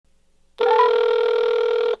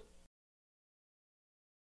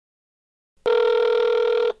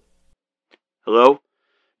Hello?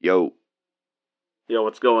 Yo, Yo,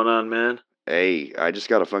 what's going on, man? hey, I just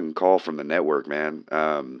got a fucking call from the network, man.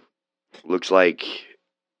 Looks like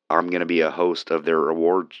I'm gonna be a host of their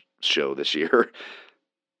award show this year.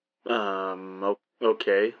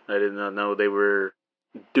 Okay. I did not know they were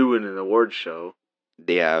doing an award show.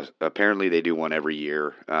 Yeah, apparently they do one every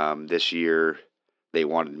year. This year they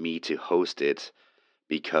wanted me to host it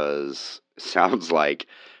because it sounds like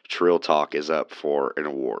Trill Talk is up for an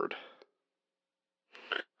award.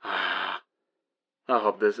 I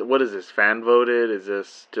hope this. What is this? Fan voted? Is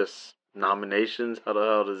this just nominations? How the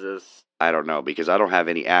hell does this? I don't know because I don't have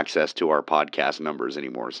any access to our podcast numbers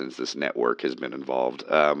anymore since this network has been involved.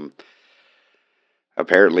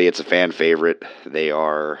 Apparently, it's a fan favorite. They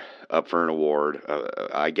are up for an award.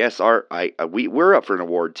 I guess we're up for an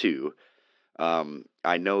award too.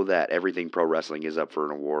 I know that Everything Pro Wrestling is up for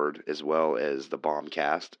an award as well as the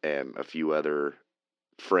Bombcast and a few other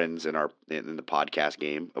friends in the podcast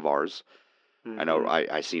game of ours. I know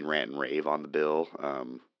I seen Rant and Rave on the bill.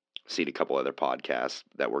 Seen a couple other podcasts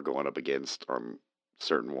that we're going up against on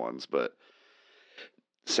certain ones, but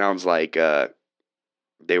sounds like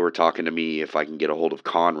they were talking to me if I can get a hold of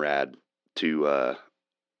Conrad to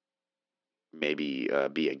maybe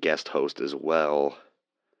be a guest host as well.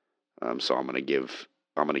 So I'm gonna give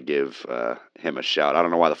him a shout. I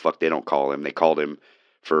don't know why the fuck they don't call him. They called him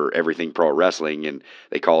for Everything Pro Wrestling, and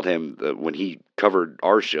they called him when he covered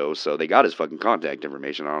our show. So they got his fucking contact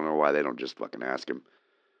information. I don't know why they don't just fucking ask him.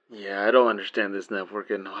 Yeah, I don't understand this network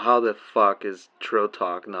and how the fuck is Trill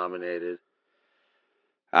Talk nominated?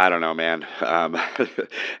 I don't know, man.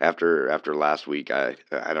 After last week, I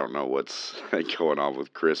don't know what's going on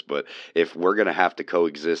with Chris, but if we're gonna have to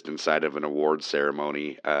coexist inside of an award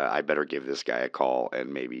ceremony, I better give this guy a call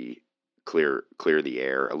and maybe clear the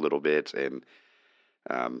air a little bit and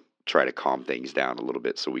try to calm things down a little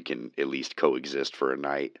bit so we can at least coexist for a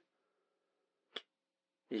night.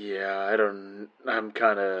 Yeah, I'm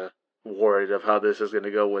kind of worried of how this is going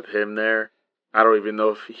to go with him there. I don't even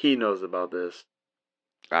know if he knows about this.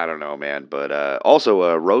 I don't know, man. But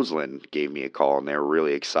also, Rosalind gave me a call, and they're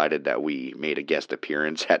really excited that we made a guest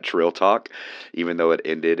appearance at Trill Talk, even though it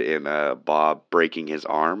ended in Bob breaking his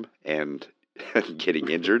arm and getting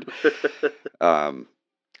injured. I'm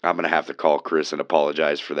going to have to call Chris and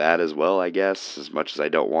apologize for that as well, I guess, as much as I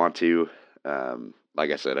don't want to.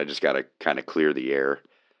 Like I said, I just got to kind of clear the air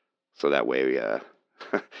so that way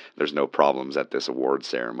there's no problems at this award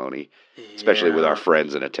ceremony, especially with our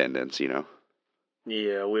friends in attendance, you know.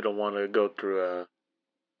 Yeah, we don't want to go through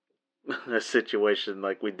a situation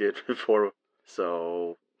like we did before.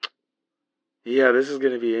 So, yeah, this is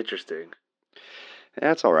going to be interesting.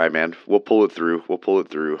 That's all right, man. We'll pull it through.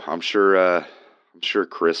 I'm sure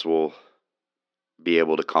Chris will be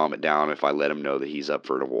able to calm it down if I let him know that he's up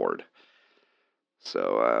for an award.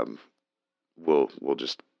 So we'll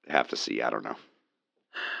just have to see. I don't know.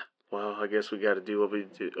 Well, I guess we got to do what we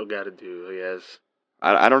got to do. I guess.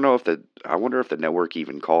 I don't know I wonder if the network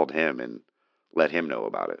even called him and let him know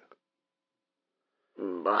about it.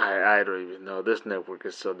 I don't even know. This network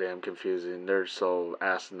is so damn confusing. They're so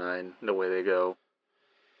asinine the way they go.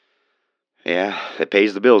 Yeah, it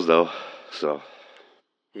pays the bills though. So.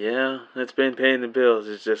 Yeah, it's been paying the bills.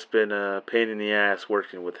 It's just been a pain in the ass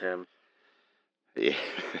working with him. Yeah,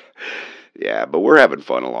 yeah, but we're having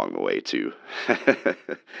fun along the way too.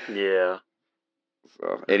 Yeah.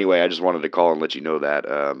 So anyway, I just wanted to call and let you know that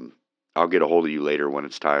I'll get a hold of you later when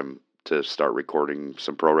it's time to start recording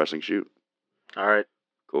some Pro Wrestling Shoot. All right.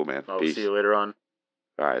 Cool, man. I'll Peace. see you later on.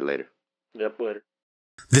 All right, later. Yep, later.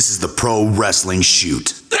 This is the Pro Wrestling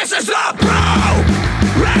Shoot. This is the Pro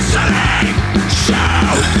Wrestling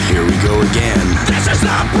Show. Here we go again. This is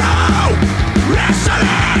the Pro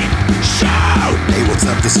Wrestling Show. Hey, what's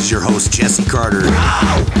up? This is your host, Jesse Carter.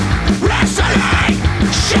 Pro Wrestling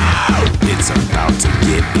Show. It's about to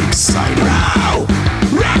get exciting. Pro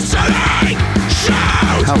Wrestling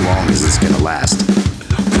Show. How long is this gonna last?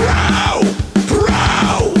 Pro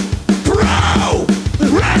Wrestling. Pro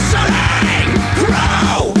Wrestling.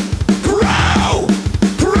 Pro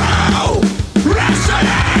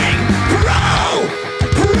Wrestling.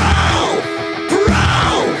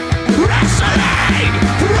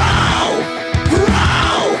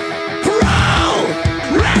 Pro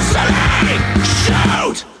Wrestling.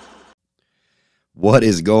 Shoot. What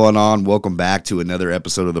is going on? Welcome back to another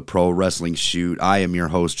episode of the Pro Wrestling Shoot. I am your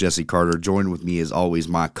host, Jesse Carter. Joined with me as always,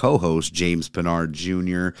 my co-host, James Pinard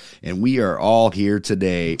Jr., and we are all here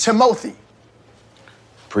today. Timothy.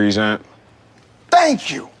 Present.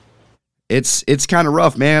 Thank you. It's kind of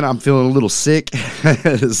rough, man. I'm feeling a little sick.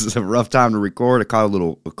 This is a rough time to record. I caught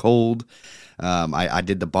a cold. I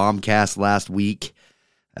did the Bombcast last week.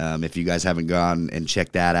 If you guys haven't gone and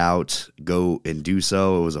checked that out, go and do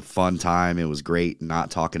so. It was a fun time. It was great not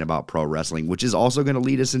talking about pro wrestling, which is also going to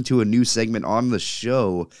lead us into a new segment on the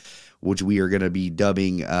show, which we are going to be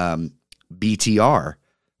dubbing BTR,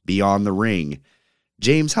 Beyond the Ring.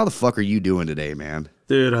 James, how the fuck are you doing today, man?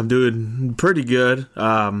 Dude, I'm doing pretty good.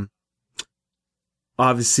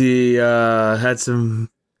 Obviously, had some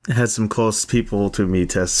close people to me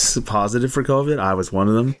test positive for COVID. I was one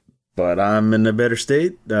of them. But I'm in a better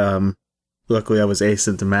state. Luckily, I was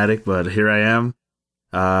asymptomatic, but here I am.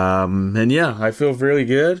 And yeah, I feel really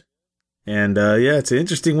good. And yeah, it's an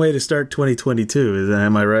interesting way to start 2022.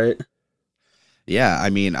 Am I right? Yeah, I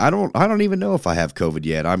mean, I don't even know if I have COVID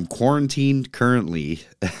yet. I'm quarantined currently.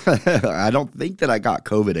 I don't think that I got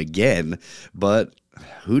COVID again, but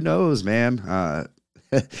who knows, man?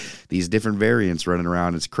 These different variants running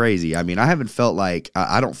around, it's crazy. I mean, I haven't felt like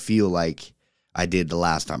I don't feel like I did the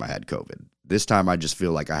last time I had COVID. This time I just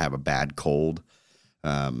feel like I have a bad cold,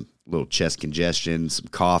 little chest congestion, some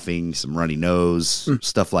coughing, some runny nose,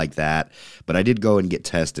 stuff like that. But I did go and get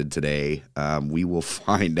tested today. We will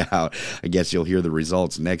find out. I guess you'll hear the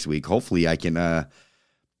results next week. Hopefully I can,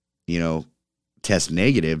 test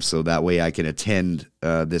negative so that way I can attend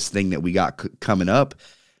this thing that we got coming up,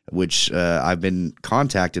 which I've been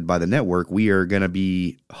contacted by the network. We are going to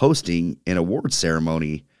be hosting an award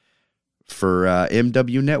ceremony for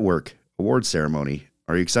MW Network award ceremony.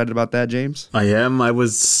 Are you excited about that, James? I am. I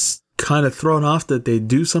was kind of thrown off that they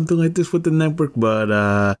do something like this with the network,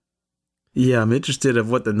 but yeah, I'm interested of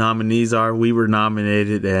what the nominees are. We were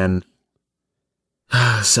nominated, and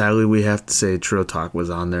sadly, we have to say Trill Talk was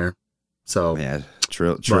on there. So yeah,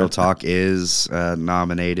 Trill Talk is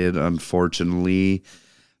nominated, unfortunately.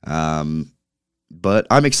 But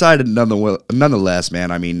I'm excited nonetheless,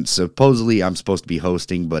 man. I mean, supposedly I'm supposed to be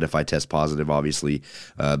hosting, but if I test positive, obviously,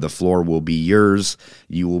 the floor will be yours.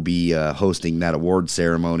 You will be hosting that award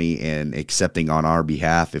ceremony and accepting on our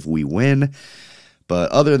behalf if we win.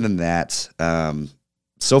 But other than that,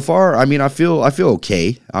 so far, I mean, I feel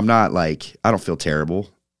okay. I'm not like, I don't feel terrible.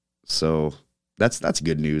 So that's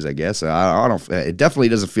good news, I guess. I don't. It definitely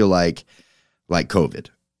doesn't feel like COVID,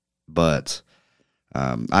 but.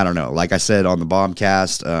 I don't know. Like I said on the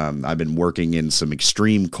Bombcast, I've been working in some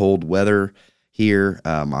extreme cold weather here.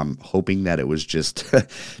 I'm hoping that it was just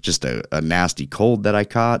a nasty cold that I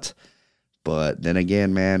caught. But then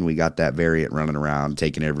again, man, we got that variant running around,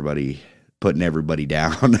 putting everybody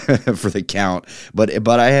down for the count. But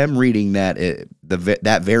I am reading that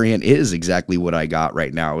that variant is exactly what I got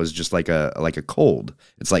right now. It's just like a cold.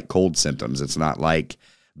 It's like cold symptoms. It's not like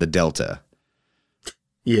the Delta.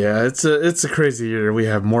 Yeah, it's a crazy year. We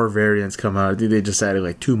have more variants come out. They just added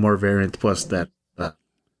like 2 more variants plus that,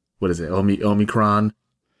 what is it, Omicron?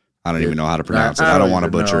 I don't even know how to pronounce it. I don't want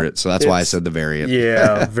to butcher it, so that's why I said the variant.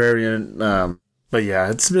 Yeah, variant. But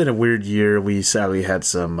yeah, it's been a weird year. We sadly had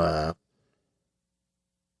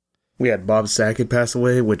we had Bob Saget pass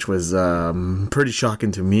away, which was pretty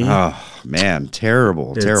shocking to me. Oh, man,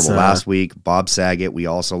 terrible. Last week, Bob Saget. We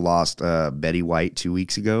also lost Betty White 2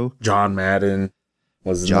 weeks ago. John Madden.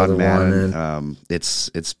 John Madden.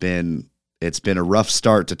 It's been a rough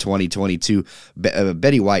start to 2022.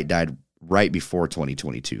 Betty White died right before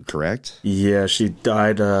 2022, correct? Yeah, she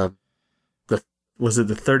died. Was it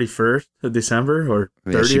the 31st of December or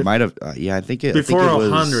 30th? Yeah, she might have. Yeah, I think it before I think it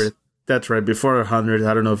 100. That's right, before 100.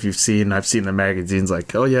 I don't know if you've seen. I've seen the magazines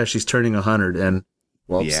like, oh yeah, she's turning 100, and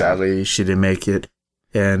sadly she didn't make it.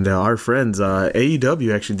 And our friends,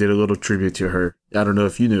 AEW actually did a little tribute to her. I don't know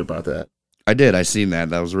if you knew about that. I did. I seen that.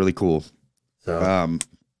 That was really cool. So.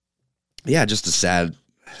 Yeah, just a sad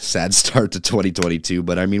start to 2022.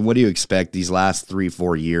 But I mean, what do you expect? These last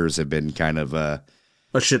 3-4 years have been kind of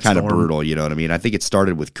brutal. You know what I mean? I think it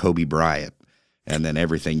started with Kobe Bryant, and then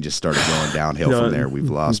everything just started going downhill from there. We've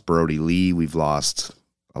lost Brody Lee. We've lost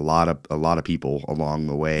a lot of people along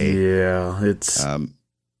the way. Yeah, it's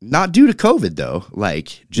not due to COVID though.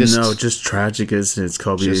 Just tragic as it's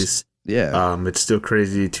Kobe's. It's still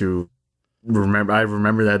crazy to. I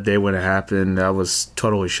remember that day when it happened. I was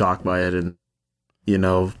totally shocked by it, and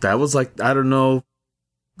that was like, I don't know,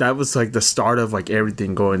 that was like the start of like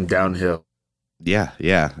everything going downhill. Yeah.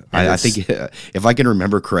 I think if I can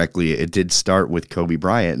remember correctly, it did start with Kobe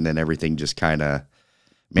Bryant, and then everything just kind of,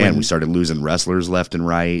 we started losing wrestlers left and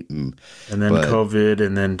right, and then COVID,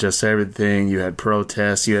 and then just everything. You had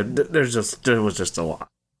protests. There was just a lot.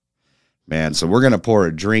 Man, so we're gonna pour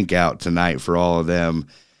a drink out tonight for all of them.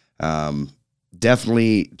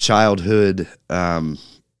 Definitely childhood,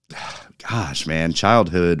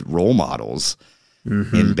 childhood role models.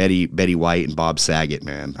 and Betty White and Bob Saget,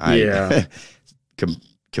 man. Yeah.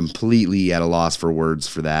 Completely at a loss for words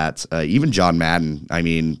for that. Even John Madden. I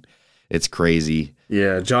mean, it's crazy.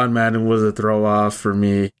 Yeah, John Madden was a throw off for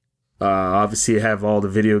me. Obviously, I have all the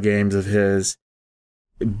video games of his.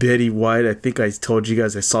 Betty White, I think I told you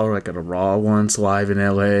guys I saw her like at a Raw once live in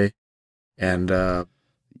LA. And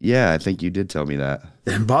yeah, I think you did tell me that.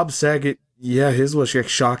 And Bob Saget, yeah, his was like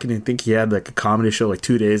shocking. I think he had like a comedy show like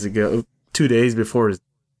 2 days before his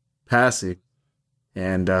passing.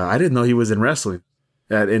 And I didn't know he was in wrestling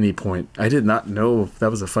at any point. I did not know.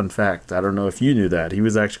 That was a fun fact. I don't know if you knew that. He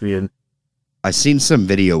was actually in. I seen some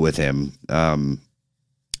video with him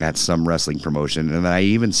at some wrestling promotion, and I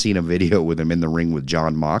even seen a video with him in the ring with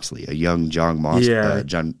John Moxley, a young John Moxley.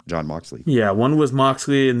 John Moxley. Yeah, one was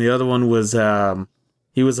Moxley, and the other one was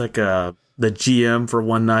he was like the GM for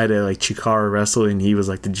one night at like Chikara Wrestling. He was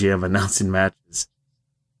like the GM announcing matches.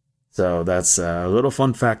 So that's a little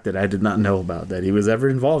fun fact that I did not know about, that he was ever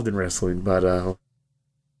involved in wrestling. But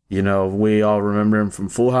you know, we all remember him from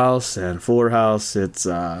Full House and Fuller House. It's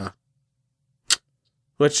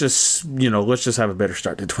let's just have a better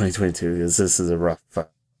start to 2022, because this is a rough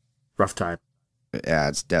time.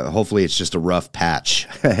 Yeah, hopefully it's just a rough patch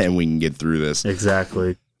and we can get through this.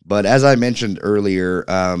 Exactly. But as I mentioned earlier,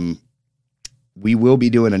 we will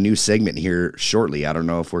be doing a new segment here shortly. I don't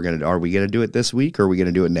know if are we gonna do it this week, or are we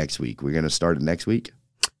gonna do it next week? We're gonna start it next week.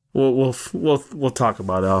 We'll talk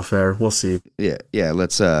about it off air. We'll see. Yeah.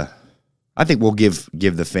 Let's. I think we'll give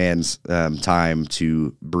the fans time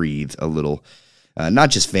to breathe a little.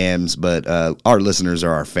 Not just fans, but our listeners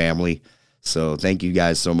are our family. So thank you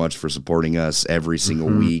guys so much for supporting us every single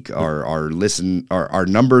week. Our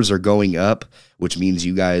numbers are going up, which means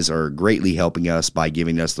you guys are greatly helping us by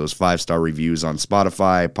giving us those 5-star reviews on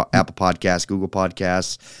Spotify, Apple Podcasts, Google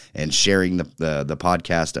Podcasts, and sharing the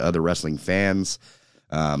podcast to other wrestling fans.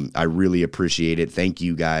 I really appreciate it. Thank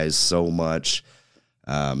you guys so much.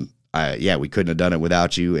 We couldn't have done it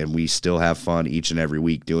without you, and we still have fun each and every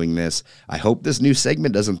week doing this. I hope this new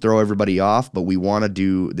segment doesn't throw everybody off, but we want to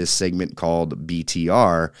do this segment called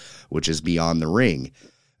BTR, which is Beyond the Ring.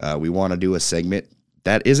 We want to do a segment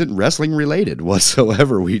that isn't wrestling related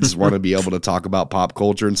whatsoever. We just want to be able to talk about pop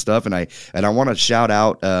culture and stuff, and I want to shout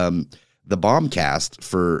out the Bombcast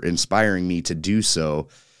for inspiring me to do so,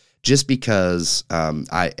 just because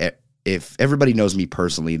if everybody knows me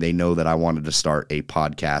personally, they know that I wanted to start a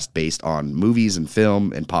podcast based on movies and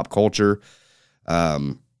film and pop culture. I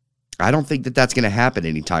don't think that that's going to happen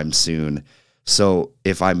anytime soon. So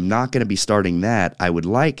if I'm not going to be starting that, I would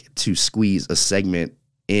like to squeeze a segment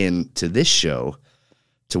into this show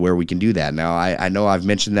to where we can do that. Now, I know I've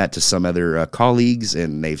mentioned that to some other colleagues,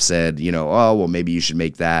 and they've said, oh, well, maybe you should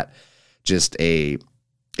make that just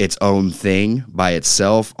its own thing by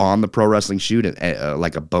itself on the Pro Wrestling Shoot,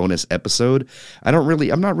 like a bonus episode.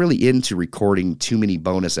 I'm not really into recording too many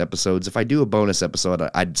bonus episodes. If I do a bonus episode,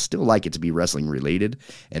 I'd still like it to be wrestling related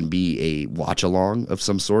and be a watch along of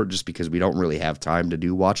some sort, just because we don't really have time to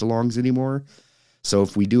do watch alongs anymore. So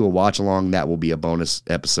if we do a watch along, that will be a bonus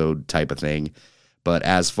episode type of thing. But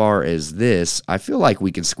as far as this, I feel like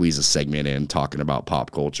we can squeeze a segment in talking about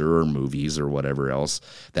pop culture or movies or whatever else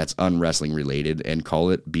that's unwrestling related and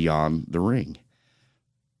call it Beyond the Ring.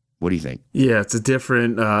 What do you think? Yeah, it's a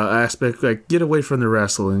different aspect. Like, get away from the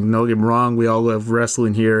wrestling. Don't get me wrong, we all love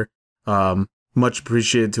wrestling here. Much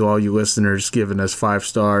appreciated to all you listeners giving us 5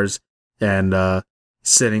 stars and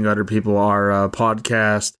sending other people our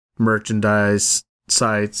podcast, merchandise,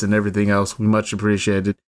 sites, and everything else. We much appreciate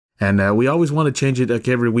it. And we always want to change it like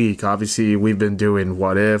every week. Obviously, we've been doing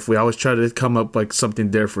What If. We always try to come up like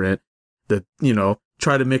something different. That,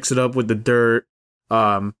 try to mix it up with the dirt.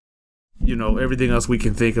 Everything else we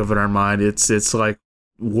can think of in our mind. It's like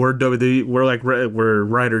we're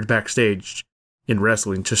writers backstage in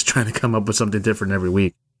wrestling, just trying to come up with something different every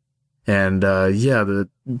week. And the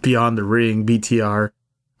Beyond the Ring BTR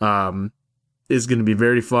is going to be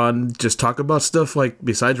very fun. Just talk about stuff like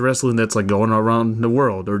besides wrestling that's like going around the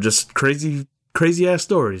world, or just crazy ass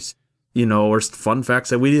stories, or fun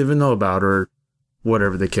facts that we didn't even know about, or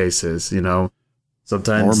whatever the case is,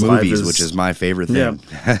 Sometimes more movies, which is my favorite thing.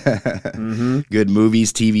 Yeah. Good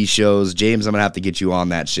movies, TV shows. James, I'm gonna have to get you on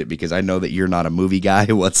that shit, because I know that you're not a movie guy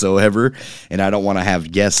whatsoever, and I don't want to have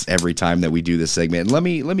guests every time that we do this segment. And let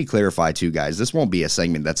me clarify too, guys. This won't be a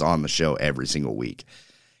segment that's on the show every single week.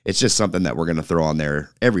 It's just something that we're going to throw on there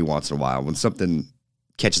every once in a while. When something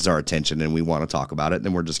catches our attention and we want to talk about it,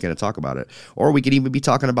 then we're just going to talk about it. Or we could even be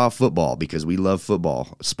talking about football, because we love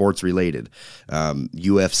football, sports related.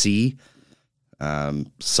 UFC,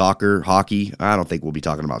 Soccer, hockey. I don't think we'll be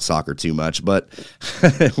talking about soccer too much, but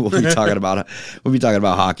we'll be talking about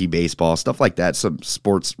hockey, baseball, stuff like that. Some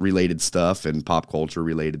sports related stuff and pop culture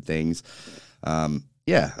related things.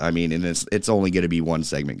 Yeah, I mean, and it's only going to be one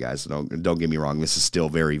segment, guys. So don't get me wrong. This is still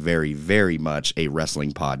very, very, very much a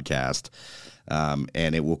wrestling podcast,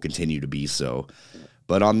 and it will continue to be so.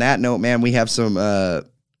 But on that note, man, we have some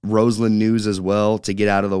Roseland news as well to get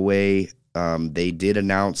out of the way. They did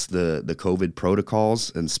announce the COVID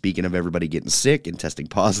protocols, and speaking of everybody getting sick and testing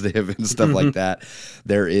positive and stuff like that,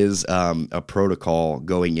 there is a protocol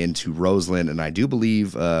going into Roseland, and I do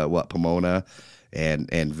believe Pomona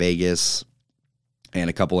and Vegas and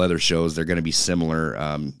a couple other shows, they're going to be similar.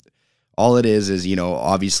 All it is,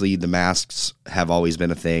 obviously the masks have always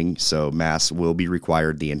been a thing, so masks will be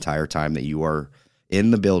required the entire time that you are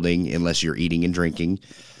in the building, unless you're eating and drinking.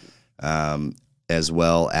 As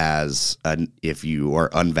well as if you are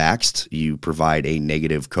unvaxxed, you provide a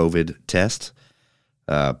negative COVID test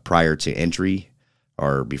prior to entry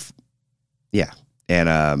or before. Yeah. And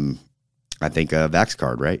I think a Vax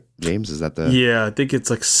card, right, James? Is that the... Yeah, I think it's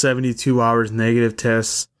like 72 hours negative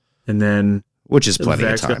tests, and then... Which is plenty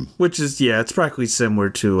of time. Which is, it's practically similar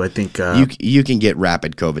to, I think... you can get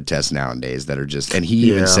rapid COVID tests nowadays that are just... And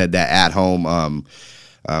he even said that at home...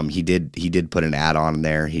 he did put an ad on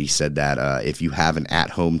there. He said that if you have an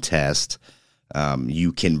at-home test,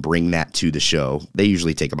 you can bring that to the show. They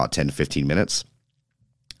usually take about 10 to 15 minutes.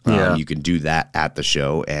 You can do that at the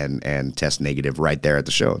show and test negative right there at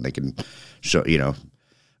the show. And they can show,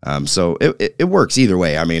 so it works either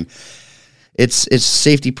way. I mean, it's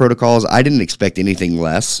safety protocols. I didn't expect anything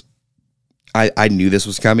less. I knew this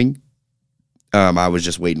was coming. I was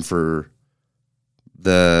just waiting for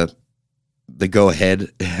the go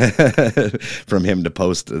ahead from him to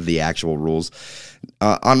post the actual rules.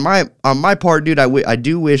 On my part, dude, I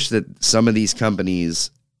do wish that some of these companies,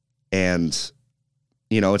 and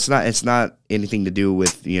it's not anything to do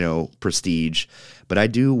with prestige, but I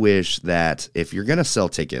do wish that if you're gonna sell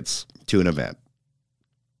tickets to an event,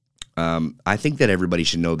 I think that everybody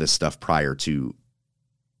should know this stuff prior to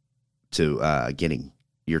getting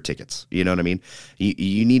your tickets. You know what I mean?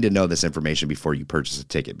 You need to know this information before you purchase a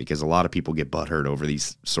ticket, because a lot of people get butthurt over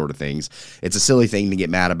these sort of things. It's a silly thing to get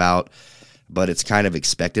mad about, but it's kind of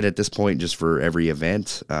expected at this point just for every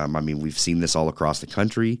event. I mean, we've seen this all across the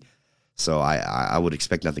country, so I would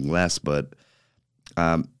expect nothing less, but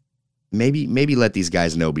maybe let these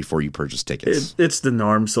guys know before you purchase tickets. It's the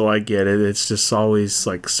norm, so I get it. It's just always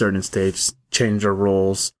like certain states change their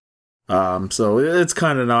rules. So it's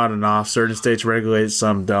kind of on and off. Certain states regulate,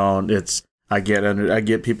 some don't. I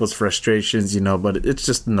get people's frustrations, but it's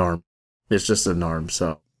just the norm. It's just a norm.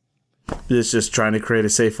 So it's just trying to create a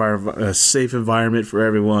safe environment for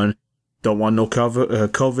everyone. Don't want no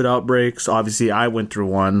COVID outbreaks. Obviously, I went through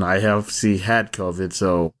one. I had COVID,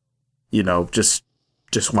 so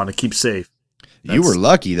just want to keep safe. You were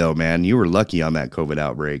lucky though, man. You were lucky on that COVID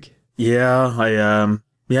outbreak.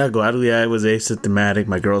 Yeah, gladly I was asymptomatic.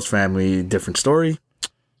 My girl's family, different story.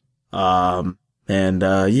 Could have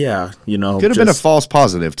been a false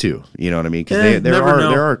positive too. You know what I mean? Because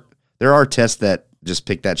there are tests that just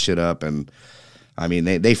pick that shit up, and I mean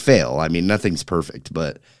they fail. I mean, nothing's perfect,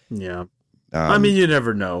 but yeah. I mean, you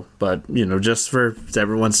never know, but just for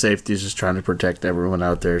everyone's safety, is just trying to protect everyone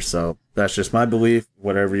out there. So that's just my belief.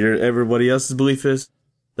 Whatever everybody else's belief is,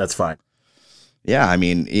 that's fine. Yeah, I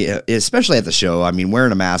mean, especially at the show. I mean,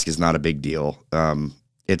 wearing a mask is not a big deal.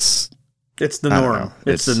 It's the norm.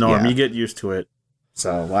 It's the norm. Yeah. You get used to it.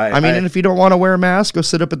 So and if you don't want to wear a mask, go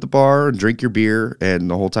sit up at the bar and drink your beer, and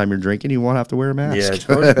the whole time you're drinking, you won't have to wear a mask.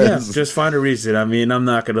 Yeah, just find a reason. I mean, I'm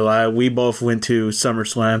not gonna lie. We both went to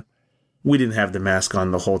SummerSlam. We didn't have the mask on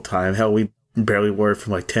the whole time. Hell, we barely wore it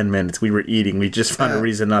for like 10 minutes. We were eating. We just found a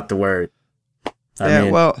reason not to wear it. I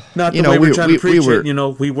mean, not the way we're trying to preach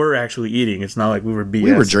it. We were actually eating. It's not like we were BS.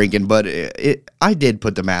 We were drinking, but I did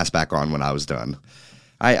put the mask back on when I was done.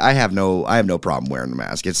 I have no problem wearing the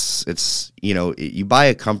mask. It's you buy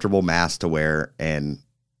a comfortable mask to wear and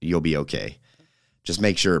you'll be okay. Just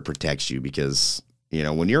make sure it protects you, because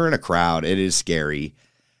when you're in a crowd, it is scary,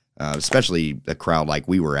 especially a crowd like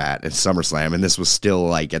we were at SummerSlam, and this was still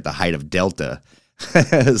like at the height of Delta.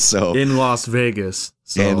 So in Las Vegas.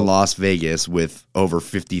 In Las Vegas with over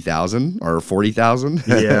 50,000 or 40,000.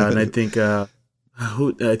 Yeah, and I think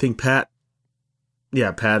Pat.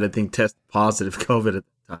 Yeah, Pat. I think tested positive COVID at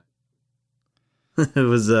the time. It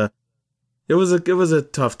was a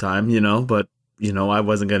tough time, but I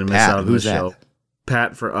wasn't going to miss out on the show.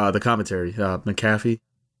 Pat for the commentary, McAfee.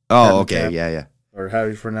 Oh, Pat okay, yeah. Or how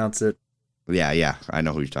do you pronounce it? Yeah, I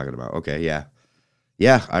know who you're talking about. Okay, yeah.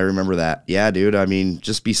 Yeah, I remember that. Yeah, dude. I mean,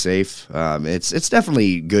 just be safe. It's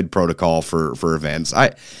definitely good protocol for events.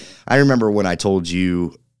 I remember when I told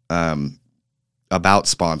you about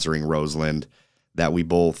sponsoring Roseland that we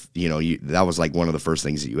both, that was like one of the first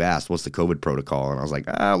things that you asked. What's the COVID protocol? And I was like,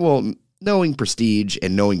 well, knowing Prestige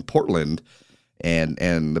and knowing Portland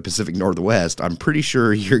and the Pacific Northwest, I'm pretty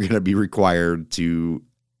sure you're going to be required to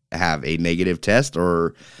have a negative test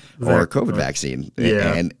or a COVID vaccine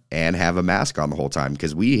and have a mask on the whole time.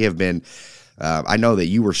 Because we have been, I know that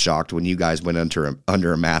you were shocked when you guys went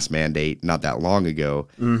under a mask mandate not that long ago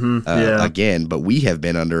again, but we have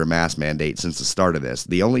been under a mask mandate since the start of this.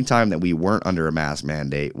 The only time that we weren't under a mask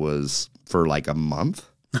mandate was for like a month,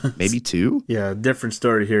 maybe 2. Yeah, different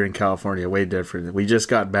story here in California, way different. We just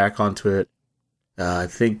got back onto it. I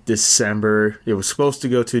think December. It was supposed to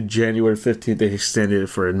go to January 15th. They extended it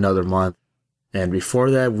for another month. And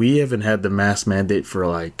before that, we haven't had the mask mandate for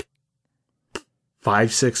like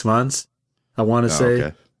 5-6 months, I want to say.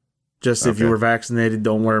 Okay. Just if you were vaccinated,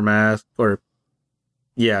 don't wear a mask. And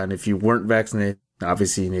if you weren't vaccinated,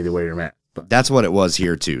 obviously you need to wear your mask. But that's what it was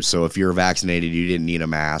here too. So if you're vaccinated, you didn't need a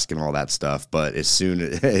mask and all that stuff. But as soon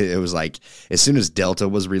as Delta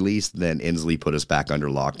was released, then Inslee put us back under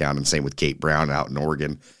lockdown, and same with Kate Brown out in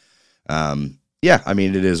Oregon. Yeah, I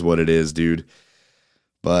mean, it is what it is, dude.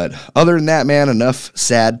 But other than that, man, enough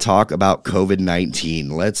sad talk about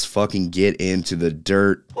COVID-19. Let's fucking get into the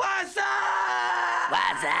dirt. What's up?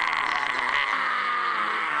 What's up?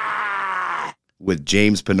 With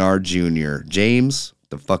James Pinard Jr. James,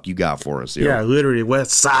 the fuck you got for us here? Yeah, literally,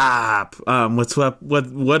 what's up? What's up?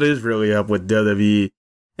 What is really up with WWE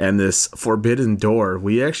and this Forbidden Door?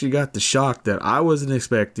 We actually got the shock that I wasn't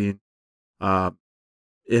expecting.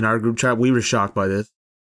 In our group chat, we were shocked by this.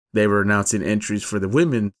 They were announcing entries for the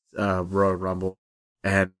women's Royal Rumble,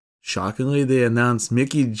 and shockingly, they announced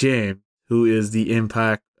Mickie James, who is the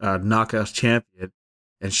Impact Knockouts champion,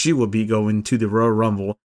 and she will be going to the Royal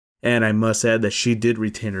Rumble. And I must add that she did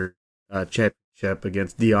retain her championship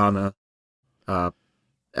against Deonna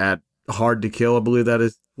at Hard to Kill, I believe that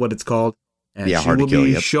is what it's called. And yeah, she Hard will to Kill,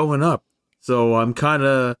 be yep. showing up. So I'm kind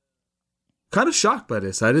of shocked by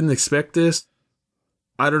this. I didn't expect this.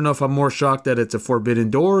 I don't know if I'm more shocked that it's a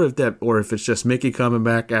Forbidden Door, or if it's just Mickie coming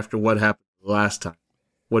back after what happened last time.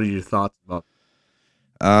 What are your thoughts about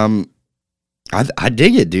it? I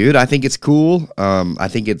dig it, dude. I think it's cool. I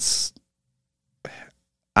think it's,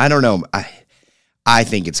 I don't know. I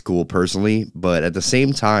think it's cool personally, but at the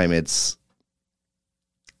same time, it's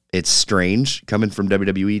strange coming from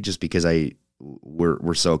WWE just because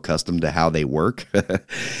we're so accustomed to how they work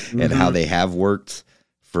and how they have worked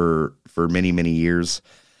for many, many years.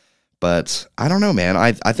 But I don't know, man.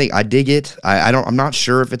 I think I dig it. I'm not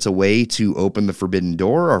sure if it's a way to open the Forbidden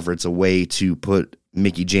Door or if it's a way to put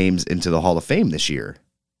Mickie James into the Hall of Fame this year.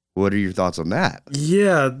 What are your thoughts on that?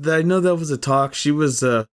 Yeah, I know that was a talk. She was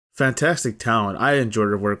a fantastic talent. I enjoyed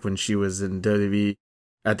her work when she was in WWE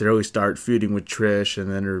at the early start, feuding with Trish, and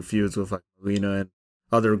then her feuds with like Melina and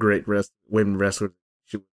other great women wrestlers.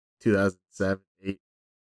 She was 2007, 2008.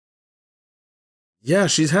 Yeah,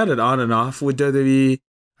 she's had it on and off with WWE.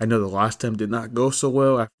 I know the last time did not go so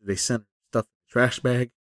well after they sent stuff in the trash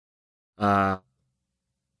bag.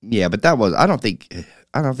 Yeah, but that was I don't think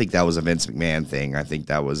that was a Vince McMahon thing. I think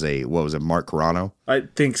that was Mark Carrano? I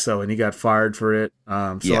think so, and he got fired for it.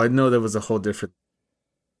 I know there was a whole different.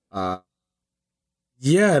 Yeah,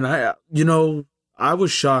 and I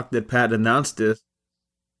was shocked that Pat announced this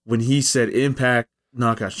when he said Impact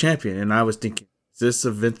Knockouts champion, and I was thinking, is this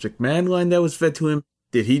a Vince McMahon line that was fed to him?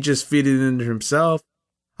 Did he just feed it into himself?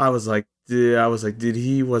 I was like, was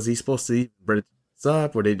he supposed to even bring this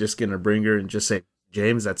up? Were they just gonna bring her and just say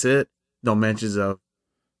James? That's it. No mentions of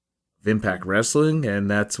Impact Wrestling, and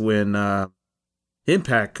that's when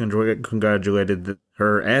Impact congratulated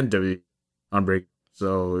her and WWE on breaking.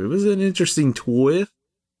 So it was an interesting twist.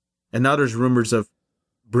 And now there's rumors of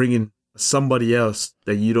bringing somebody else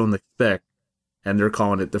that you don't expect, and they're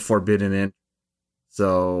calling it the Forbidden End.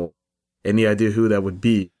 So, any idea who that would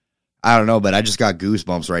be? I don't know, but I just got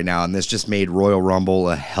goosebumps right now, and this just made Royal Rumble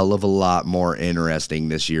a hell of a lot more interesting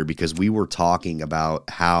this year because we were talking about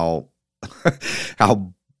how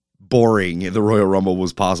boring the Royal Rumble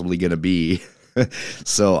was possibly going to be.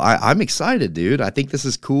 So I'm excited, dude. I think this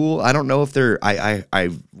is cool. I don't know if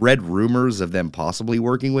I've read rumors of them possibly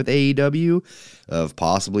working with AEW, of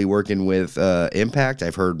possibly working with Impact.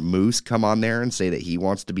 I've heard Moose come on there and say that he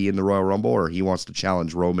wants to be in the Royal Rumble or he wants to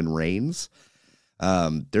challenge Roman Reigns.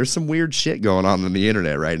 There's some weird shit going on the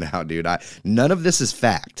internet right now, dude. None of this is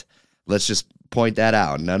fact. Let's just point that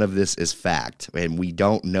out. None of this is fact, and we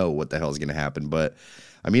don't know what the hell is going to happen, but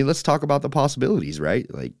I mean, let's talk about the possibilities, right?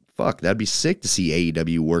 Like, fuck, that'd be sick to see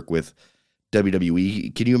AEW work with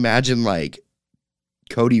WWE. Can you imagine, like,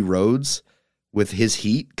 Cody Rhodes with his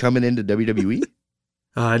heat coming into WWE?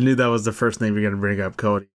 I knew that was the first name you're going to bring up,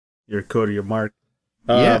 Cody. You're Cody or Mark.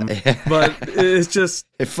 Yeah. But it's just...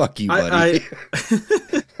 Hey, fuck you, buddy.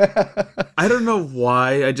 I don't know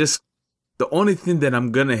why. The only thing that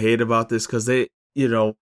I'm going to hate about this, because they,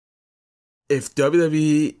 if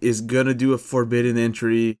WWE is going to do a forbidden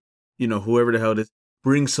entry, whoever the hell it is,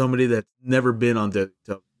 bring somebody that's never been on the...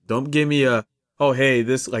 Don't give me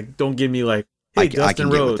don't give me like, hey, Dustin I can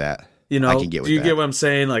get Rhodes. with that. I can get with do you that. get what I'm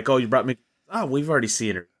saying? Like, oh, you brought me... Oh, we've already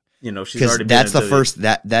seen her. She's already been that's the in first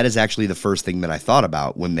that is actually the first thing that I thought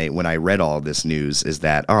about when I read all of this news is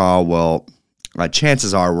that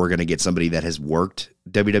chances are we're going to get somebody that has worked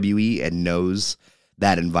WWE and knows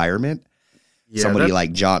that environment. Yeah, Somebody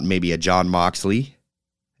like maybe a John Moxley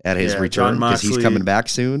at his return because he's coming back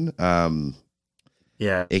soon.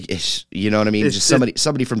 Yeah, you know what I mean. Just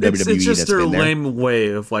somebody from WWE. It's just that's their been there. lame way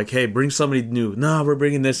of like, hey, bring somebody new. No, we're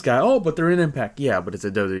bringing this guy. Oh, but they're in Impact. Yeah, but it's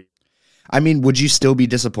a WWE. I mean, would you still be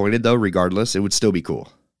disappointed though? Regardless, it would still be cool.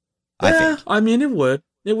 I think. I mean, it would.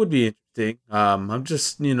 It would be interesting. I'm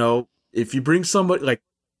just, if you bring somebody like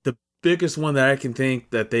the biggest one that I can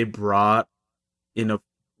think that they brought, it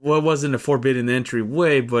wasn't a forbidden entry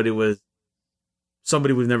way, but it was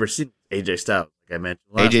somebody we've never seen. AJ Styles, like I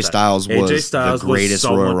mentioned. AJ Styles was the greatest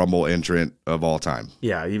was Royal Rumble entrant of all time.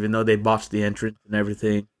 Yeah, even though they botched the entrance and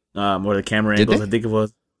everything, or the camera angles, I think it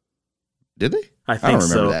was. Did they? I think don't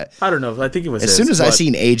remember that. I don't know. I think it was. As soon as I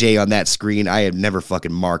seen AJ on that screen, I had never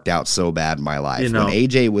fucking marked out so bad in my life. When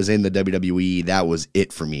AJ was in the WWE, that was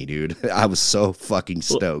it for me, dude. I was so fucking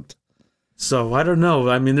stoked. So I don't know.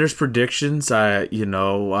 I mean, there's predictions. We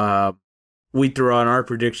throw on our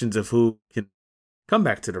predictions of who can come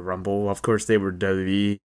back to the Rumble. Of course, they were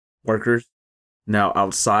WWE workers. Now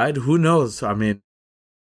outside, who knows? I mean,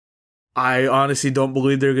 I honestly don't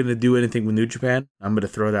believe they're going to do anything with New Japan. I'm going to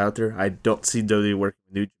throw it out there. I don't see WWE working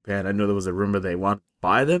with New Japan. I know there was a rumor they wanted to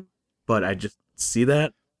buy them, but I just see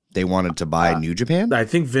that. They wanted to buy New Japan? I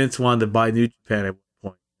think Vince wanted to buy New Japan at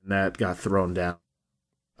one point, and that got thrown down.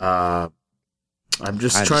 I'm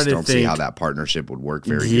just trying to think. See how that partnership would work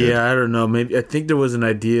very good. Yeah, I don't know. Maybe I think there was an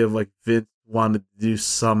idea of like Vince wanted to do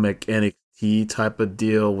some like NXT type of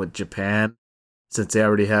deal with Japan. Since they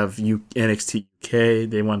already have NXT UK,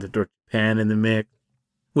 they wanted to throw Japan in the mix,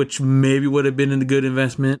 which maybe would have been a good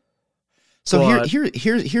investment. So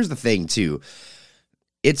here's the thing too.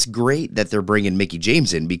 It's great that they're bringing Mickie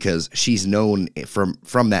James in because she's known from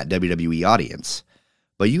that WWE audience.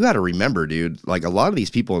 But you got to remember, dude, like a lot of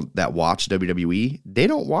these people that watch WWE, they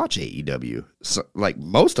don't watch AEW. So, like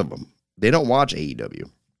most of them, they don't watch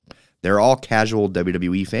AEW. They're all casual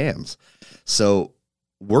WWE fans. So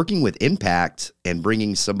working with Impact and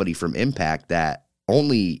bringing somebody from Impact that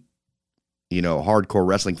only, hardcore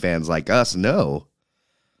wrestling fans like us know,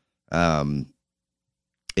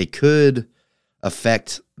 it could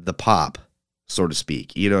affect the pop, so to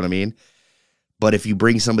speak. You know what I mean? But if you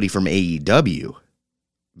bring somebody from AEW,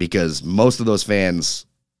 because most of those fans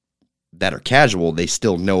that are casual, they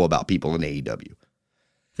still know about people in AEW.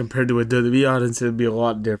 Compared to a WWE audience, it'd be a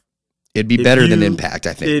lot different. It'd be better than Impact,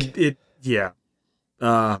 I think. Yeah.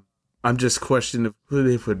 I'm just questioning who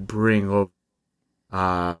they would bring over.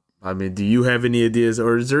 I mean, do you have any ideas,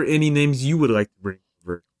 or is there any names you would like to bring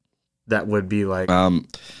over that would be like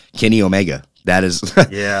Kenny Omega? That is,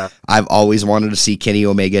 yeah. I've always wanted to see Kenny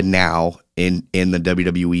Omega now in the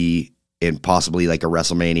WWE, in possibly like a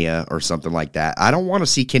WrestleMania or something like that. I don't want to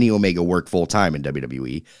see Kenny Omega work full time in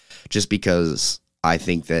WWE, just because I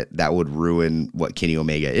think that would ruin what Kenny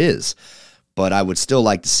Omega is. But I would still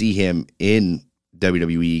like to see him in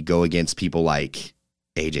WWE go against people like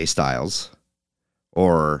AJ Styles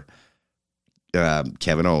or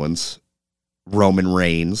Kevin Owens, Roman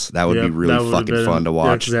Reigns. That would be really fucking fun to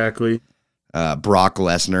watch. Exactly. Brock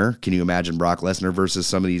Lesnar. Can you imagine Brock Lesnar versus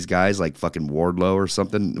some of these guys like fucking Wardlow or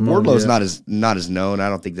something? Wardlow's not as known. I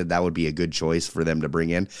don't think that would be a good choice for them to bring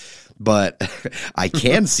in. But I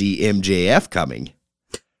can see MJF coming.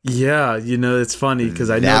 Yeah, it's funny because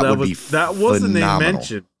I know that was the name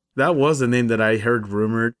mentioned. That was the name that I heard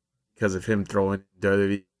rumored because of him throwing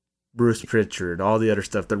WWE, Bruce Pritchard, all the other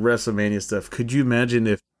stuff, the WrestleMania stuff. Could you imagine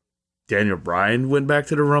if Daniel Bryan went back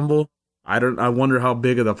to the Rumble? I wonder how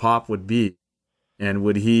big of the pop would be. And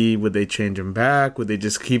would they change him back? Would they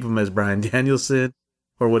just keep him as Bryan Danielson?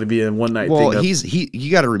 Or would it be a one night thing? Well,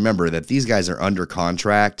 you got to remember that these guys are under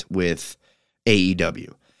contract with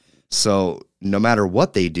AEW. So no matter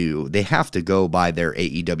what they do, they have to go by their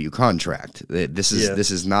AEW contract. This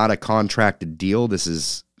is not a contracted deal. This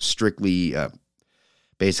is strictly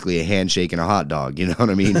basically a handshake and a hot dog, you know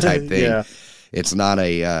what I mean, type thing. Yeah. It's not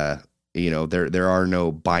a there are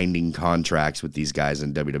no binding contracts with these guys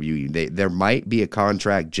in WWE. There might be a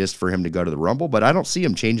contract just for him to go to the Rumble, but I don't see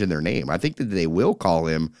him changing their name. I think that they will call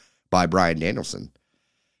him by Bryan Danielson.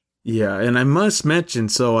 Yeah, and I must mention,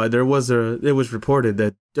 it was reported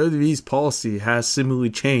that WWE's policy has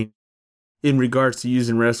similarly changed in regards to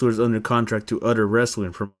using wrestlers under contract to other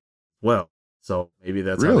wrestling from well. So maybe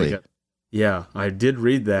that's really? How they got. Yeah, I did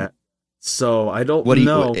read that. So I don't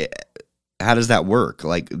know. How does that work?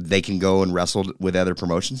 Like they can go and wrestle with other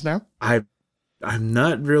promotions now? I'm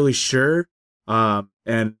not really sure.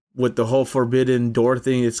 And with the whole Forbidden Door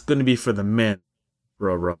thing, it's going to be for the men,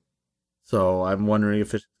 Royal Rumble. So I'm wondering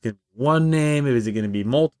if it's going to be one name, if it's going to be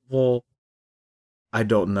multiple. I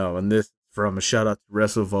don't know. And this from a shout out to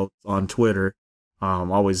WrestleVotes on Twitter.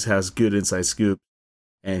 Always has good inside scoop.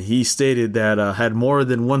 And he stated that had more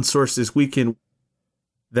than one source this weekend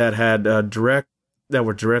that had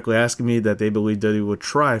were directly asking me that they believe that he would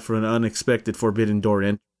try for an unexpected Forbidden Door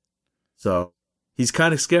entry. So he's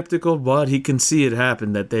kind of skeptical, but he can see it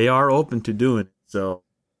happen, that they are open to doing it. So,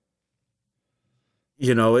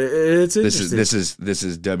 you know, it's interesting. This is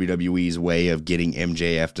WWE's way of getting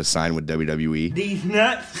MJF to sign with WWE. These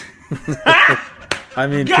nuts. I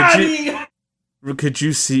mean, could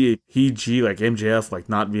you see a PG like MJF like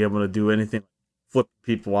not be able to do anything, flip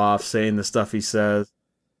people off, saying the stuff he says?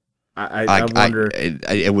 I wonder.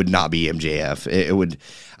 It would not be MJF. It would.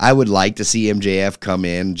 I would like to see MJF come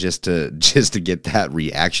in just to get that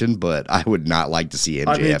reaction, but I would not like to see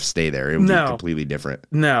MJF stay there. It would be completely different.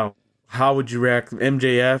 Now, how would you react?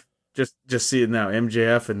 MJF, just see it now.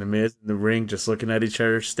 MJF and The Miz in the ring, just looking at each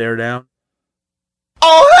other, stare down.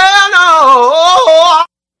 Oh, hell no!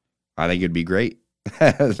 I think it'd be great.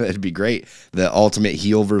 That'd be great. The ultimate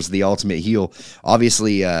heel versus the ultimate heel.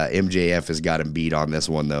 Obviously, MJF has got him beat on this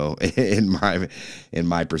one, though, in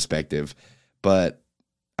my perspective. But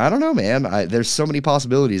I don't know, man. There's so many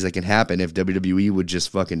possibilities that can happen if WWE would just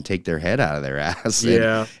fucking take their head out of their ass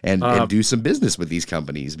and do some business with these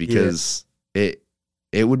companies, because it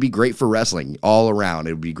would be great for wrestling all around.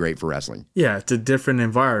 It would be great for wrestling. Yeah, it's a different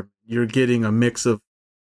environment. You're getting a mix of,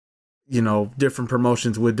 you know, different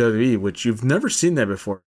promotions with WWE, which you've never seen that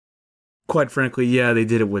before. Quite frankly, yeah, they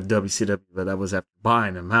did it with WCW, but that was after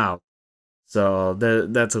buying them out. So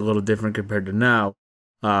that's a little different compared to now.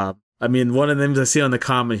 I mean, one of the names I see on the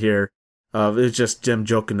comment here is just Jim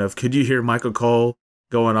joking of, could you hear Michael Cole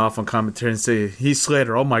going off on commentary and say, he's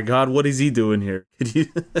Slater, oh my God, what is he doing here? Could you?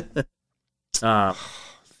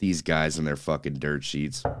 These guys and their fucking dirt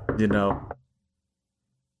sheets. You know.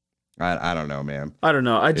 I don't know, man. I don't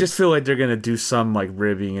know. I just feel like they're going to do some like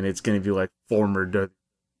ribbing, and it's going to be like former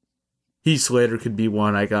Heath Slater could be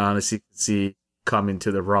one I can honestly see coming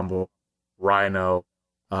to the Rumble. Rhino,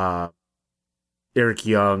 Eric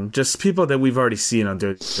Young, just people that we've already seen on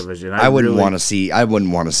Dirty Division. I wouldn't want to see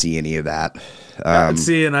any of that.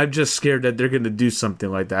 And I'm just scared that they're going to do something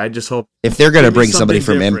like that. I just hope if they're going to bring somebody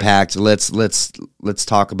from different. Impact, let's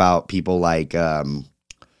talk about people like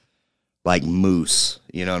Moose.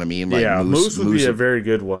 You know what I mean? Like Moose would be a very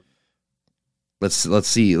good one. Let's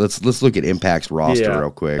see. Let's look at Impact's roster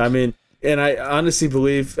real quick. I mean, and I honestly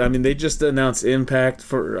believe, I mean, they just announced Impact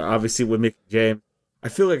for, obviously, with Mickey James. I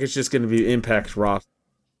feel like it's just going to be Impact's roster.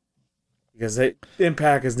 Because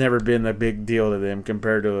Impact has never been a big deal to them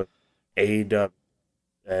compared to AEW.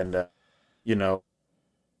 And, you know,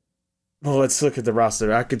 well, let's look at the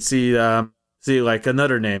roster. I could see like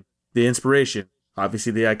another name, The Inspiration.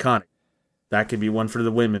 Obviously, the Iconic. That could be one for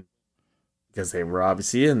the women, because they were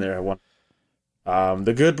obviously in there.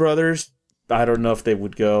 The Good Brothers, I don't know if they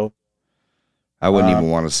would go. I wouldn't even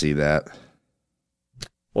want to see that.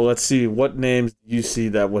 Well, let's see. What names do you see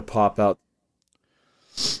that would pop out?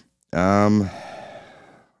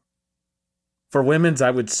 For women's,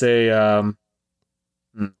 I would say...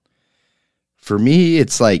 For me,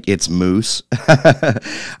 it's Moose.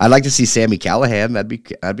 I'd like to see Sami Callihan. That'd be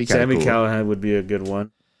kind of cool. Sami Callihan would be a good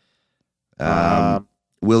one.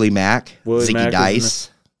 Willie Mack, Willie Mack, Dice.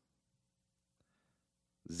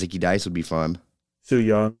 Zicky Dice would be fun. Su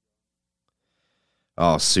Yung.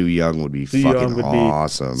 Oh, Su Yung would be fucking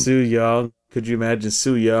awesome. Su Yung. Could you imagine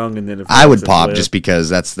Su Yung? And then I would pop just because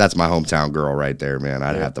that's my hometown girl right there, man.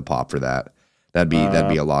 I'd have to pop for that. That'd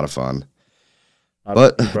be a lot of fun.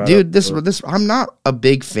 But dude, this I'm not a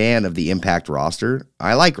big fan of the Impact roster.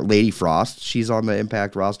 I like Lady Frost. She's on the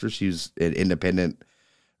Impact roster. She's an independent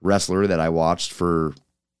wrestler that I watched for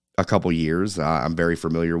a couple years. I'm very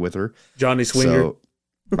familiar with her. Johnny Swinger.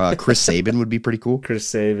 So, Chris Sabin would be pretty cool. Chris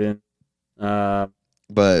Sabin.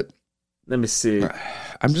 But let me see.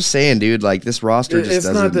 I'm just saying, dude, like this roster just it's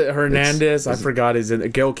doesn't. not that Hernandez. I forgot he's in.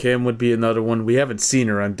 Gail Kim would be another one. We haven't seen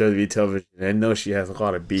her on WWE television. I know she has a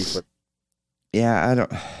lot of beef with. Yeah,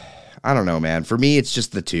 I don't know, man. For me, it's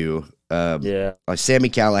just the two. Yeah, like Sami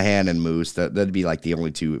Callihan and Moose. That'd be like the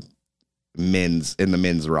only two men's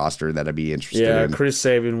roster that I'd be interested yeah. in. Chris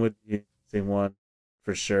Sabin would be the same one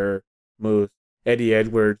for sure. Moose. Eddie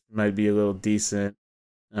Edwards might be a little decent.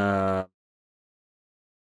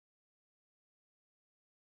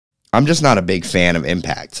 I'm just not a big fan of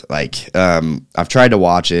Impact. Like, I've tried to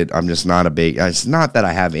watch it. I'm just not a big. It's not that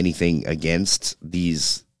I have anything against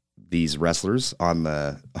these wrestlers on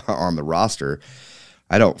the roster.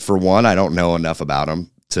 I don't know enough about them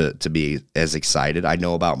to be as excited. I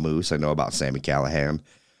know about Moose. I know about Sami Callihan.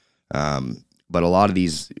 But a lot of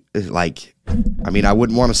these, like, I mean, I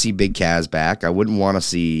wouldn't want to see Big Kaz back. I wouldn't want to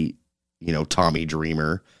see, Tommy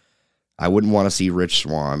Dreamer. I wouldn't want to see Rich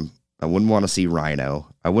Swann. I wouldn't want to see Rhino.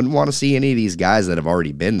 I wouldn't want to see any of these guys that have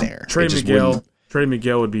already been there. Trey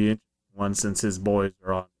Miguel would be one since his boys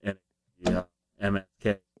are on NXT,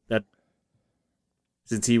 MSK. That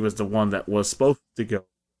since he was the one that was supposed to go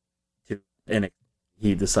to NXT,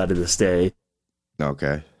 he decided to stay.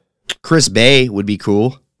 Okay. Chris Bay would be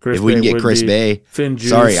cool. Chris if we can Bay get Chris Bay. Finn Juice.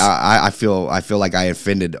 Sorry, I feel like I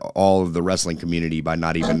offended all of the wrestling community by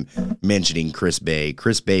not even mentioning Chris Bay.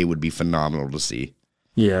 Chris Bay would be phenomenal to see.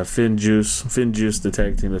 Yeah, Finn Juice, the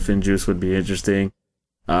tag team of Finn Juice would be interesting.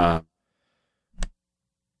 Yeah,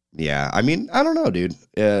 I mean, I don't know, dude.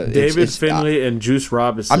 David Finlay and Juice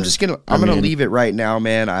Robinson. I'm gonna leave it right now,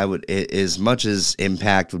 man. I would, as much as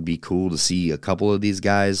Impact would be cool to see a couple of these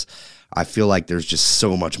guys, I feel like there's just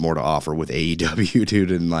so much more to offer with AEW,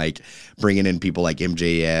 dude, and like bringing in people like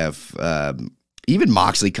MJF. Even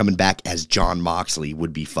Moxley coming back as John Moxley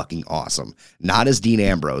would be fucking awesome. Not as Dean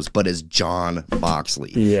Ambrose, but as John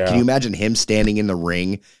Moxley. Yeah. Can you imagine him standing in the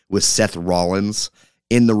ring with Seth Rollins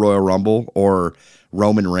in the Royal Rumble or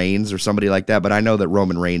Roman Reigns or somebody like that? But I know that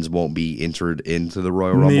Roman Reigns won't be entered into the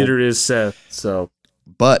Royal Rumble. Neither is Seth, so.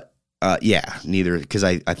 But, yeah, neither, because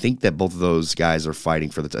I think that both of those guys are fighting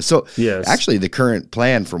for the title. So, yes. Actually, the current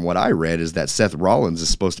plan from what I read is that Seth Rollins is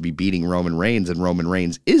supposed to be beating Roman Reigns, and Roman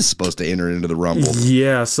Reigns is supposed to enter into the Rumble.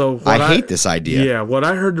 Yeah, so. I hate this idea. Yeah, what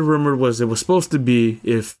I heard the rumor was it was supposed to be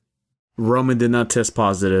if Roman did not test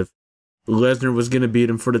positive, Lesnar was going to beat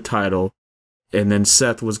him for the title, and then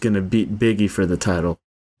Seth was going to beat Biggie for the title.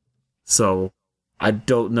 So, I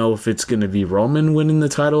don't know if it's going to be Roman winning the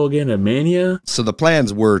title again at Mania. So the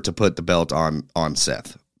plans were to put the belt on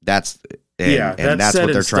Seth. That's what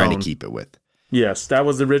they're trying to keep it with. Yes, that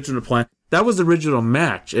was the original plan. That was the original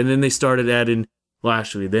match, and then they started adding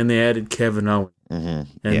Lashley. Then they added Kevin Owens, and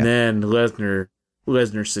then Lesnar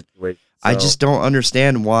situation. So, I just don't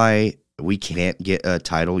understand why we can't get a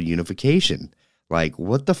title unification. Like,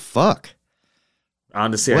 what the fuck?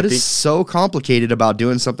 Honestly, what is so complicated about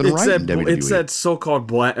doing something right in WWE? It's that so-called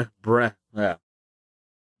brand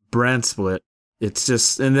split. It's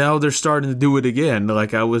just, and now they're starting to do it again.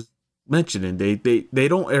 Like I was mentioning, they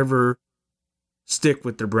don't ever stick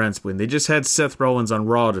with their brand split. They just had Seth Rollins on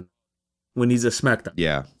Raw when he's a SmackDown.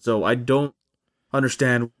 Yeah. So I don't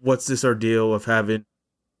understand what's this ordeal of having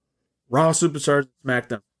Raw superstars and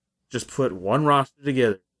SmackDown. Just put one roster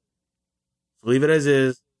together. Leave it as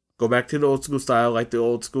is. Go back to the old school style, like the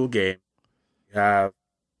old school game. You have,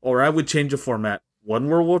 or I would change the format: one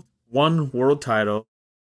world title,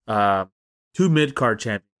 2 mid-card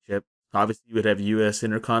championship. Obviously, you would have U.S.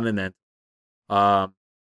 Intercontinental,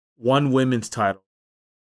 1 women's title,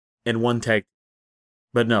 and 1 tag.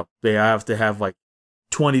 But no, they have to have like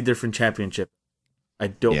 20 different championships. I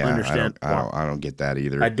don't understand. I don't get that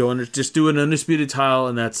either. I don't. Just do an undisputed title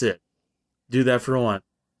and that's it. Do that for 1.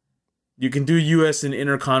 You can do U.S. and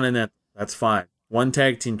Intercontinental. That's fine. 1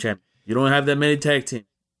 tag team champion. You don't have that many tag teams.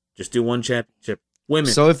 Just do 1 championship.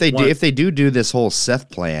 Women. So if they do this whole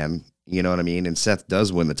Seth plan, you know what I mean, and Seth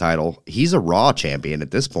does win the title, he's a Raw champion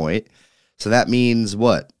at this point. So that means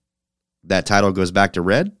what? That title goes back to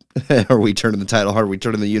Red? Are we turning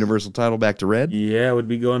the Universal title back to Red? Yeah, it would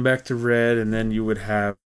be going back to Red, and then you would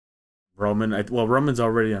have Roman. Well, Roman's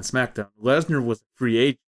already on SmackDown. Lesnar was a free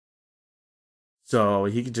agent. So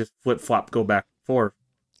he could just flip-flop, go back and forth.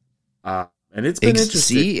 And it's been interesting.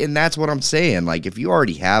 See, and that's what I'm saying. Like, if you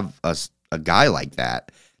already have a guy like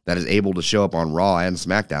that is able to show up on Raw and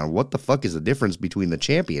SmackDown, what the fuck is the difference between the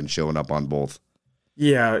champion showing up on both?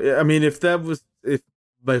 Yeah, I mean, if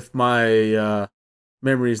my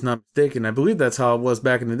memory is not mistaken, I believe that's how it was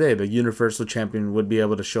back in the day. The Universal Champion would be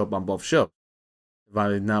able to show up on both shows. If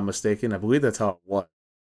I'm not mistaken, I believe that's how it was.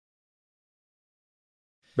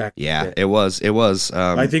 Back in the day. It was.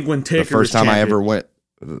 I think when Taker the first was time I champion- ever went,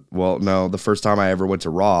 the first time I ever went to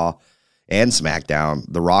Raw and SmackDown,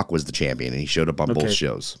 The Rock was the champion, and he showed up on both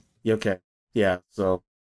shows. Okay. Yeah. So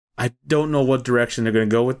I don't know what direction they're going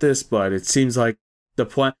to go with this, but it seems like the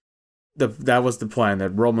plan, that was the plan,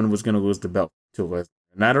 that Roman was going to lose the belt to Lesnar.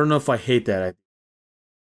 And I don't know if I hate that,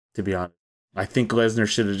 to be honest. I think Lesnar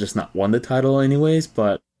should have just not won the title anyways,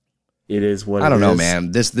 but it is what it is. I don't know,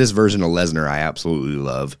 man. This version of Lesnar I absolutely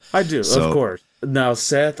love. I do, of course. Now,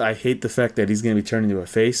 Seth, I hate the fact that he's going to be turning into a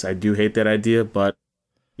face. I do hate that idea, but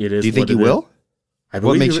it is. Do you think he will?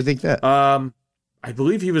 What makes you think that? I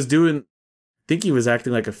believe he was doing. I think he was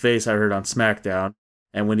acting like a face. I heard on SmackDown,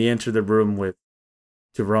 and when he entered the room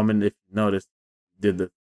to Roman, if you noticed, did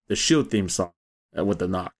the Shield theme song with the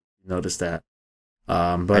knock. You noticed that?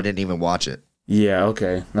 But I didn't even watch it. Yeah.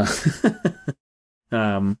 Okay.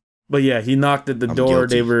 But yeah, he knocked at the door.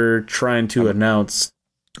 Guilty. They were trying to announce.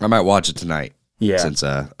 I might watch it tonight. Yeah. Since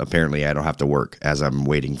apparently I don't have to work as I'm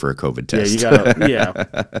waiting for a COVID test. Yeah, you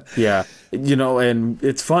gotta. Yeah. You know, and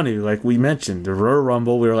it's funny. Like we mentioned, the Royal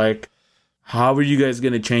Rumble. We were like, how are you guys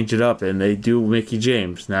going to change it up? And they do Mickie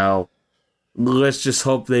James. Now, let's just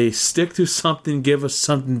hope they stick to something, give us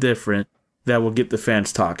something different that will get the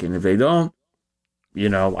fans talking. If they don't, you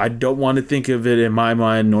know, I don't want to think of it in my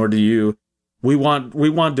mind, nor do you. We want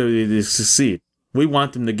WWE to succeed. We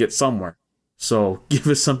want them to get somewhere. So give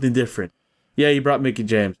us something different. Yeah, you brought Mickie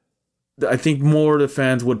James. I think more of the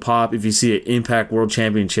fans would pop if you see an Impact World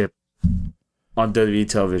Championship on WWE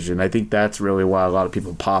television. I think that's really why a lot of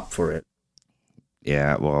people pop for it.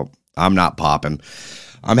 Yeah, well, I'm not popping.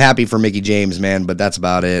 I'm happy for Mickie James, man, but that's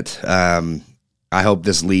about it. I hope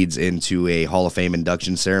this leads into a Hall of Fame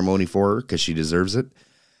induction ceremony for her because she deserves it.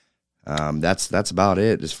 That's about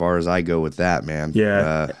it as far as I go with that, man.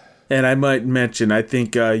 Yeah, and I might mention, I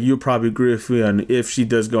think you probably agree with me on if she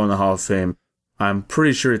does go in the Hall of Fame, I'm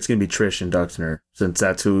pretty sure it's going to be Trish inducting her since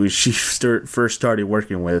that's who she first started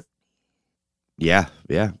working with. Yeah.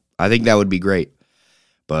 I think that would be great.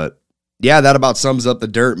 But yeah, that about sums up the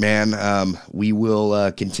dirt, man. We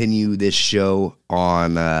will continue this show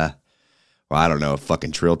on, well, I don't know if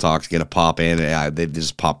fucking Trill Talk's going to pop in. They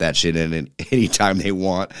just pop that shit in anytime they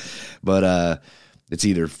want. But it's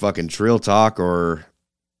either fucking Trill Talk or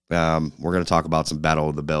we're going to talk about some Battle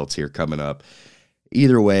of the Belts here coming up.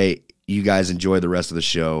 Either way, you guys enjoy the rest of the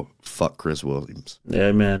show. Fuck Chris Williams.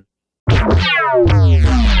 Yeah, man.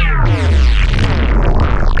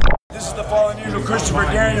 This is the fallen angel Christopher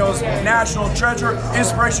Daniels, national treasure,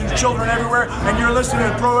 inspiration to children everywhere, and you're listening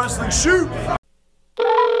to Pro Wrestling Shoot!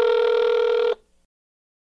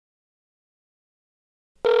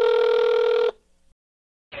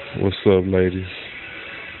 What's up, ladies?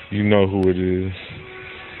 You know who it is.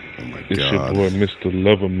 Oh my It's God. your boy, Mr.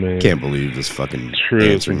 Loverman. Can't believe this fucking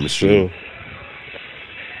Trill answering machine. himself.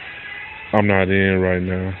 I'm not in right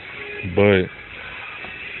now, but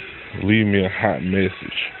leave me a hot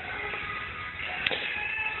message,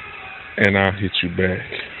 and I'll hit you back,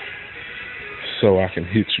 so I can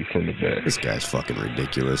hit you from the back. This guy's fucking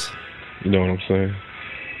ridiculous. You know what I'm saying?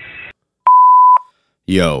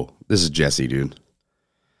 Yo, this is Jesse, dude.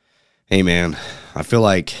 Hey, man, I feel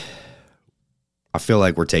like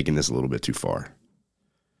we're taking this a little bit too far.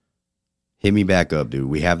 Hit me back up, dude.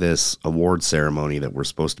 We have this award ceremony that we're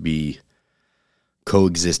supposed to be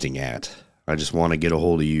coexisting at. I just want to get a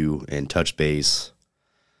hold of you and touch base,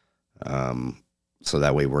 so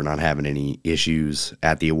that way we're not having any issues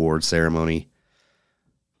at the award ceremony.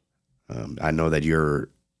 I know that you're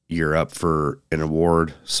up for an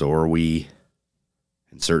award, so are we.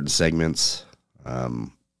 In certain segments,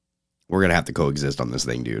 we're gonna have to coexist on this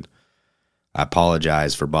thing, dude. I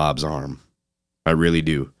apologize for Bob's arm. I really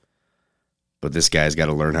do. But this guy's got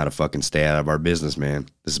to learn how to fucking stay out of our business, man.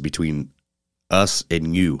 This is between us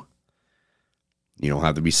and you. You don't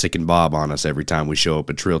have to be sicking Bob on us every time we show up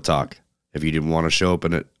at Trill Talk. If you didn't want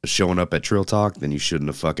to showing up at Trill Talk, then you shouldn't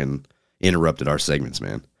have fucking interrupted our segments,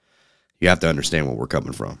 man. You have to understand where we're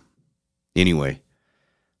coming from. Anyway,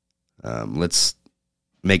 let's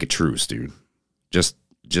make a truce, dude. Just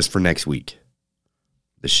for next week.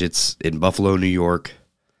 The shit's in Buffalo, New York.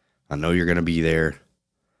 I know you're gonna be there.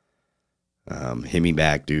 Hit me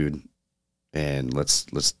back, dude, and let's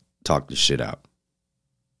talk this shit out.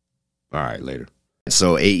 All right, later.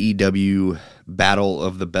 So AEW Battle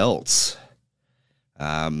of the Belts.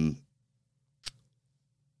 Not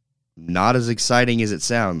as exciting as it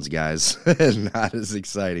sounds, guys. Not as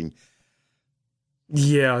exciting.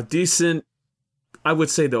 Yeah, decent. I would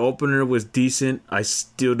say the opener was decent. I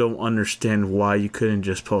still don't understand why you couldn't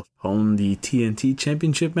just postpone the TNT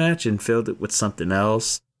Championship match and filled it with something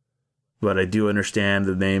else. But I do understand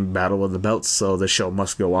the name Battle of the Belts, so the show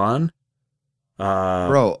must go on.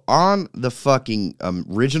 Bro, on the fucking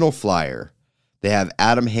original flyer, they have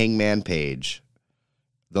Adam Hangman Page,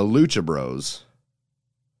 the Lucha Bros,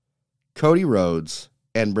 Cody Rhodes,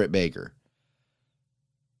 and Britt Baker.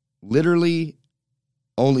 Literally,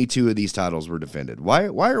 only 2 of these titles were defended. Why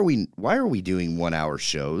are we doing 1 hour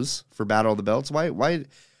shows for Battle of the Belts?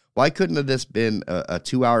 Why couldn't have this been a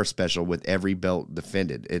 2 hour special with every belt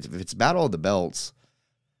defended? If it's Battle of the Belts,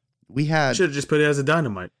 we had should have just put it as a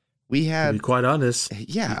Dynamite. We had, to be quite honest.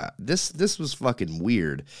 Yeah, this was fucking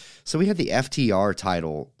weird. So we had the FTR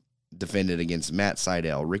title defended against Matt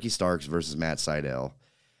Sydal, Ricky Starks versus Matt Sydal.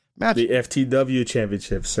 The FTW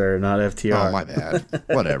Championship, sir, not FTR. Oh, my bad.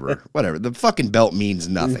 Whatever. The fucking belt means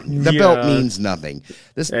nothing. The belt means nothing.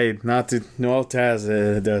 Hey, no, Taz,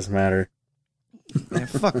 it does matter. Man,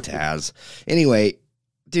 fuck Taz. Anyway,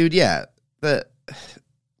 dude, yeah, the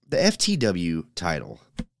FTW title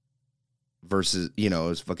versus, it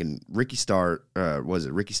was fucking Ricky Starks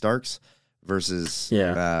versus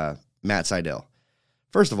Matt Sydal.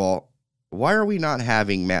 First of all, why are we not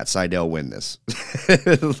having Matt Sydal win this?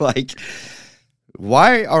 Like,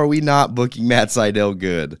 why are we not booking Matt Sydal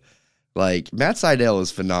good? Like, Matt Sydal is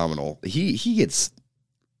phenomenal. He gets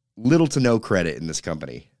little to no credit in this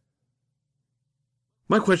company.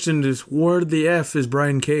 My question is, where the F is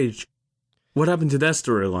Brian Cage? What happened to that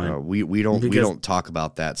storyline? We don't talk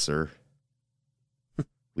about that, sir.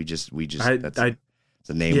 We just that's a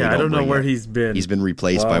name. Yeah, we I don't know where up. he's been. He's been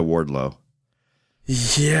replaced by Wardlow.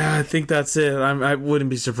 Yeah, I think that's it. I wouldn't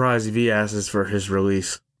be surprised if he asks for his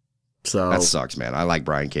release. So that sucks, man. I like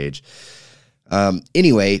Brian Cage.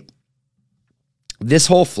 Anyway, this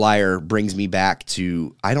whole flyer brings me back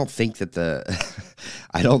to I don't think that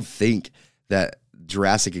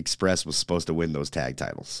Jurassic Express was supposed to win those tag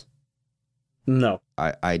titles. No.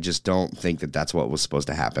 I just don't think that that's what was supposed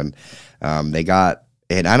to happen.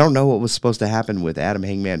 And I don't know what was supposed to happen with Adam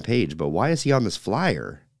Hangman Page, but why is he on this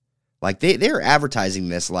flyer? Like, they're advertising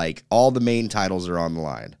this like all the main titles are on the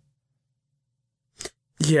line.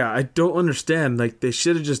 Yeah, I don't understand. Like, they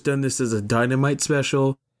should have just done this as a Dynamite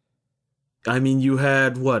special. I mean, you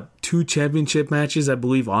had, 2 championship matches, I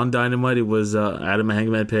believe, on Dynamite. It was Adam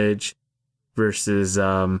Hangman Page versus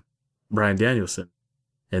Bryan Danielson.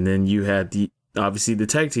 And then you had obviously the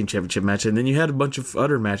tag team championship match, and then you had a bunch of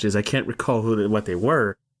other matches. I can't recall what they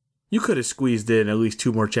were. You could have squeezed in at least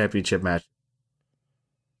 2 more championship matches.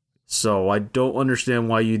 So I don't understand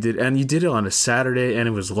why you did, and you did it on a Saturday, and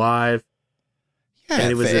it was live, and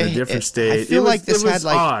it was in a different state. I feel like this had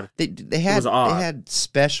odd. They had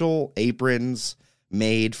special aprons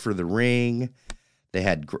made for the ring. They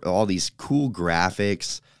had all these cool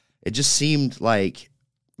graphics. It just seemed like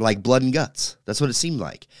blood and guts. That's what it seemed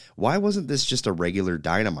like. Why wasn't this just a regular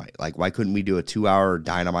Dynamite? Like, why couldn't we do a 2-hour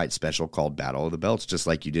Dynamite special called Battle of the Belts, just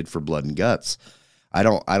like you did for Blood and Guts? I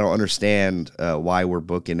don't understand why we're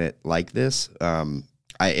booking it like this.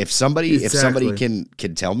 If somebody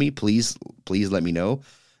can tell me, please let me know.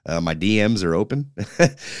 My DMs are open.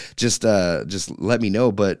 just let me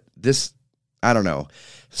know. But this, I don't know.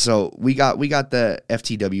 So we got the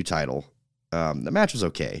FTW title. The match was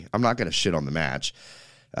okay. I'm not gonna shit on the match.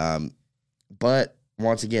 But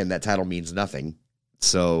once again, that title means nothing.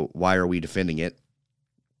 So why are we defending it?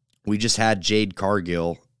 We just had Jade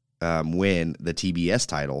Cargill win the TBS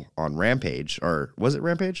title on Rampage, or was it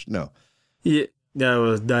Rampage? No. Yeah, that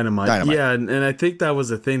was Dynamite. Yeah, and I think that was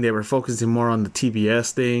the thing. They were focusing more on the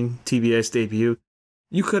TBS thing, TBS debut.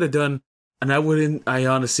 You could have done, and I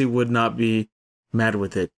honestly would not be mad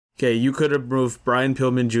with it. Okay, you could have moved Brian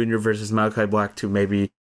Pillman Jr. versus Malachi Black to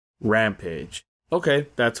maybe Rampage. Okay,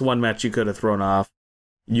 that's one match you could have thrown off.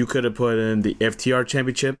 You could have put in the FTR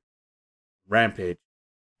Championship, Rampage.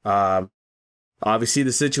 Obviously,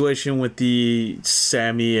 the situation with the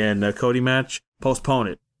Sammy and Cody match, postpone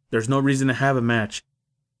it. There's no reason to have a match.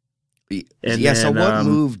 So what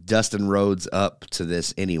moved Dustin Rhodes up to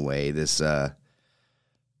this anyway? This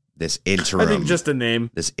interim. I think just the name.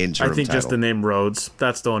 This interim. I think title. Just the name Rhodes.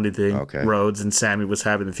 That's the only thing. Okay. Rhodes and Sammy was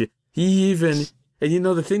having a few. And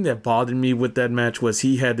the thing that bothered me with that match was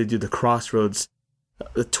he had to do the Crossroads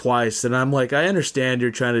twice, and I'm like, I understand you're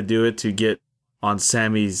trying to do it to get on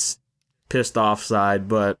Sammy's pissed off side,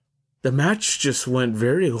 but the match just went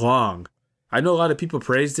very long. I know a lot of people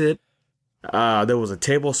praised it. There was a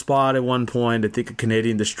table spot at one point. I think a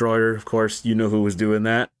Canadian Destroyer, of course, you know who was doing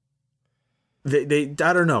that. They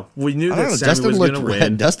I don't know. We knew I that don't know. Sammy was going to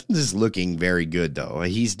win. Dustin is looking very good though.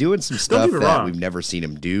 He's doing some Don't stuff get me that wrong. we've never seen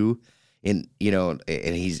him do, and and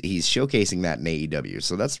he's showcasing that in AEW.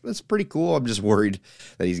 So that's pretty cool. I'm just worried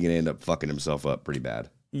that he's going to end up fucking himself up pretty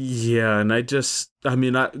bad. Yeah, and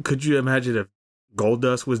could you imagine if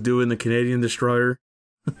Goldust was doing the Canadian Destroyer?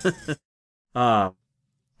 I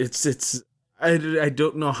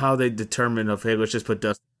don't know how they determine of, hey, let's just put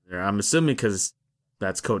Dustin there. I'm assuming because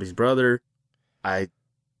that's Cody's brother. I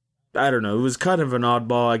don't know. It was kind of an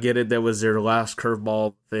oddball. I get it. That was their last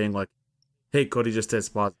curveball thing. Like, hey, Cody just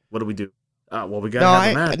tested positive. What do we do? Well, we got to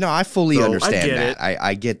have a match. No, I fully So, understand I get that. it.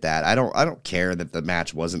 I get that. I don't care that the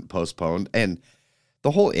match wasn't postponed, and the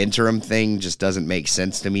whole interim thing just doesn't make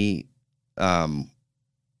sense to me. I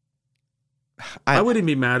wouldn't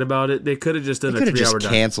be mad about it. They could have just done They a could have 3-hour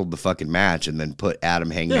just canceled the fucking match and then put Adam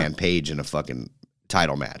Hangman Page in a fucking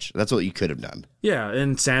title match. That's what you could have done. Yeah,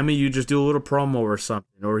 and Sammy, you just do a little promo or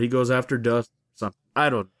something, or he goes after Dust or something. I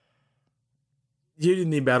don't. You didn't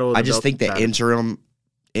need Battle of the I just Belts think that matter.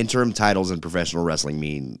 interim titles in professional wrestling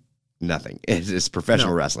mean nothing. It's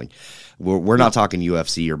professional No. wrestling. We're not talking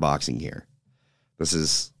UFC or boxing here. This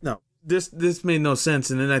is No, this made no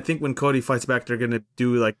sense. And then I think when Cody fights back, they're gonna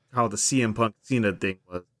do like how the CM Punk Cena thing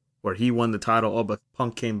was, where he won the title, oh, but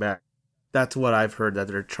Punk came back. That's what I've heard that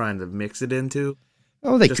they're trying to mix it into.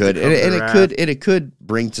 Oh, they Just to could, cover and their it could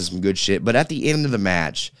bring to some good shit. But at the end of the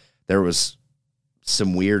match, there was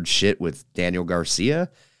some weird shit with Daniel Garcia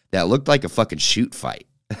that looked like a fucking shoot fight.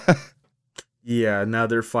 Yeah, now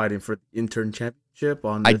they're fighting for the intern championship.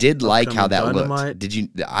 I did like how that Dynamite.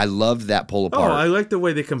 looked. I loved that pull Oh, apart. I like the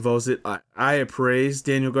way they composed it. I appraised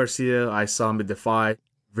Daniel Garcia. I saw him at Defy.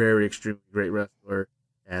 Very extremely great wrestler.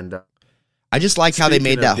 And I just like how they speaking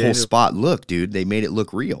made of that whole Daniel- spot look, dude. They made it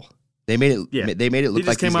look real. They made it. Yeah. They made it he look just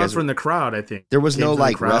like came these out guys. from the crowd, I think. There was Came no from the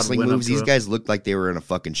like crowd, wrestling went up moves. to These him. guys looked like they were in a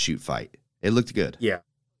fucking shoot fight. It looked good. Yeah.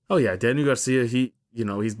 Oh yeah, Daniel Garcia.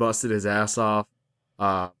 He's busted his ass off.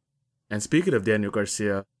 And speaking of Daniel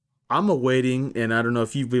Garcia, I'm awaiting, and I don't know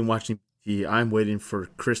if you've been watching PT. I'm waiting for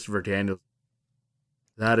Christopher Daniels.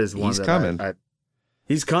 That is one. He's that coming.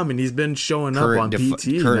 He's coming. He's been showing up on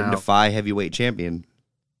PT current now. Defy heavyweight champion.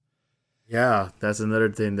 Yeah, that's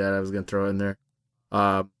another thing that I was gonna throw in there.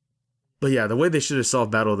 But yeah, the way they should have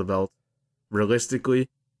solved Battle of the Belt, realistically,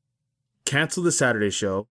 cancel the Saturday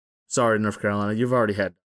show. Sorry, North Carolina, you've already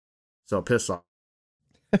had, so piss off.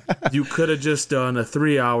 You could have just done a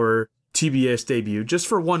 3-hour TBS debut just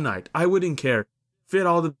for one night. I wouldn't care. Fit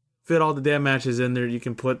all the damn matches in there. You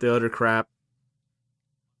can put the other crap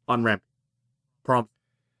on Rampage. Promise.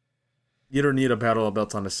 You don't need a Battle of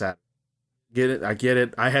Belts on a Saturday. Get it? I get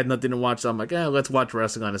it. I had nothing to watch, so I'm like, let's watch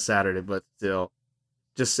wrestling on a Saturday. But still,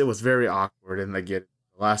 it was very awkward, and I get it.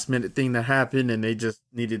 Last minute thing that happened, and they just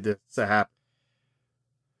needed this to happen.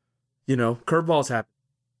 Curveballs happen.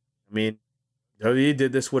 I mean, WWE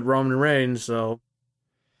did this with Roman Reigns, so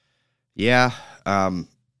Yeah.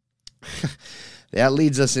 That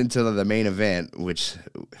leads us into the main event, which,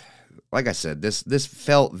 like I said, this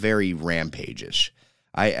felt very Rampage-ish.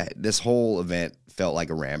 This whole event felt like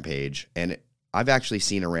a Rampage, and I've actually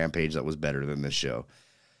seen a Rampage that was better than this show.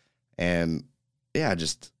 And yeah,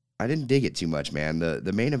 I didn't dig it too much, man.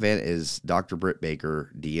 The main event is Dr. Britt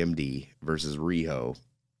Baker, DMD, versus Riho,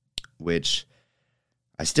 which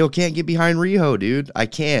I still can't get behind Riho, dude. I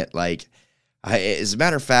can't. As a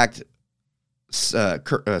matter of fact,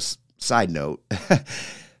 side note,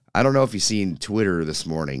 I don't know if you've seen Twitter this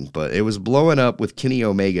morning, but it was blowing up with Kenny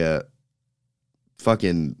Omega.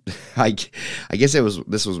 Fucking, I guess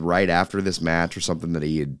this was right after this match or something that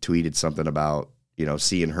he had tweeted something about,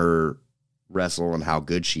 seeing her wrestle and how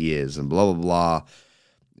good she is and blah, blah, blah.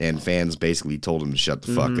 And fans basically told him to shut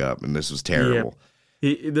the fuck up. And this was terrible.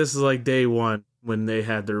 Yeah. This is like day one when they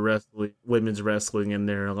had their women's wrestling in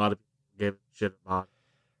there. A lot of people gave a shit about it.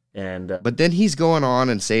 And but then he's going on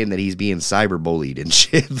and saying that he's being cyberbullied and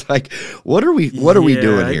shit. Like, what are we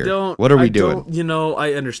doing here? What are we doing?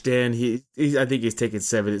 I understand. I think he's taking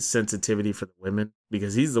sensitivity for the women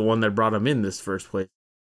because he's the one that brought him in this first place.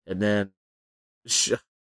 And then Mr.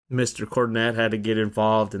 Cornette had to get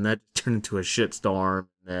involved, and that turned into a shitstorm.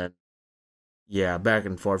 And then, back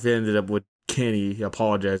and forth. It ended up with Kenny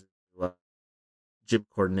apologizing to Jim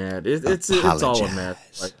Cornette. It's all a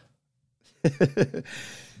mess.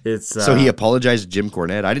 So he apologized to Jim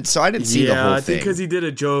Cornette. I didn't see the whole thing. I think because he did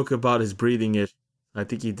a joke about his breathing issue. I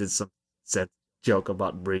think he did said joke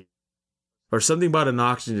about breathing or something about an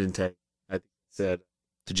oxygen tank. I think he said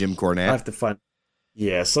to Jim Cornette. I have to find.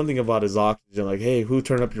 Yeah, something about his oxygen, like, hey, who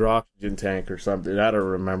turned up your oxygen tank or something. I don't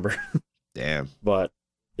remember. Damn. But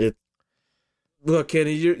look,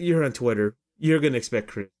 Kenny, you're on Twitter. you're gonna expect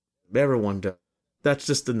criticism. Everyone does. That's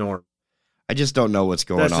just the norm. I just don't know what's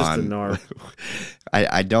going That's on. just the norm.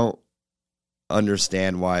 I don't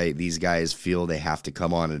understand why these guys feel they have to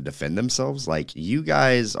come on and defend themselves. Like, you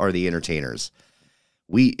guys are the entertainers.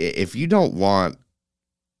 If you don't want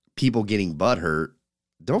people getting butthurt,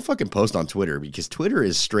 don't fucking post on Twitter, because Twitter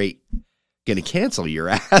is straight gonna cancel your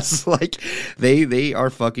ass. Like, they are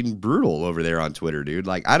fucking brutal over there on Twitter, dude.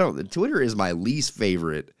 Like, Twitter is my least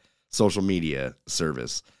favorite social media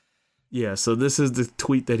service. Yeah, so this is the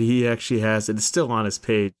tweet that he actually has, and it's still on his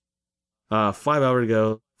page. 5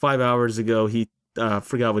 hours ago, he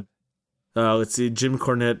forgot what. Let's see, Jim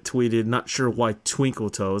Cornette tweeted, "Not sure why Twinkle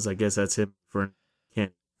Toes," I guess that's him for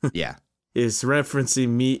candy. Yeah, is referencing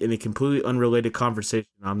me in a completely unrelated conversation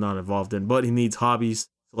I'm not involved in, but he needs hobbies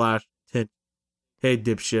 / attention. Hey,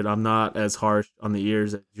 dipshit, I'm not as harsh on the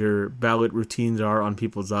ears as your ballot routines are on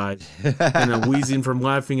people's eyes, and I'm wheezing from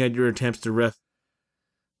laughing at your attempts to rest.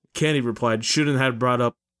 Candy replied, "Shouldn't have brought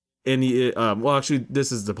up any." Well, actually,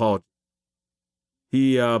 this is the apology.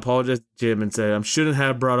 He apologized to Jim and said, "I shouldn't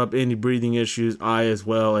have brought up any breathing issues. I, as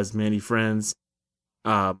well as many friends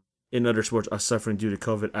in other sports, are suffering due to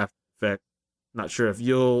COVID after effect. Not sure if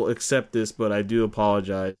you'll accept this, but I do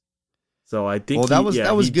apologize." So I think that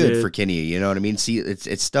was good did. for Kenny. You know what I mean? See,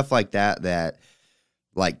 it's stuff like that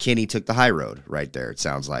like Kenny took the high road right there. It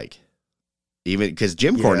sounds like. Even because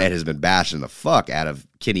Jim Cornette has been bashing the fuck out of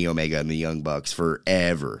Kenny Omega and the Young Bucks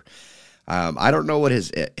forever. I don't know what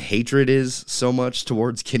his hatred is so much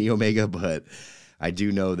towards Kenny Omega, but I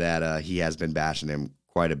do know that he has been bashing him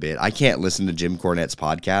quite a bit. I can't listen to Jim Cornette's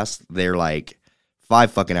podcast. They're like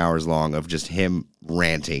 5 fucking hours long of just him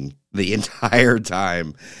ranting the entire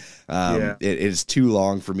time. It is too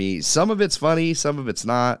long for me. Some of it's funny, some of it's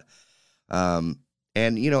not. And,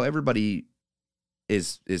 you know, everybody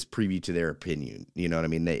is privy to their opinion. You know what I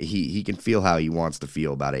mean? He can feel how he wants to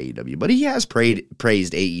feel about AEW, but he has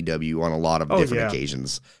praised AEW on a lot of different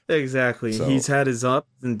occasions. Exactly. So, he's had his ups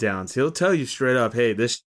and downs. He'll tell you straight up, "Hey,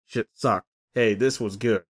 this shit sucked. Hey, this was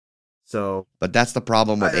good." So, but that's the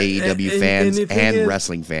problem with AEW fans and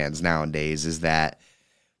wrestling fans nowadays, is that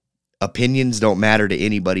opinions don't matter to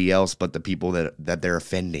anybody else but the people that they're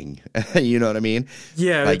offending. You know what I mean?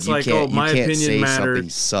 Yeah, like, it's like, oh, my opinion say matters. Something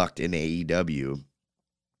sucked in AEW.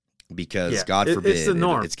 Because God forbid, it's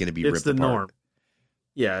going to be ripped apart. It's the norm.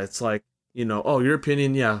 Yeah, it's like, you know, oh, your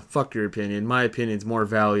opinion, yeah, fuck your opinion. My opinion's more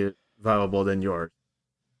valuable than yours.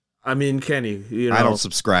 I mean, Kenny, you know, I don't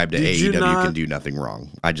subscribe to AEW can do nothing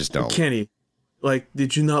wrong. I just don't. Kenny, like,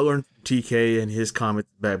 did you not learn from TK and his comments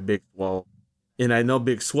about Big Swole? And I know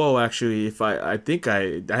Big Swole actually, if I think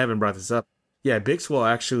I haven't brought this up. Yeah, Big Swole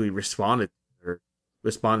actually responded to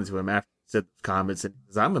him after he said those comments, and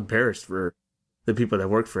because I'm embarrassed for the people that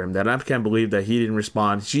work for him, that I can't believe that he didn't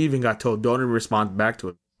respond. She even got told, "Don't even respond back to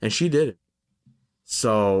him," and she did it.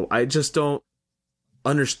 So I just don't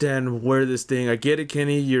understand where this thing. I get it,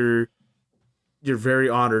 Kenny. You're very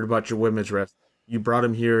honored about your women's wrestling. You brought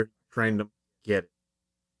him here, trained him. Get it.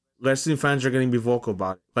 Wrestling fans are going to be vocal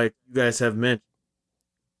about it, like you guys have mentioned.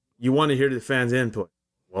 You want to hear the fans' input.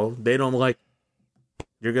 Well, they don't like it.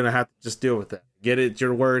 You're going to have to just deal with that. Get it, it's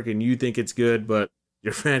your work, and you think it's good, but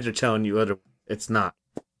your fans are telling you otherwise. It's not.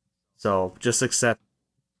 So just accept.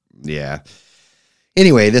 Yeah.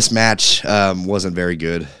 Anyway, this match wasn't very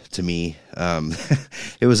good to me.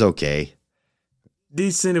 It was okay.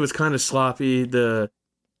 Decent. It was kind of sloppy. I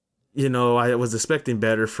was expecting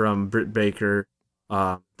better from Britt Baker.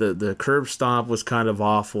 The curb stomp was kind of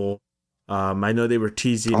awful. I know they were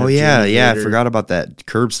teasing. Oh yeah, I forgot about that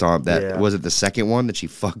curb stomp. Was it the second one that she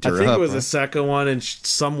fucked her up? I think it was the second one, and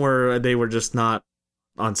somewhere they were just not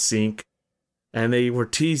on sync. And they were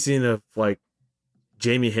teasing of, like,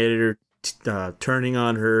 Jamie Hayter turning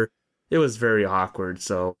on her. It was very awkward.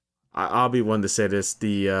 So I'll be one to say this.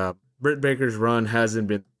 The Britt Baker's run hasn't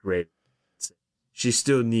been great. She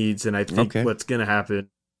still needs, and I think what's going to happen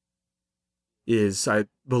is, I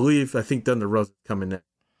think Thunder Rosa is coming next.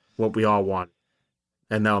 What we all want.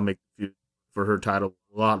 And that'll make the feud for her title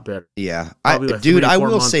a lot better. Yeah. I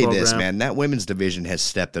will say this, man. That women's division has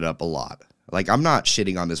stepped it up a lot. Like, I'm not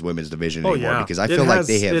shitting on this women's division anymore because I feel like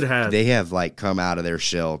they have like come out of their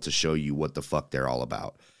shell to show you what the fuck they're all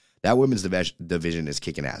about. That women's division is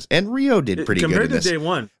kicking ass, and Rio did pretty good in this. Compared to day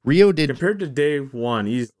one, compared to day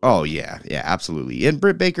one. Oh yeah, absolutely. And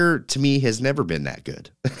Britt Baker to me has never been that good.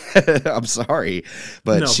 I'm sorry,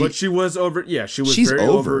 but but she was over. Yeah, she's very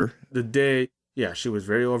over the day. Yeah, she was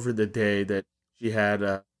very over the day that she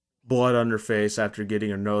had blood on her face after getting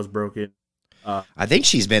her nose broken. I think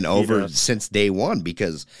she's been over since day one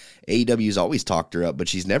because AEW's always talked her up, but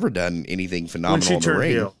she's never done anything phenomenal in the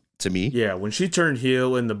ring. to me. Yeah, when she turned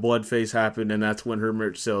heel and the blood face happened, and that's when her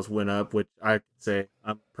merch sales went up, which I could say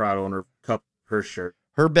I'm a proud owner of her shirt.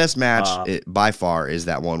 Her best match by far is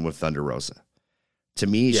that one with Thunder Rosa. To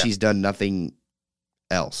me, she's done nothing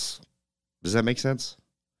else. Does that make sense?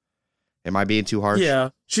 Am I being too harsh? Yeah,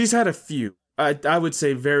 she's had a few. I would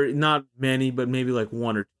say not many, but maybe like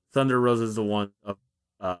one or two. Thunder Rosa is the one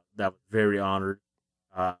that was very honored.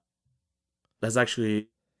 That's actually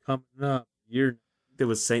coming up. It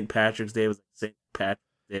was St. Patrick's Day. It was like St. Patrick's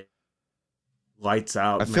Day. Lights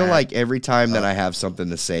out. I feel like every time that I have something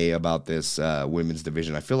to say about this women's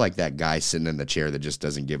division, I feel like that guy sitting in the chair that just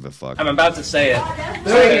doesn't give a fuck. I'm about to say it.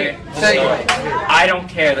 Say it. I don't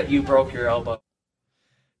care that you broke your elbow.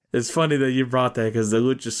 It's funny that you brought that because the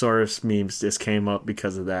Luchasaurus memes just came up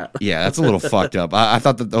because of that. Yeah, that's a little fucked up. I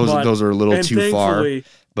thought that those are a little too far.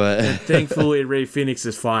 But thankfully, Rey Fenix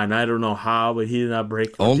is fine. I don't know how, but he did not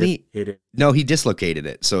break it. No, he dislocated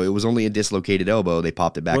it. So it was only a dislocated elbow. They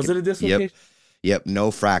popped it back. Was it a dislocation? Yep.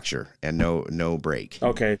 No fracture and no break.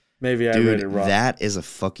 Okay, maybe I read it wrong. That is a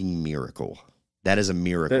fucking miracle. That is a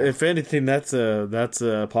miracle. If anything, that's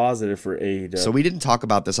a positive for AEW. So we didn't talk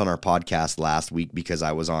about this on our podcast last week because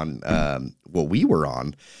I was on we were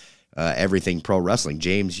on Everything Pro Wrestling.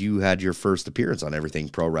 James, you had your first appearance on Everything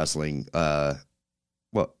Pro Wrestling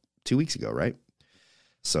 2 weeks ago, right?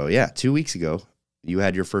 So yeah, 2 weeks ago you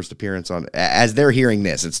had your first appearance on. As they're hearing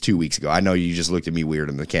this, it's 2 weeks ago. I know you just looked at me weird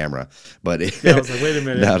in the camera, but I was like, wait a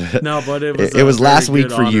minute. No, but it was last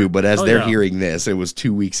week for you. But as they're hearing this, it was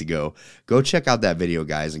 2 weeks ago. Go check out that video,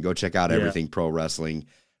 guys, and go check out Everything Pro Wrestling.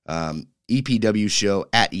 EPW Show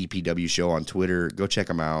at EPW Show on Twitter. Go check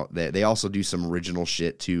them out. They also do some original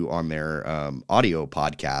shit too on their audio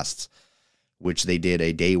podcasts, which they did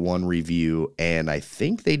a day one review, and I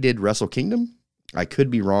think they did Wrestle Kingdom. I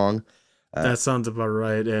could be wrong. That sounds about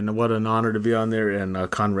right, and what an honor to be on there, and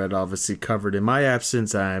Conrad obviously covered in my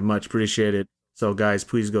absence. I much appreciate it. So, guys,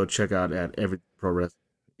 please go check out at Everything Pro Wrestling.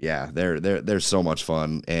 Yeah, they're so much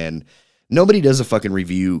fun, and nobody does a fucking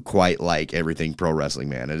review quite like Everything Pro Wrestling,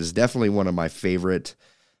 man. It is definitely one of my favorite,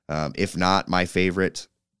 if not my favorite,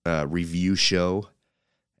 review show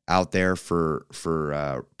out there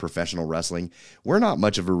for professional wrestling. We're not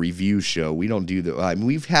much of a review show. We don't do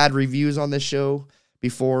we've had reviews on this show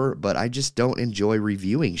before, but I just don't enjoy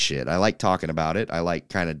reviewing shit. I like talking about it. I like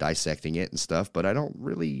kind of dissecting it and stuff, but I don't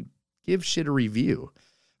really give shit a review,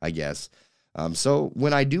 I guess. So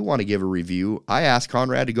when I do want to give a review, I ask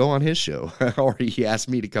Conrad to go on his show, or he asks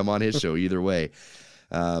me to come on his show. Either way,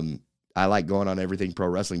 I like going on Everything Pro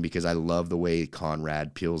Wrestling because I love the way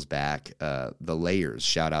Conrad peels back the layers.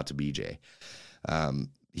 Shout out to BJ.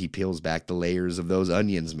 He peels back the layers of those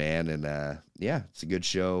onions, man. And yeah, it's a good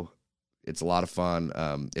show. It's a lot of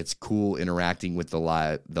fun. It's cool interacting with the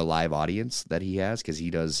live audience that he has because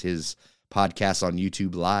he does his podcast on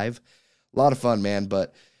YouTube live. A lot of fun, man.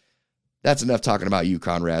 But that's enough talking about you,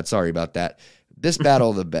 Conrad. Sorry about that. This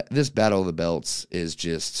battle of the belts is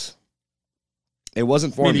just. It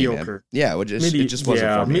wasn't for mediocre. Me, man. Yeah, it just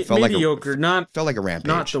wasn't for me. It felt mediocre. Felt like a rampage.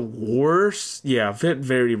 Not the worst. Yeah,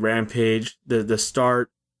 very rampage. The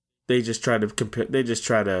start, they just try to compare. They just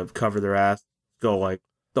try to cover their ass, go like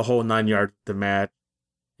the whole 9 yards of the match,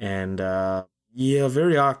 and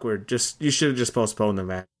very awkward. You should have just postponed the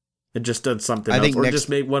match and just done something else, or just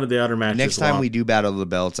make one of the other matches. Next time we do Battle of the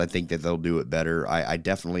Belts, I think that they'll do it better. I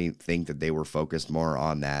definitely think that they were focused more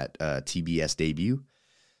on that TBS debut.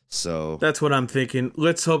 So that's what I'm thinking.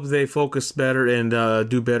 Let's hope they focus better and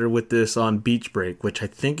do better with this on Beach Break, which I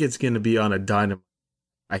think it's going to be on a Dynamite.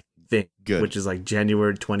 I think, good, which is like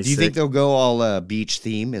January 26th. Do you think they'll go all beach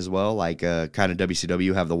theme as well, like kind of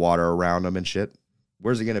WCW, have the water around them and shit?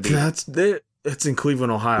 Where's it going to be? It's in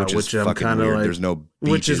Cleveland, Ohio, which I'm kind of like. There's no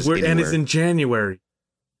beaches which is weird, anywhere. and it's in January.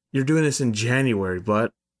 You're doing this in January,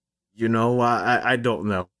 but I don't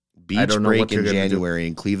know. Beach Break in January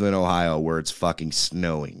in Cleveland, Ohio, where it's fucking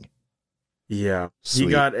snowing. Yeah. Sweet.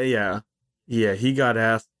 He got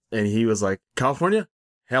asked, and he was like, California?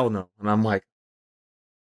 Hell no. And I'm like,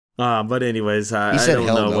 but anyways, he I said don't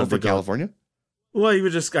hell know no what for California? Well, he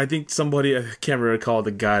was just, I think somebody, I can't recall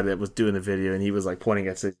the guy that was doing the video, and he was like pointing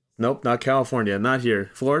at it. Nope, not California, not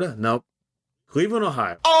here. Florida? Nope. Cleveland,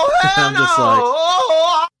 Ohio. Oh, hell I'm just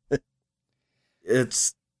like,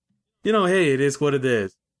 it's, hey, it is what it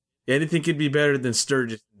is. Anything could be better than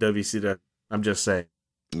Sturgis WCW. I'm just saying.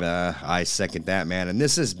 I second that, man. And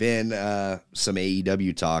this has been some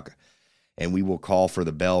AEW talk, and we will call for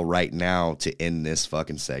the bell right now to end this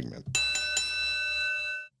fucking segment.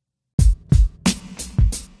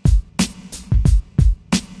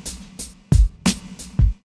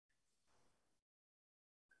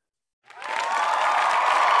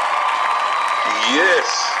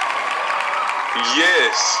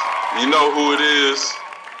 Yes. You know who it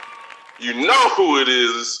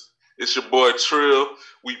is. It's your boy Trill.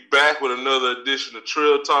 We back with another edition of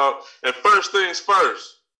Trill Talk. And first things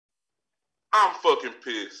first, I'm fucking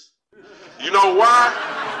pissed. You know why?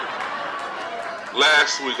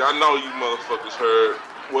 Last week, I know you motherfuckers heard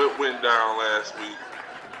what went down last week.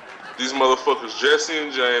 These motherfuckers, Jesse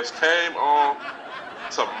and James, came on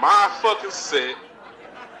to my fucking set.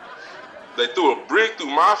 They threw a brick through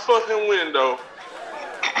my fucking window.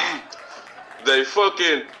 They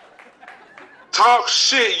fucking talk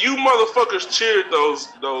shit. You motherfuckers cheered those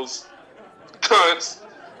cunts.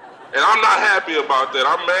 And I'm not happy about that.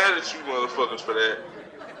 I'm mad at you motherfuckers for that.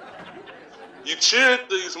 You cheered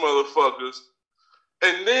these motherfuckers.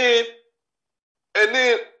 And then,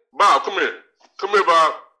 Bob, come here. Come here,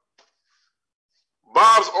 Bob.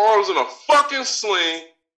 Bob's arms in a fucking sling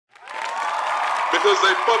because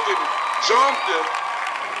they fucking jumped him,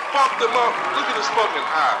 fucked him up. Look at his fucking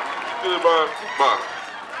eye. Good, Bob.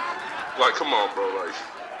 Like, come on, bro. Like,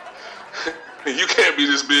 you can't be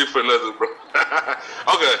this big for nothing, bro.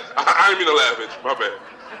 Okay, I didn't mean to laugh at you. My bad.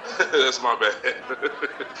 That's my bad.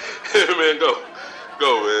 Man, go,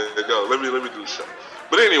 man, go. Let me do the show.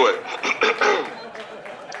 But anyway,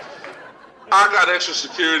 I got extra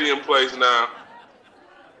security in place now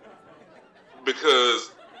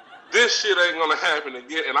because this shit ain't gonna happen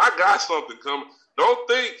again. And I got something coming. Don't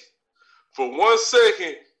think for 1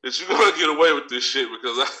 second that you're gonna get away with this shit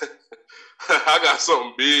because I got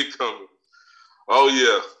something big coming. Oh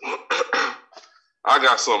yeah, I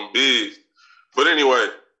got something big. But anyway,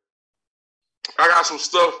 I got some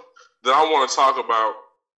stuff that I want to talk about.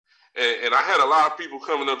 And I had a lot of people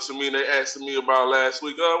coming up to me and they asking me about last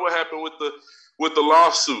week. What happened with the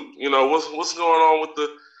lawsuit? You know, what's going on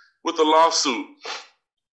with the lawsuit?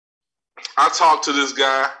 I talked to this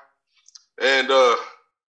guy and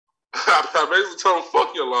I basically told him,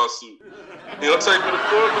 fuck your lawsuit. You know, take me to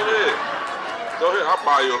court. Go ahead, I'll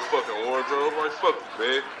buy you a fucking wardrobe. Like, fuck it,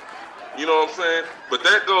 man. You know what I'm saying? But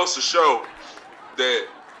that goes to show that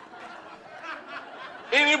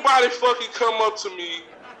anybody fucking come up to me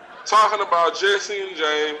talking about Jesse and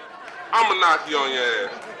James, I'ma knock you on your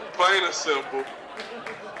ass. Plain and simple.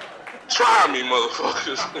 Try me,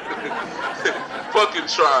 motherfuckers. Fucking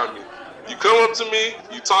try me. You come up to me,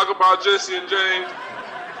 you talk about Jesse and James,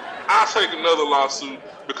 I'll take another lawsuit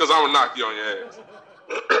because I'ma knock you on your ass.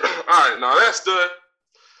 Alright, now that's done.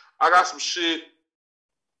 I got some shit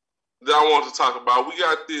that I want to talk about. We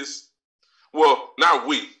got this, well, not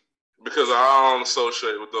we, because I don't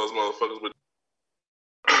associate with those motherfuckers, but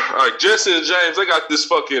alright, Jesse and James, they got this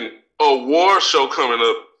fucking award show coming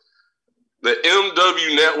up. The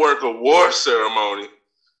MW Network Award Ceremony.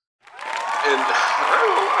 And I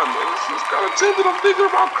don't know why, man. It's kind of tempting. I'm thinking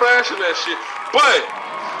about crashing that shit. But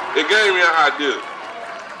it gave me an idea.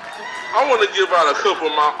 I want to give out a couple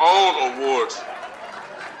of my own awards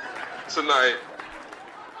tonight.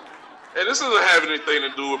 And this doesn't have anything to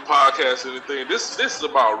do with podcasts or anything. This is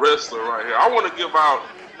about wrestling right here. I want to give out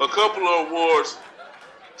a couple of awards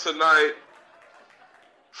tonight.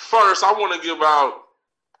 First, I want to give out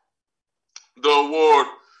the award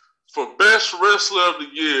for Best Wrestler of the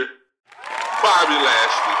Year, Bobby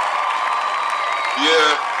Lashley.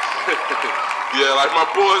 Yeah. Yeah, like my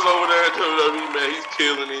boys over there at WWE, man, he's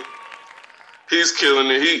killing it. He's killing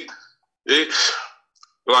it.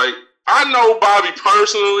 Like, I know Bobby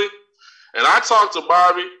personally, and I talked to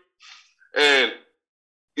Bobby, and,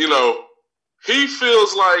 you know, he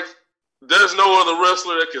feels like there's no other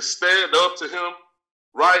wrestler that can stand up to him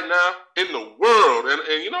right now in the world.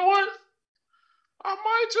 And you know what? I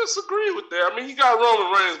might just agree with that. I mean, he got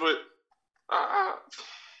Roman Reigns, but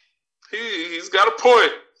he's got a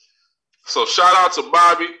point. So shout out to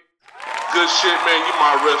Bobby. Good shit, man. You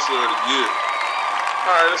my wrestler of the year.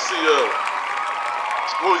 All right, let's see.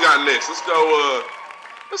 What we got next? Let's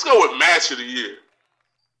go with match of the year.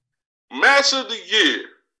 Match of the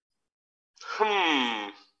year.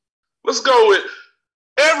 Let's go with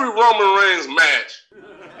every Roman Reigns match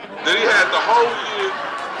that he had the whole year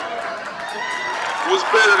was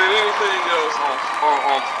better than anything else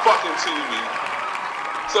on fucking TV.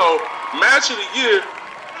 So, match of the year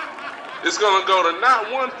is gonna go to not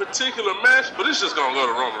one particular match, but it's just gonna go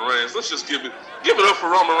to Roman Reigns. Let's just give it up for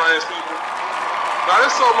Roman Reigns, people. Now,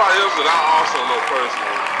 there's somebody else that I also know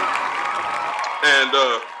personally. And,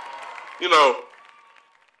 you know,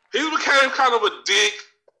 he became kind of a dick,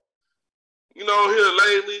 you know, here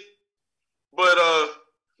lately. But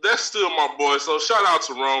that's still my boy, so shout out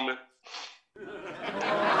to Roman. All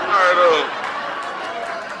right,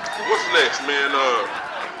 what's next, man?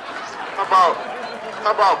 How about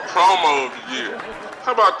How about promo of the year?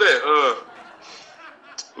 How about that?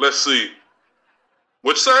 Let's see.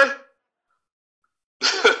 What you say?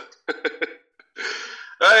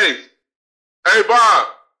 Hey, Bob,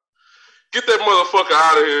 get that motherfucker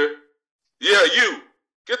out of here. Yeah, you,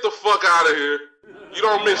 get the fuck out of here. You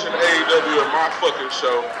don't mention AEW at my fucking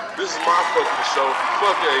show. This is my fucking show.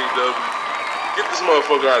 Fuck AEW. Get this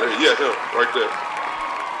motherfucker out of here. Yeah, him, right there.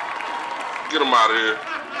 Get him out of here.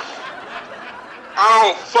 I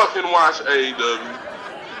don't fucking watch AEW.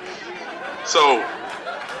 So,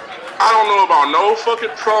 I don't know about no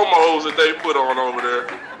fucking promos that they put on over there.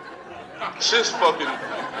 Shit's fucking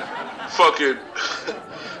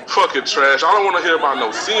trash. I don't want to hear about no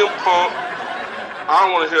CM Punk. I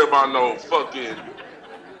don't want to hear about no fucking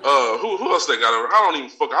who else they got over? I don't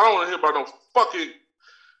want to hear about no fucking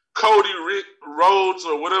Cody Rick Rhodes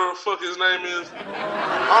or whatever the fuck his name is.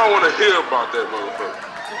 I don't want to hear about that motherfucker.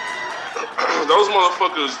 Those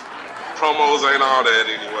motherfuckers promos ain't all that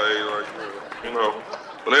anyway. Like, you know,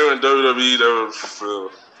 when they were in WWE,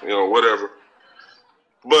 they were, whatever.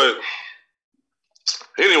 But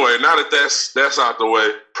anyway, now that that's out the way,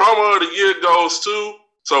 promo of the year goes to.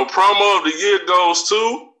 So promo of the year goes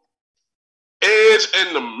to Edge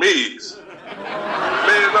and The Miz.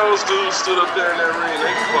 Man, those dudes stood up there in that ring.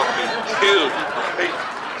 They fucking killed it.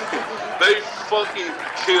 They fucking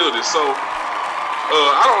killed it. So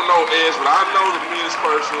I don't know Edge, but I know The Miz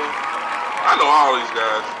personally. I know all these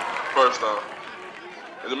guys, first off.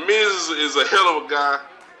 And The Miz is a hell of a guy.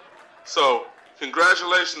 So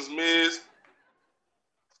congratulations, Miz.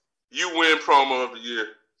 You win promo of the year.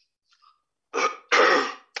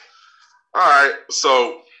 All right,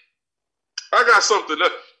 so I got something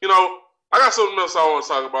else I want to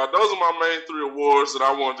talk about. Those are my main 3 awards that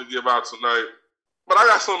I wanted to give out tonight. But I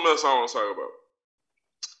got something else I want to talk about.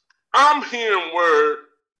 I'm hearing word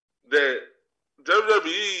that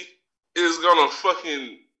WWE is gonna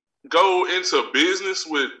fucking go into business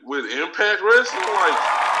with Impact Wrestling. Like,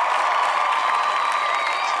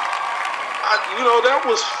 that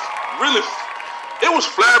was really, it was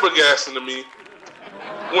flabbergasting to me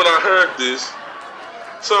when I heard this.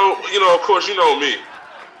 So, of course, you know me.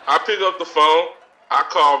 I pick up the phone. I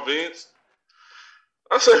call Vince.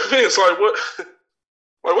 I say, Vince, like, what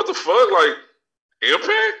the fuck? Like,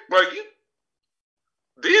 Impact? Like,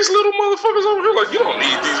 these little motherfuckers over here, like, you don't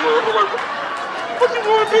need these motherfuckers. Like, what you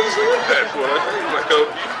want business with Impact for? Like, I ain't gonna help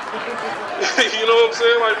you. You know what I'm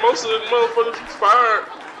saying? Like, most of the motherfuckers you fired,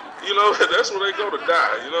 that's where they go to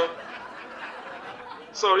die,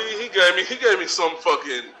 So he gave me some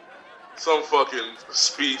fucking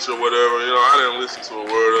speech or whatever. I didn't listen to a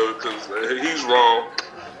word of it because he's wrong.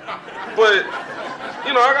 But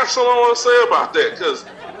I got something I want to say about that because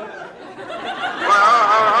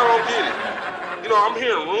I don't get it. I'm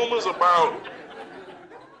hearing rumors about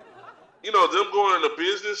them going into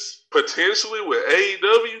business potentially with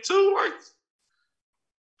AEW too. Like,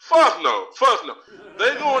 fuck no.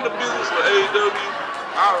 They go into business with AEW.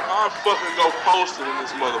 I'll fucking go post it in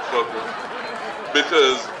this motherfucker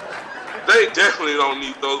because they definitely don't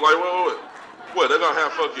need those. Like, what? They're gonna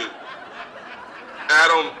have fucking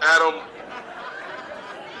Adam,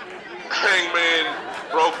 Hangman,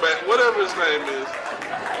 Brokeback, whatever his name is.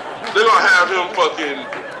 They're gonna have him fucking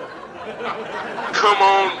come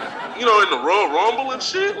on, in the Royal Rumble and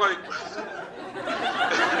shit. Like,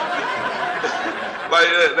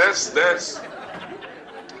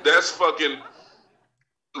 that's fucking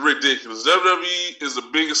ridiculous. WWE is the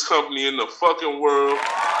biggest company in the fucking world.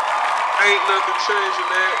 Ain't nothing changing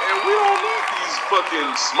that, and we don't need these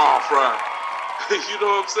fucking small fry. You know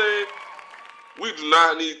what I'm saying? We do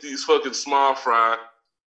not need these fucking small fry.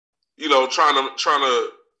 Trying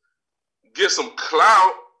to get some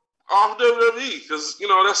clout off WWE, because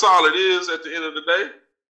that's all it is at the end of the day.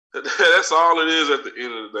 That's all it is at the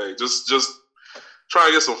end of the day. Just trying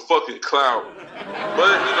to get some fucking clout.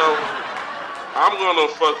 But I'm gonna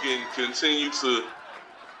fucking continue to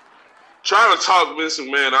try to talk Vince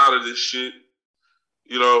McMahon out of this shit.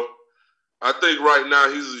 I think right now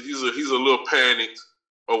he's a little panicked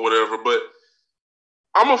or whatever, but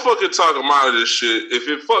I'm gonna fucking talk him out of this shit if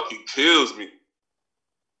it fucking kills me.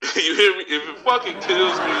 You hear me? If it fucking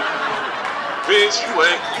kills me, Vince, you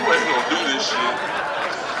ain't gonna do this shit.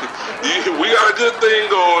 We got a good thing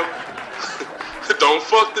going. Don't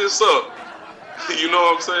fuck this up. You know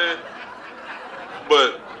what I'm saying?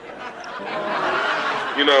 But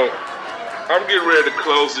I'm getting ready to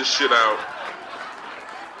close this shit out.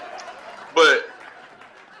 But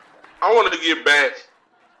I wanted to get back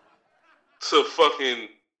to fucking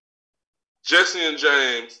Jesse and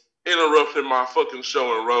James interrupting my fucking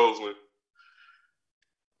show in Roseland.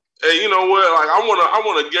 And you know what? Like, I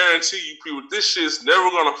wanna guarantee you people, this shit's never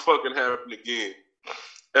gonna fucking happen again.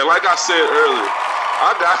 And like I said earlier,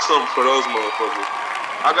 I got something for those motherfuckers.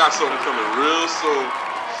 I got something coming real soon.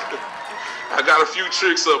 I got a few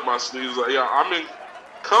tricks up my sleeves. Like, yeah, I'm in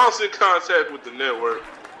constant contact with the network.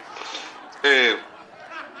 And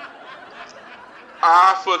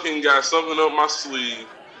I fucking got something up my sleeve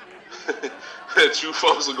that you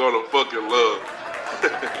folks are gonna fucking love.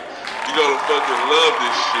 You're gonna fucking love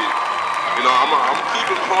this shit. You know, I'm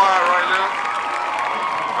keeping quiet right now.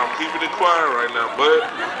 I'm keeping it quiet right now, but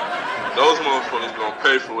those motherfuckers gonna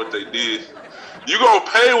pay for what they did. You gonna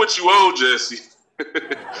pay what you owe, Jesse.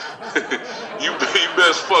 you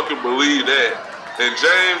best fucking believe that. And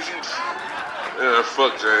James,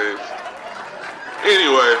 fuck James.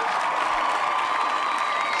 Anyway,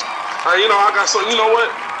 you know, I got some. You know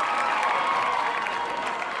what?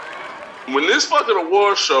 When this fucking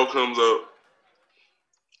award show comes up,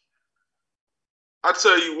 I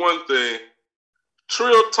tell you one thing.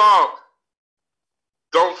 Trill Talk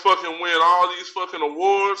don't fucking win all these fucking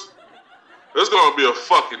awards, there's gonna be a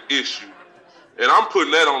fucking issue. And I'm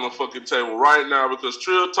putting that on the fucking table right now because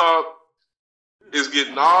Trill Talk is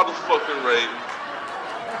getting all the fucking ratings.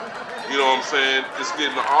 You know what I'm saying? It's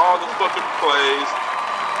getting all the fucking plays.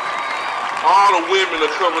 All the women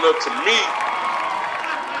are coming up to me.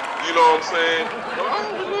 You know what I'm saying? Oh,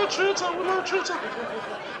 we love Trill Talk, we love Trill Talk.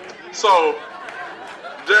 So,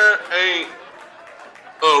 there ain't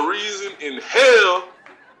a reason in hell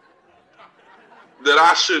that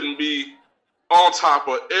I shouldn't be on top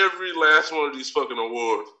of every last one of these fucking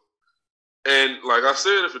awards. And like I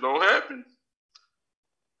said, if it don't happen,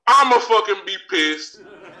 I'ma fucking be pissed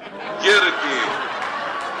yet again.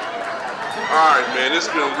 Alright, man, it's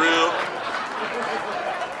been real.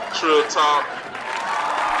 Trill Talk.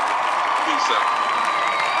 Peace out.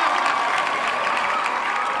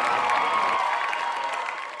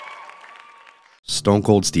 Stone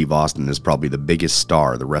Cold Steve Austin is probably the biggest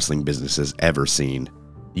star the wrestling business has ever seen.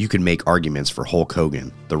 You can make arguments for Hulk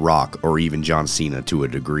Hogan, The Rock, or even John Cena to a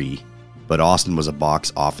degree, but Austin was a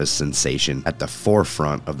box office sensation at the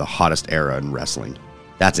forefront of the hottest era in wrestling.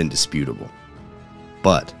 That's indisputable.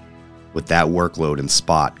 But with that workload and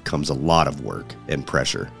spot comes a lot of work and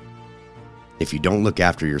pressure. If you don't look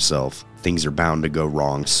after yourself, things are bound to go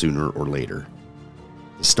wrong sooner or later.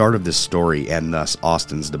 The start of this story, and thus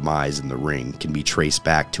Austin's demise in the ring, can be traced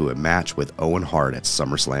back to a match with Owen Hart at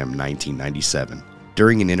SummerSlam 1997.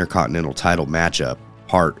 During an Intercontinental title matchup,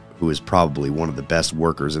 Hart, who is probably one of the best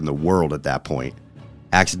workers in the world at that point,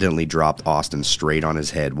 accidentally dropped Austin straight on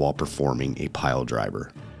his head while performing a pile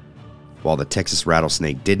driver. While the Texas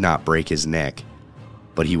Rattlesnake did not break his neck,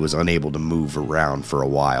 but he was unable to move around for a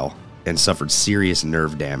while and suffered serious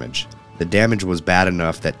nerve damage. The damage was bad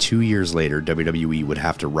enough that 2 years later, WWE would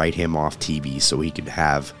have to write him off TV so he could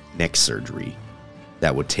have neck surgery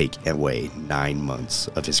that would take away 9 months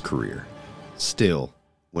of his career. Still,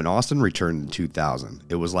 when Austin returned in 2000,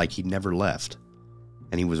 it was like he never left,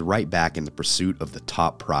 and he was right back in the pursuit of the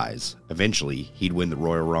top prize. Eventually, he'd win the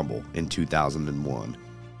Royal Rumble in 2001,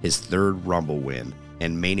 his third Rumble win,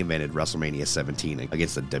 and main evented WrestleMania 17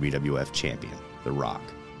 against the WWF champion, The Rock.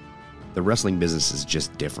 The wrestling business is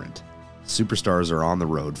just different. Superstars are on the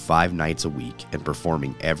road 5 nights a week and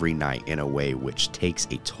performing every night in a way which takes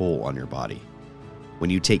a toll on your body. When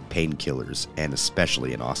you take painkillers, and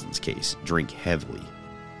especially in Austin's case, drink heavily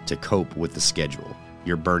to cope with the schedule,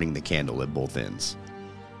 you're burning the candle at both ends.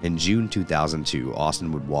 In June 2002,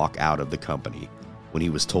 Austin would walk out of the company when he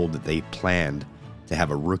was told that they planned to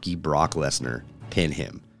have a rookie Brock Lesnar pin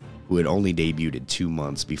him, who had only debuted 2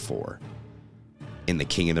 months before in the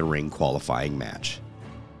King of the Ring qualifying match.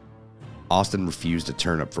 Austin refused to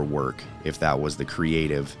turn up for work if that was the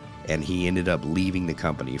creative, and he ended up leaving the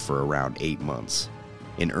company for around 8 months.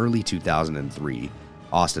 In early 2003,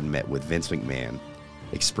 Austin met with Vince McMahon,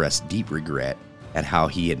 expressed deep regret at how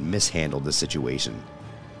he had mishandled the situation,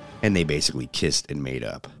 and they basically kissed and made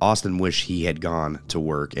up. Austin wished he had gone to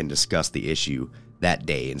work and discussed the issue that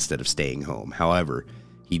day instead of staying home. However,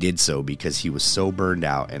 he did so because he was so burned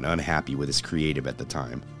out and unhappy with his creative at the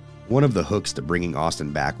time. One of the hooks to bringing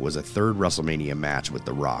Austin back was a third WrestleMania match with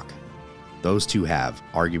The Rock. Those two have,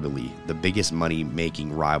 arguably, the biggest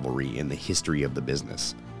money-making rivalry in the history of the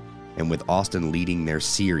business. And with Austin leading their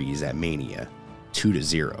series at Mania,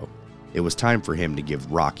 2-0, it was time for him to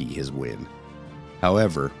give Rocky his win.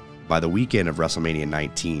 However, by the weekend of WrestleMania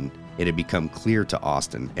 19, it had become clear to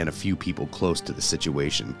Austin and a few people close to the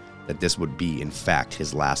situation that this would be, in fact,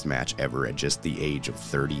 his last match ever at just the age of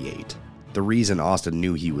 38. The reason Austin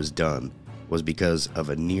knew he was done was because of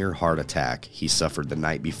a near heart attack he suffered the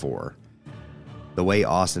night before. The way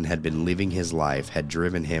Austin had been living his life had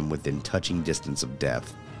driven him within touching distance of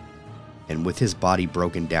death. And with his body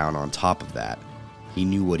broken down on top of that, he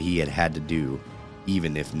knew what he had to do,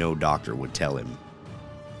 even if no doctor would tell him.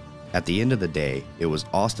 At the end of the day, it was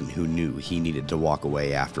Austin who knew he needed to walk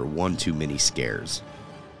away after one too many scares.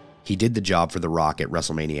 He did the job for The Rock at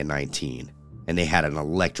WrestleMania 19, and they had an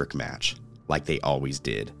electric match, like they always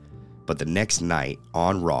did. But the next night,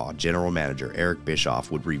 on Raw, General Manager Eric Bischoff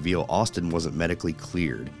would reveal Austin wasn't medically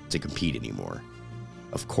cleared to compete anymore.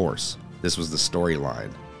 Of course, this was the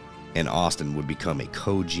storyline, and Austin would become a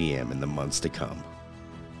co-GM in the months to come.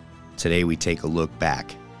 Today we take a look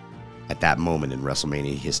back at that moment in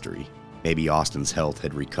WrestleMania history. Maybe Austin's health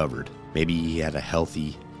had recovered. Maybe he had a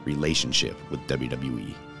healthy relationship with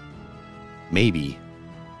WWE. Maybe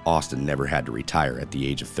Austin never had to retire at the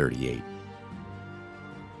age of 38.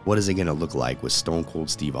 What is it going to look like with Stone Cold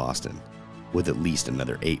Steve Austin, with at least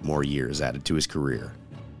another 8 more years added to his career?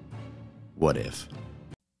 What if?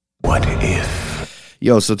 What if?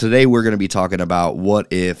 Yo, so today we're going to be talking about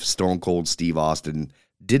what if Stone Cold Steve Austin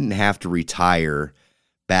didn't have to retire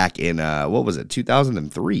back in,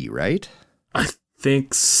 2003, right? I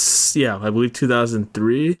think, yeah, I believe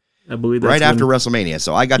 2003. I believe that's right after WrestleMania.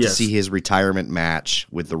 So I got to Yes. see his retirement match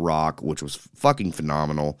with The Rock, which was fucking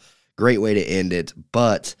phenomenal. Great way to end it.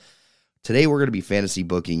 But today we're going to be fantasy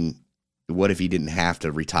booking what if he didn't have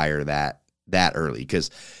to retire that early. Because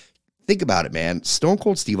think about it, man. Stone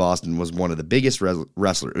Cold Steve Austin was one of the biggest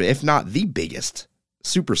wrestlers, if not the biggest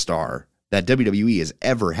superstar that WWE has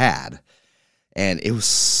ever had. And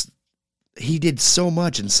he did so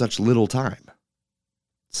much in such little time.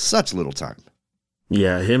 Such little time.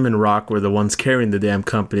 Yeah, him and Rock were the ones carrying the damn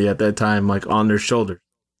company at that time, like on their shoulders.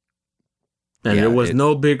 And Yeah, there was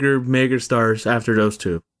no bigger mega stars after those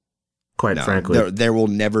two, quite frankly. There will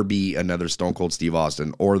never be another Stone Cold Steve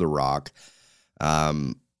Austin or The Rock.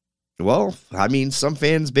 Well, I mean, some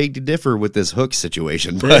fans beg to differ with this Hook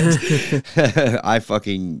situation, but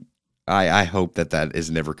I hope that is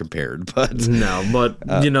never compared. But no,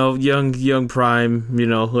 but young prime.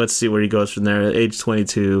 Let's see where he goes from there. Age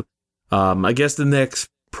 22. I guess the next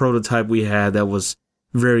prototype we had that was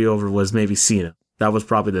very over was maybe Cena. That was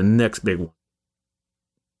probably the next big one.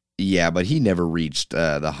 Yeah, but he never reached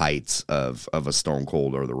the heights of a Stone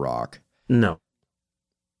Cold or The Rock. No.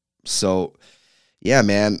 So, yeah,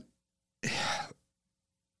 man.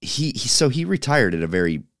 He retired at a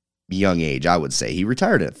very young age, I would say. He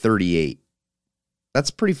retired at 38.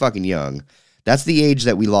 That's pretty fucking young. That's the age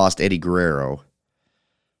that we lost Eddie Guerrero.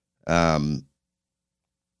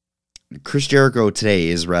 Chris Jericho today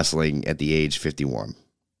is wrestling at the age 51.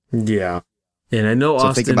 Yeah. And I know So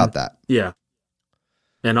Austin... think about that. Yeah.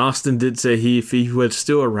 And Austin did say if he was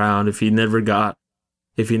still around, if he never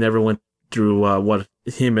went through what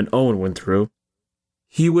him and Owen went through,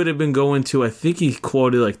 he would have been going to, I think he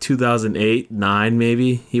quoted like 2008, 9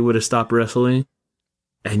 maybe, he would have stopped wrestling.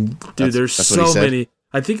 And dude, there's so many.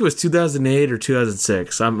 I think it was 2008 or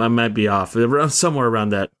 2006. I might be off. Somewhere around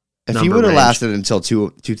that. If he would have lasted until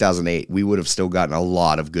 2008, we would have still gotten a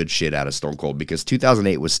lot of good shit out of Stone Cold because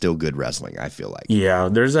 2008 was still good wrestling, I feel like. Yeah,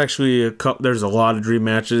 there's actually there's a lot of dream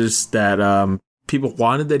matches that people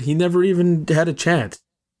wanted that he never even had a chance.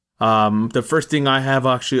 The first thing I have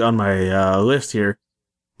actually on my list here,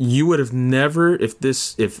 you would have never,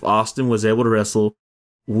 if Austin was able to wrestle,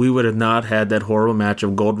 we would have not had that horrible match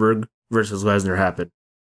of Goldberg versus Lesnar happen.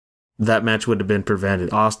 That match would have been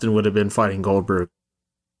prevented. Austin would have been fighting Goldberg.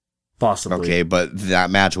 Possibly. Okay, but that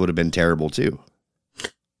match would have been terrible too.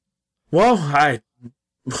 Well,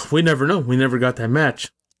 we never know. We never got that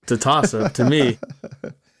match. It's a toss-up to me.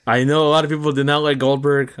 I know a lot of people did not like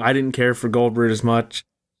Goldberg. I didn't care for Goldberg as much.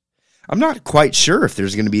 I'm not quite sure if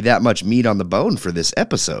there's going to be that much meat on the bone for this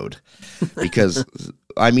episode. Because,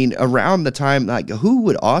 I mean, around the time, like, who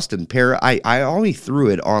would Austin pair? I only threw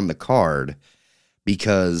it on the card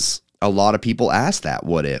because a lot of people asked that,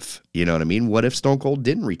 what if? You know what I mean? What if Stone Cold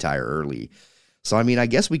didn't retire early? So, I mean, I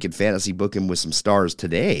guess we could fantasy book him with some stars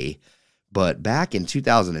today. But back in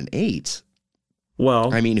 2008,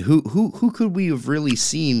 well, I mean, who could we have really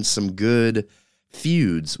seen some good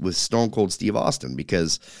feuds with Stone Cold Steve Austin?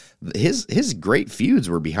 Because his great feuds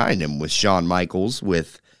were behind him with Shawn Michaels,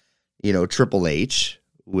 with, Triple H,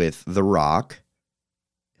 with The Rock,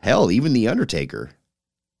 hell, even The Undertaker.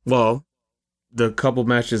 Well, the couple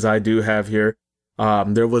matches I do have here,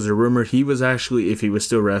 there was a rumor he was actually, if he was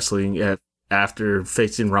still wrestling after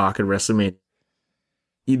facing Rock at WrestleMania,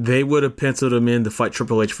 they would have penciled him in to fight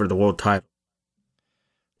Triple H for the world title.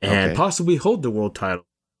 And possibly hold the world title.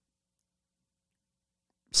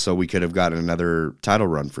 So we could have gotten another title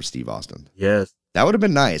run for Steve Austin. Yes. That would have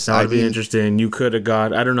been nice. That would be interesting. You could have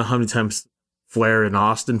got, I don't know how many times Flair and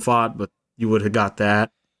Austin fought, but you would have got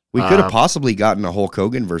that. We could have possibly gotten a Hulk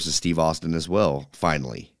Hogan versus Steve Austin as well,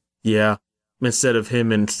 finally. Yeah. Instead of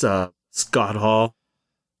him and Scott Hall.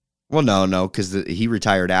 Well, no, because he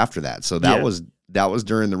retired after that. So that was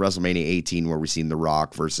during the WrestleMania 18 where we seen The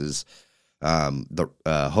Rock versus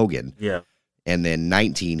Hogan. Yeah. And then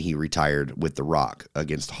 19, he retired with The Rock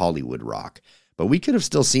against Hollywood Rock. But we could have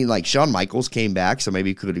still seen, like, Shawn Michaels came back, so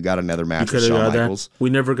maybe we could have got another match with Shawn Michaels. We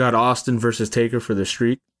never got Austin versus Taker for the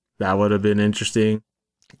streak. That would have been interesting.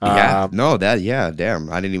 Damn. I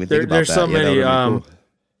didn't even think about that. There's so many. Cool.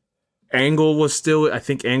 Angle was still, I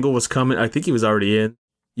think Angle was coming. I think he was already in.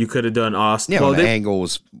 You could have done Austin. Yeah, Angle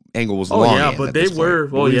was long. Yeah, but they were.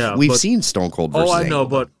 We've seen Stone Cold versus I know, Angle,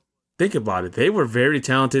 but think about it. They were very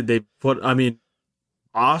talented.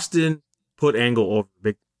 Austin put Angle over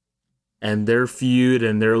big, and their feud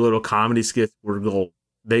and their little comedy skits were gold.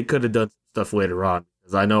 They could have done stuff later on,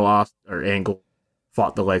 because I know Angle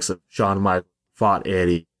fought the likes of Shawn Michaels, fought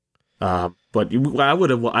Eddie. But I would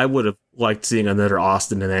have liked seeing another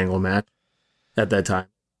Austin and Angle match at that time.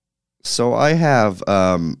 So I have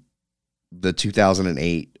the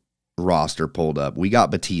 2008 roster pulled up. We got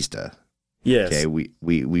Batista. Yes. Okay.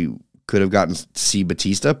 We could have gotten to see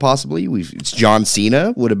Batista possibly. It's John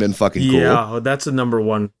Cena would have been fucking cool. Yeah, that's a number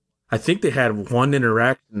one. I think they had one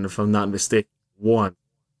interaction, if I'm not mistaken. One.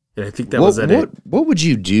 And I think that was it. What would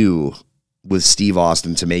you do with Steve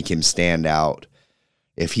Austin to make him stand out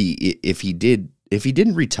if he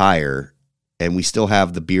didn't retire and we still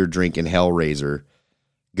have the beer drinking Hellraiser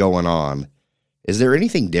going on? Is there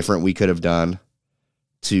anything different we could have done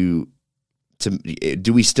do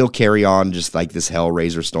we still carry on just like this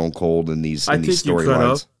Hellraiser Stone Cold and these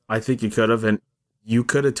storylines? I think you could have, and you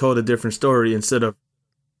could have told a different story instead of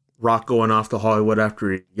Rock going off to Hollywood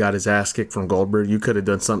after he got his ass kicked from Goldberg. You could have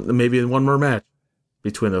done something, maybe in one more match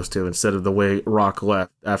between those two, instead of the way Rock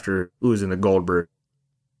left after losing to Goldberg.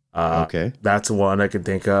 Okay. That's one I can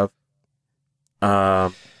think of.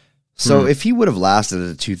 So if he would have lasted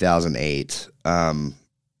at 2008,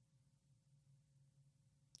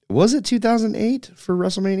 was it 2008 for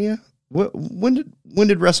WrestleMania? When did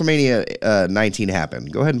WrestleMania 19 happen?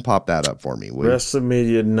 Go ahead and pop that up for me.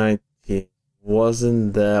 WrestleMania 19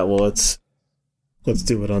 wasn't that? Well, let's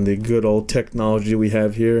do it on the good old technology we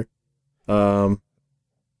have here.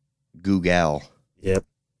 Google. Yep.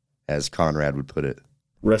 As Conrad would put it.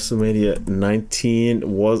 WrestleMania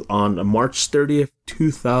 19 was on March 30th,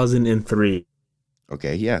 2003.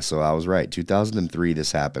 Okay, yeah, so I was right. 2003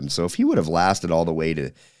 this happened. So if he would have lasted all the way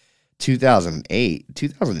to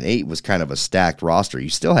 2008 was kind of a stacked roster. You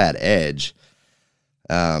still had Edge.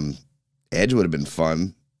 Edge would have been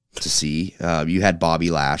fun to see. You had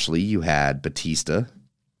Bobby Lashley. You had Batista.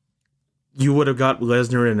 You would have got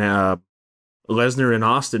Lesnar and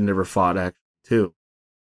Austin never fought, actually, too.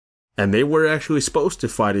 And they were actually supposed to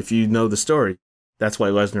fight, if you know the story. That's why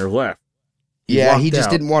Lesnar left. He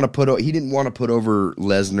didn't want to put over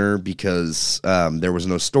Lesnar because there was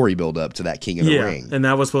no story build up to that King of the Ring. And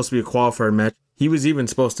that was supposed to be a qualifier match. He was even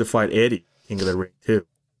supposed to fight Eddie, King of the Ring, too.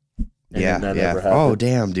 And yeah. Oh,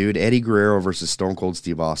 damn, dude. Eddie Guerrero versus Stone Cold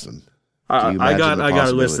Steve Austin. I got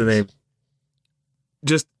a list of names.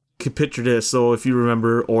 Just picture this. So if you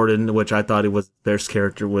remember Orton, which I thought it was their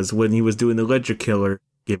character, was when he was doing the Ledger Killer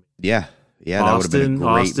gimmick. Yeah, that would have been a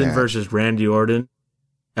great Austin match. Versus Randy Orton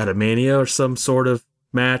at a Mania or some sort of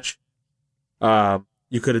match.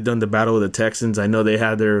 You could have done the Battle of the Texans. I know they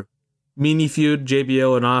had their mini feud,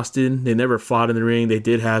 JBL and Austin. They never fought in the ring. They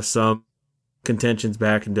did have some contentions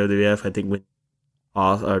back in WWF. I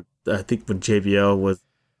think when JBL was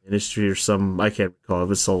in history or some, I can't recall. It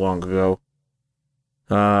was so long ago.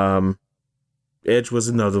 Edge was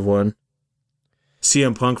another one.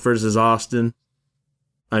 CM Punk versus Austin.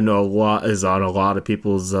 I know a lot is on a lot of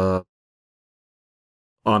people's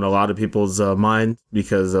mind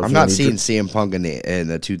because of. I'm not seeing CM Punk in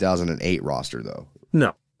the 2008 roster though.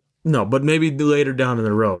 No, but maybe later down in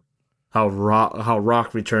the road, how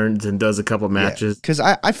Rock returns and does a couple matches. Because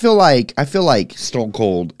I feel like Stone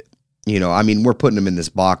Cold. You know, I mean, we're putting him in this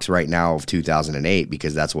box right now of 2008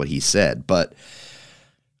 because that's what he said. But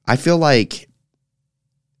I feel like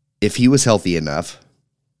if he was healthy enough,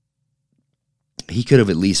 he could have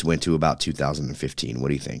at least went to about 2015. What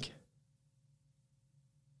do you think?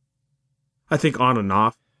 I think on and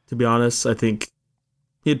off, to be honest. I think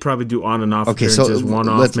he'd probably do on and off appearances,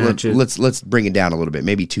 one-off matches. Let's bring it down a little bit.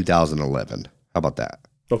 Maybe 2011. How about that?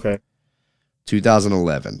 Okay.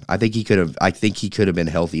 2011. I think he could have been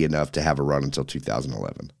healthy enough to have a run until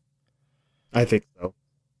 2011. I think so.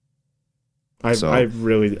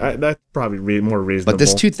 That's probably more reasonable. But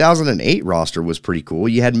this 2008 roster was pretty cool.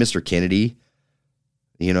 You had Mr. Kennedy.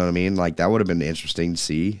 You know what I mean? Like, that would have been interesting to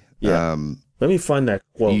see. Yeah. Let me find that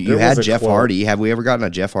quote. You had Jeff Hardy. Have we ever gotten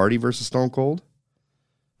a Jeff Hardy versus Stone Cold?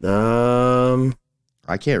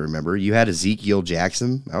 I can't remember. You had Ezekiel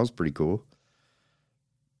Jackson. That was pretty cool.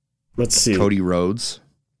 Let's see. Cody Rhodes.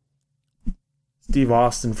 Steve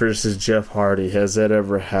Austin versus Jeff Hardy. Has that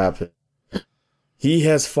ever happened? He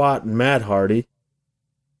has fought Matt Hardy.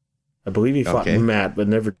 I believe he fought Matt, but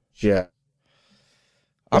never Jeff.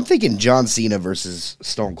 I'm thinking John Cena versus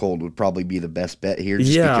Stone Cold would probably be the best bet here,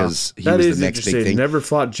 just because he was the next big thing. Never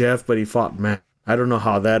fought Jeff, but he fought Matt. I don't know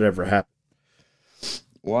how that ever happened.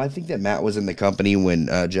 Well, I think that Matt was in the company when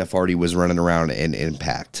Jeff Hardy was running around in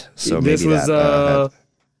Impact. So this maybe was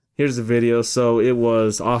here's the video. So it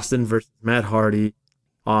was Austin versus Matt Hardy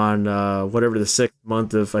on whatever the 6th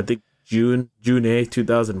month of, I think, June 8th,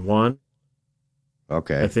 2001.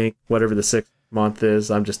 Okay. I think whatever the 6th month is.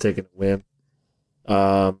 I'm just taking a whim.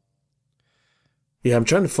 I'm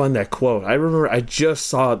trying to find that quote. I remember I just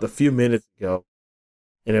saw it a few minutes ago,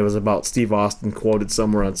 and it was about Steve Austin quoted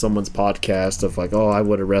somewhere on someone's podcast of like, "Oh, I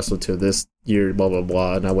would have wrestled till this year, blah blah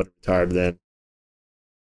blah, and I would have retired then."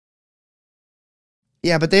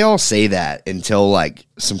 Yeah, but they all say that until like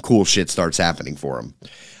some cool shit starts happening for them.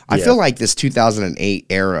 I feel like this 2008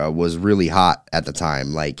 era was really hot at the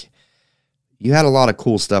time. Like, you had a lot of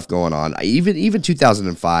cool stuff going on. Even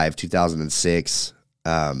 2005, 2006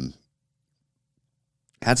 had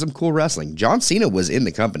some cool wrestling. John Cena was in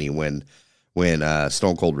the company when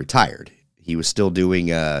Stone Cold retired. He was still doing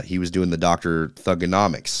the Dr.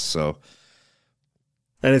 Thugonomics. So,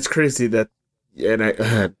 and it's crazy that,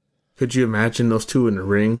 and could you imagine those two in the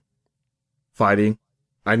ring fighting?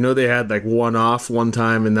 I know they had like one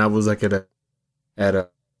time, and that was like at a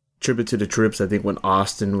Tribute to the Troops. I think when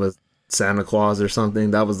Austin was Santa Claus or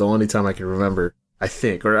something. That was the only time I can remember, I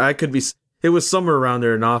think. Or I could be, it was somewhere around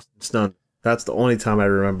there in Austin Stunt. That's the only time I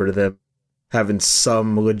remember them having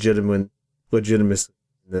some legitimacy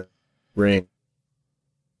in the ring.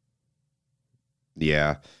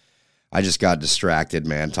 Yeah. I just got distracted,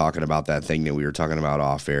 man, talking about that thing that we were talking about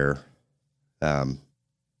off air.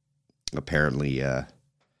 Apparently,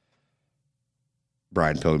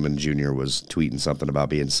 Brian Pillman Jr. was tweeting something about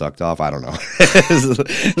being sucked off. I don't know.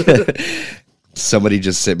 Somebody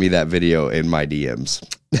just sent me that video in my DMs.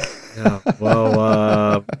 Yeah,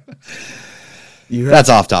 well, that's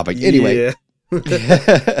off topic. Anyway. Yeah.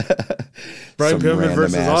 Brian Pillman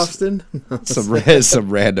versus Austin? some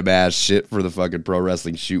random ass shit for the fucking Pro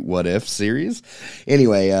Wrestling Shoot What If series.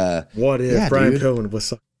 Anyway. What if Brian Pillman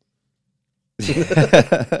was oh,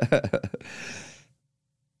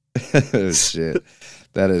 shit.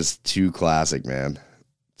 That is too classic, man.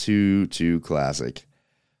 Too classic.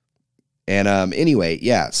 And anyway,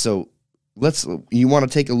 yeah, so you want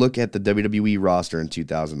to take a look at the WWE roster in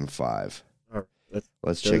 2005. All right,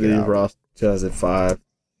 let's check it out. Roster 2005.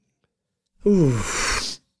 Ooh.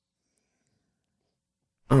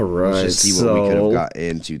 All right. Let's just see what we could have got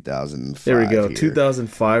in 2005. There we go. Here.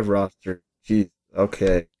 2005 roster. Jeez.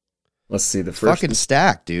 Okay. Let's see the first. Fucking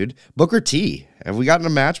stack, dude. Booker T. Have we gotten a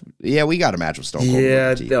match? Yeah, we got a match with Stone Cold.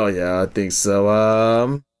 Yeah. Oh yeah, I think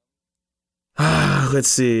so. Let's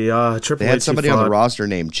see. Triple They had H somebody on the roster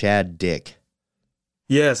named Chad Dick.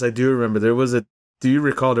 Yes, I do remember. Do you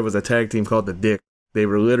recall there was a tag team called the Dick? They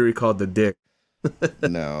were literally called the Dick.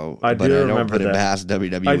 No, I do remember that. Past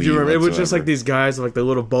WWE. I do remember. It was just like these guys with like the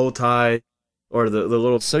little bow tie or the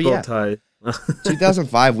little bow tie.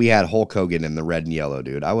 2005, we had Hulk Hogan in the red and yellow,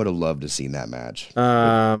 dude. I would have loved to seen that match.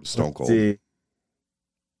 Stone Cold. See.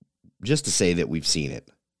 Just to say that we've seen it.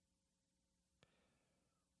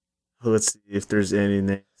 Let's see if there's any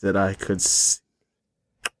names that I could see.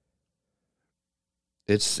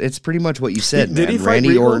 It's pretty much what you said, Did man. he fight Randy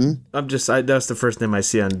Regal? Orton. That's the first name I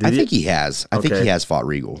see on. I think he has. I think he has fought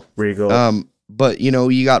Regal. Regal. But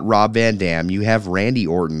you got Rob Van Dam. You have Randy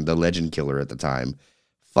Orton, the Legend Killer at the time.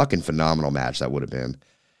 Fucking phenomenal match that would have been.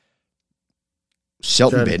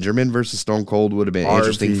 Shelton Benjamin versus Stone Cold would have been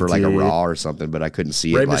interesting for like a Raw or something, but I couldn't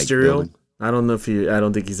see Rey it. Like Mysterio. building. I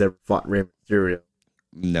don't think he's ever fought Rey Mysterio.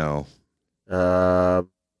 No.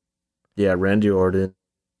 Yeah, Randy Orton.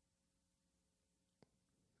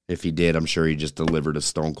 If he did, I'm sure he just delivered a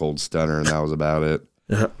Stone Cold stunner, and that was about it.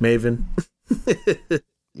 Maven.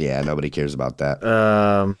 Yeah, nobody cares about that.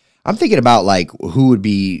 I'm thinking about like who would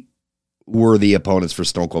be worthy opponents for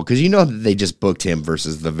Stone Cold, because that they just booked him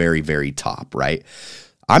versus the very, very top, right?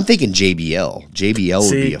 I'm thinking JBL. JBL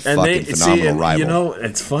would be a fucking phenomenal rival.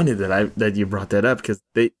 It's funny that you brought that up, because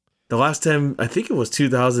they the last time, I think it was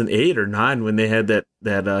 2008 or 9 when they had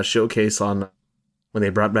that showcase on when they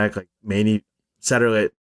brought back like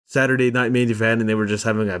Saturday night main event, and they were just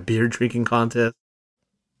having a beer drinking contest.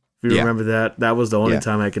 If you remember that was the only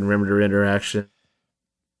time I can remember their interaction.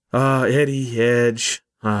 Eddie, Edge.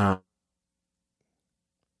 I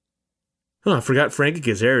forgot Frankie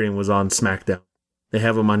Kazarian was on SmackDown. They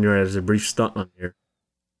have him on here as a brief stunt on here.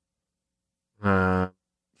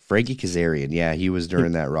 Frankie Kazarian, yeah, he was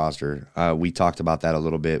during that roster. We talked about that a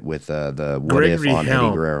little bit with the What Gregory If on Helms.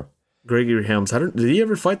 Eddie Guerrero. Gregory Helms. Did he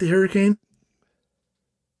ever fight the Hurricane?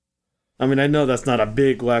 I mean, I know that's not a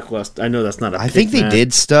big lackluster. I know that's not a. I think they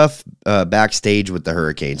did stuff backstage with the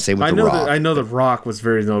Hurricane. Same with the Rock. I know the Rock was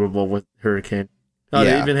very notable with Hurricane.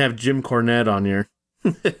 They even have Jim Cornette on here.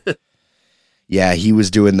 Yeah, he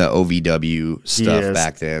was doing the OVW stuff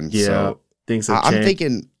back then. Yeah, so things have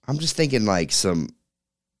changed. I'm just thinking like some,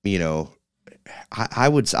 I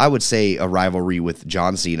would say a rivalry with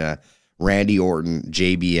John Cena, Randy Orton,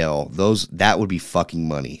 JBL. That would be fucking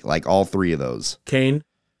money. Like all three of those. Kane,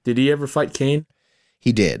 did he ever fight Kane?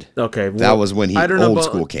 He did. Okay, well, that was when he old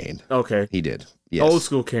school Kane. Okay, he did. Yes. Old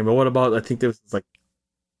school Kane. But what about? I think there was like,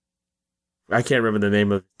 I can't remember the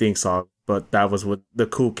name of the theme song, but that was with the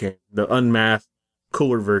cool Kane, the unmasked,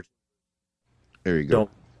 cooler version. There you go.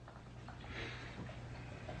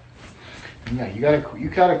 Yeah, you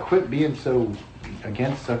gotta quit being so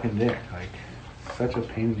against sucking dick. Like, such a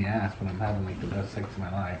pain in the ass when I'm having like the best sex of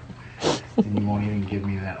my life, and you won't even give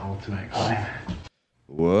me that ultimate climb.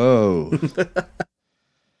 Whoa.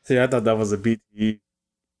 See, I thought that was a BTE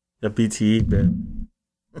bit.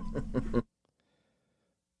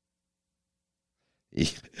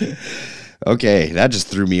 Okay, that just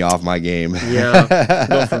threw me off my game. Yeah,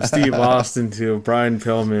 go from Steve Austin to Brian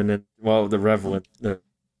Pillman, and the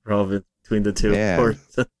relevant between the two. Man, of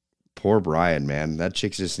course. Poor Brian, man. That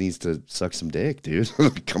chick just needs to suck some dick, dude.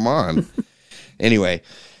 Come on. Anyway,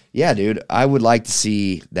 yeah, dude, I would like to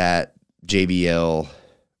see that JBL.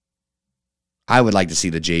 I would like to see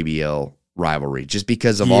the JBL rivalry just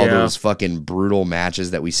because of all those fucking brutal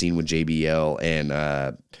matches that we've seen with JBL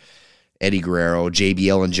and Eddie Guerrero,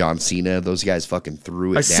 JBL and John Cena. Those guys fucking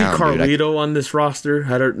threw it down. I see Carlito on this roster.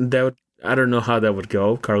 I don't know how that would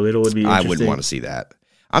go. Carlito would be interesting. I wouldn't want to see that.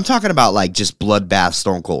 I'm talking about like just bloodbath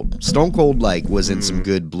Stone Cold. Stone Cold like was in some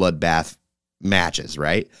good bloodbath matches,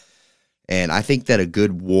 right? And I think that a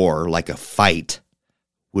good war, like a fight,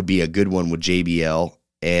 would be a good one with JBL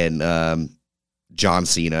and John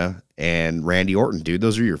Cena and Randy Orton, dude.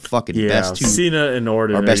 Those are your fucking best two. Cena and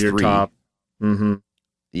Orton are your three. Top. Mm-hmm.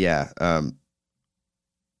 Yeah.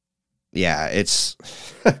 Yeah, it's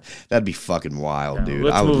that'd be fucking wild, dude.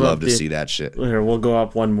 I would love to see that shit. Here, we'll go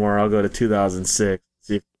up one more. I'll go to 2006.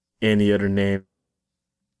 See if any other name.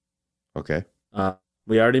 Okay.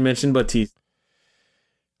 We already mentioned Batista.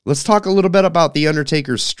 Let's talk a little bit about the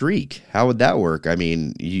Undertaker's streak. How would that work? I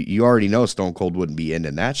mean, you already know Stone Cold wouldn't be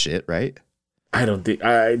ending that shit, right? I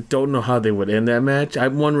don't know how they would end that match.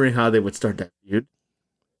 I'm wondering how they would start that feud.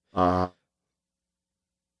 I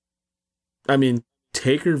mean,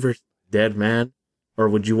 Taker versus Dead Man, or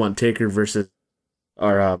would you want Taker versus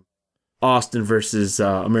Austin versus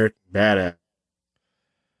American Badass?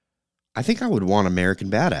 I think I would want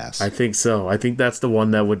American Badass. I think so. I think that's the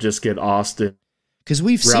one that would just get Austin. Because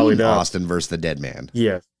we've seen Austin versus the Dead Man.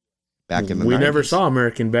 Yes. Back in the 90s. We never saw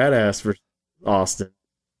American Badass versus Austin.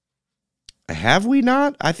 Have we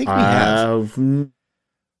not? I think we have.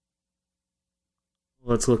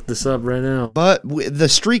 Let's look this up right now. But the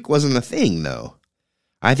streak wasn't a thing, though.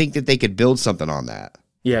 I think that they could build something on that.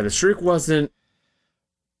 Yeah, the streak wasn't...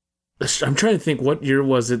 I'm trying to think, what year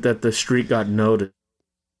was it that the streak got noted?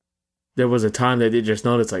 There was a time that they just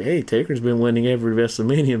noticed, like, hey, Taker's been winning every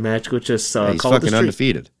WrestleMania match, which is he's fucking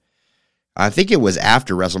undefeated. I think it was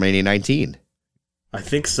after WrestleMania 19. I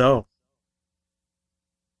think so.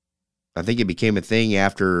 I think it became a thing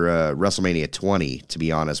after WrestleMania 20, to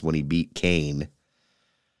be honest, when he beat Kane.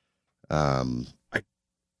 I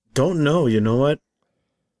don't know. You know what?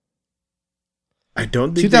 I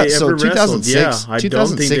don't think they ever wrestled. Yeah, I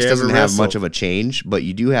 2006 doesn't have much of a change, but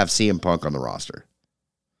you do have CM Punk on the roster.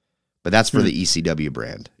 But that's for the ECW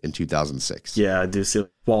brand in 2006. Yeah, I do see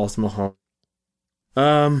Wallace Mahone.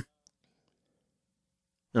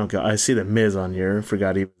 Okay, I see the Miz on here. I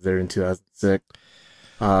forgot he was there in 2006.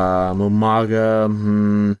 Umaga.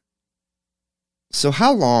 So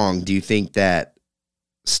how long do you think that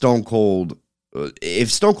Stone Cold,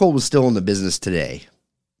 if Stone Cold was still in the business today,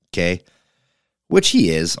 okay, which he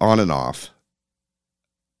is on and off,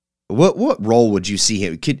 what role would you see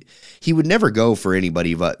him? He would never go for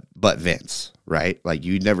anybody but Vince, right? Like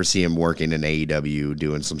you'd never see him working in AEW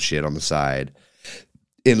doing some shit on the side,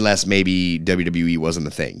 unless maybe WWE wasn't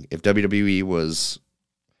a thing. If WWE was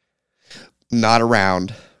not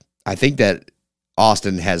around, I think that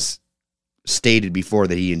Austin has stated before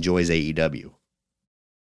that he enjoys AEW.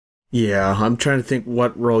 Yeah, I'm trying to think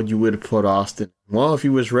what role you would have put Austin. Well, if he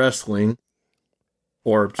was wrestling,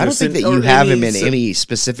 or just I don't think that you have him in any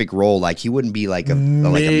specific role. Like he wouldn't be like a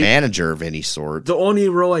manager of any sort. The only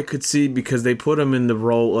role I could see, because they put him in the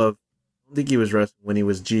role of, I don't think he was wrestling when he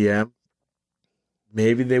was GM.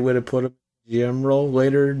 Maybe they would have put him in the GM role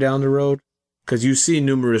later down the road, because you see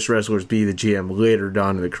numerous wrestlers be the GM later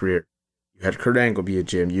down in the career. You had Kurt Angle be a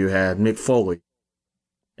GM. You had Mick Foley.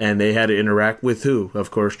 And they had to interact with who? Of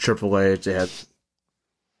course, Triple H. They had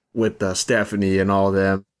with Stephanie and all of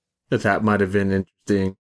them. That might have been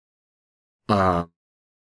interesting. I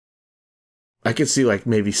could see like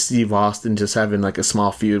maybe Steve Austin just having like a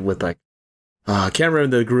small feud with like I can't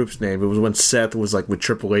remember the group's name. It was when Seth was like with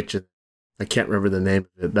Triple H. And I can't remember the name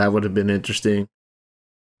of it. That would have been interesting.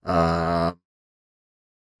 Manager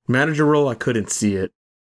role, I couldn't see it.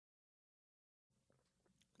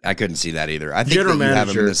 I couldn't see that either. I think general that you manager, have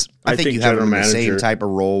him in this. I think you have him in the same manager. type of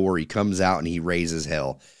role where he comes out and he raises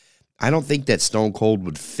hell. I don't think that Stone Cold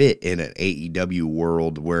would fit in an AEW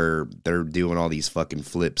world where they're doing all these fucking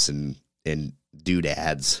flips and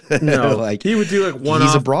doodads. No, like he would do like one.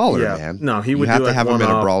 He's off, a brawler, yeah. man. No, he would have do to like have him one in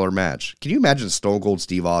a off. brawler match. Can you imagine Stone Cold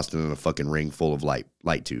Steve Austin in a fucking ring full of light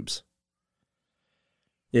tubes?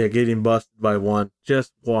 Yeah, getting busted by one,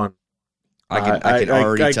 just one. I can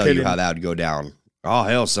already tell you how that would go down. Oh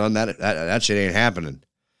hell, son, that shit ain't happening.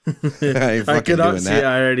 I ain't fucking doing that.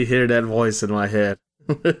 I already hear that voice in my head.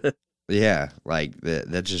 Yeah, like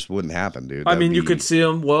that just wouldn't happen, dude. I mean, you could see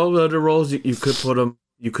him. Well, the other roles you could put him.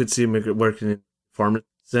 You could see him working in Performance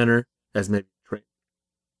Center as maybe trainer,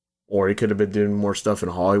 or he could have been doing more stuff in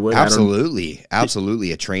Hollywood. Absolutely.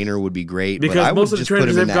 A trainer would be great. Because but I most would of the just put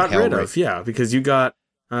trainers him in they've that got rid hell of. Yeah, because you got.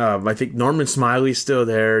 I think Norman Smiley's still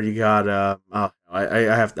there. You got. I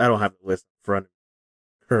don't have the list in front of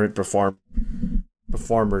current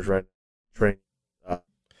performers right now. Training.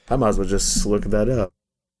 I might as well just look that up.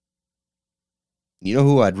 You know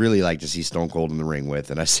who I'd really like to see Stone Cold in the ring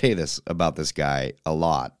with, and I say this about this guy a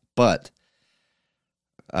lot, but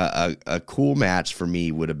a cool match for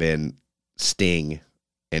me would have been Sting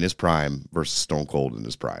in his prime versus Stone Cold in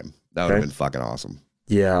his prime. That would have been fucking awesome.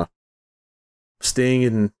 Yeah, Sting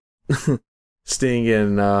and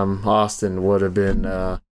Austin would have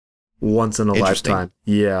been once in a lifetime.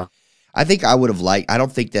 Yeah, I think I would have liked. I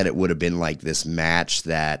don't think that it would have been like this match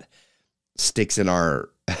that sticks in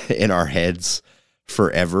our heads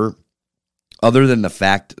forever, other than the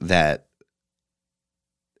fact that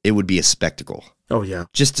it would be a spectacle. Oh yeah,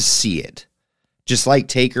 just to see it, just like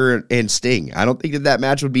Taker and Sting. I don't think that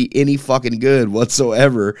match would be any fucking good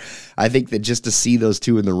whatsoever. I think that just to see those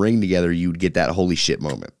two in the ring together, you'd get that holy shit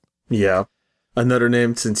moment. Yeah, another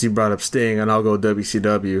name since you brought up Sting, and I'll go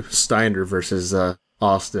WCW Steiner versus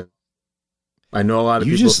Austin. I know a lot of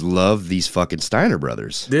people. You just love these fucking Steiner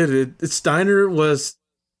brothers. Steiner was.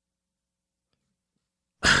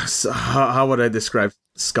 So how would I describe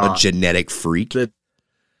Scott? A genetic freak.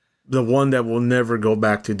 The one that will never go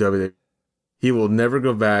back to WWE. He will never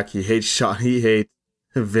go back. He hates Shawn. He hates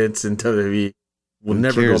Vince and WWE. Will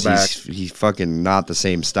never go back. He's fucking not the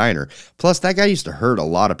same Steiner. Plus, that guy used to hurt a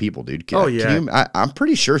lot of people, dude. I'm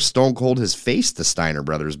pretty sure Stone Cold has faced the Steiner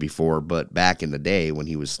brothers before, but back in the day when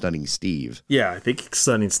he was stunning Steve. Yeah, I think he's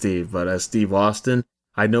stunning Steve, but as Steve Austin,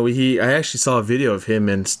 I know I actually saw a video of him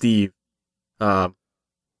and Steve.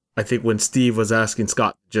 I think when Steve was asking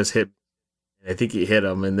Scott to just hit, I think he hit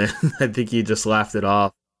him, and then I think he just laughed it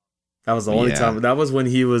off. That was the only time. That was when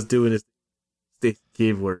he was doing his Stacey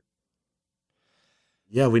Keebler work.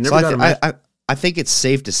 Yeah, we never got a match. I think it's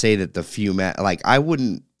safe to say that the few I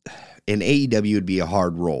wouldn't. In AEW, it'd be a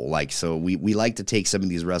hard role. Like, so we like to take some of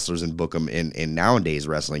these wrestlers and book them in nowadays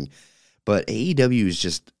wrestling, but AEW is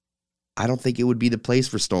just. I don't think it would be the place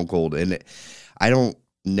for Stone Cold, and I don't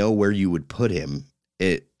know where you would put him.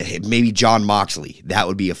 Maybe John Moxley. That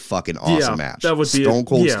would be a fucking awesome match. That would be Stone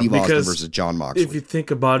Cold Steve Austin versus John Moxley. If you think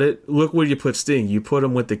about it, look where you put Sting. You put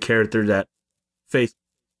him with the character that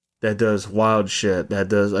does wild shit, that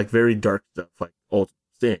does like very dark stuff, like Ultimate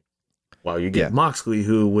Sting. While you get Moxley,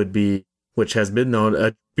 which has been known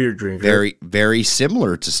a beer drinker. Very, very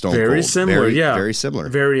similar to Stone Cold. Very similar, very similar.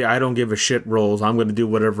 Very, I don't give a shit roles. I'm going to do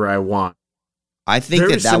whatever I want. I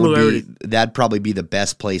think that'd probably be the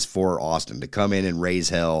best place for Austin to come in and raise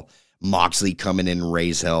hell. Moxley coming in and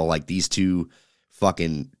raise hell, like these two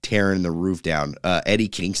fucking tearing the roof down. Eddie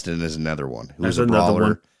Kingston is another one who's a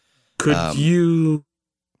brawler. Could you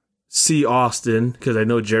see Austin? Because I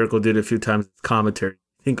know Jericho did it a few times. Commentary.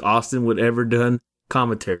 Think Austin would ever done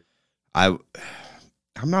commentary? I'm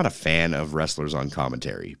not a fan of wrestlers on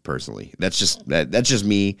commentary personally. That's just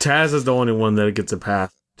me. Taz is the only one that gets a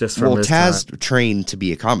pass. Just from Taz trained to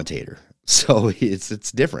be a commentator, so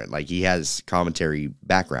it's different. Like he has commentary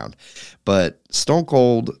background, but Stone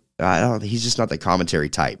Cold, he's just not the commentary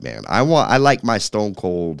type, man. I like my Stone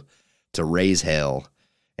Cold to raise hell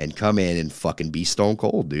and come in and fucking be Stone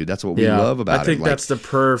Cold, dude. That's what we love about him. I think that's the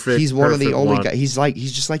perfect. He's one of the only guys.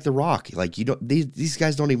 He's just like The Rock. Like these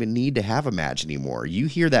guys don't even need to have a match anymore. You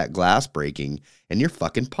hear that glass breaking and you're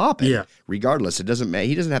fucking popping. Yeah. Regardless, it doesn't matter.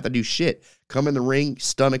 He doesn't have to do shit. Come in the ring,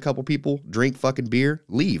 stun a couple people, drink fucking beer,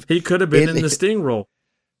 leave. He could have been in the Sting role.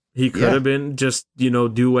 He could have been just,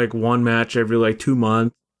 do like one match every like 2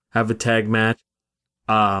 months, have a tag match.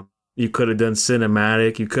 You could have done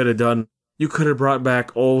cinematic. You could have brought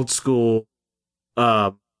back old school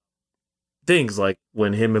things like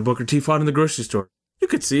when him and Booker T fought in the grocery store. You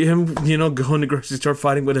could see him, going to the grocery store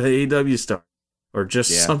fighting with an AEW star or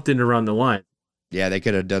just something around the line. Yeah, they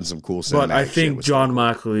could have done some cool cinematic. But I think John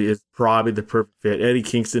Moxley is probably the perfect fit. Eddie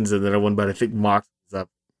Kingston's another one, but I think Moxley's up.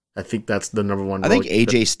 I think that's the number one. I think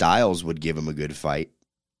AJ Styles would give him a good fight.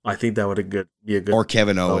 I think that would be a good. Or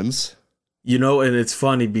Kevin Owens. And it's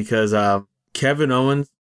funny because Kevin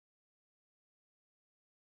Owens,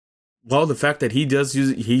 well, the fact that he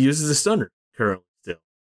uses a stunner currently still.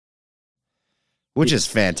 Which is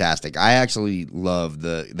fantastic. I actually love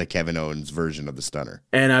the Kevin Owens version of the stunner.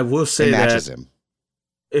 And I will say matches that him.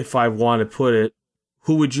 If I want to put it,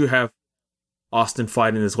 who would you have Austin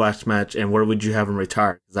fight in his last match, and where would you have him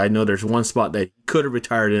retire? Because I know there's one spot that he could have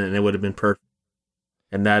retired in, and it would have been perfect.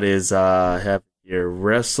 And that is have your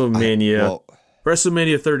WrestleMania.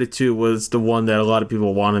 WrestleMania 32 was the one that a lot of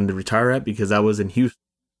people wanted to retire at because that was in Houston,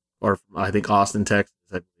 or I think Austin, Texas.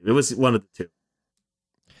 It was one of the two.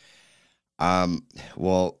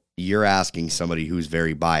 Well, you're asking somebody who's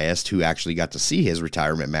very biased who actually got to see his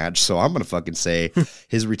retirement match. So I'm going to fucking say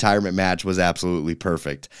his retirement match was absolutely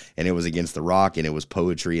perfect. And it was against The Rock, and it was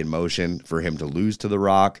poetry in motion for him to lose to The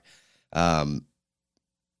Rock. I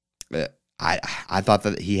thought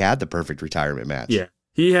that he had the perfect retirement match. Yeah,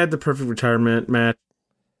 he had the perfect retirement match.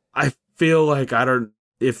 I feel like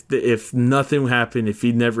if nothing happened, if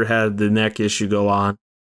he never had the neck issue go on,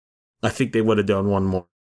 I think they would have done one more.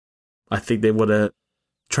 I think they would have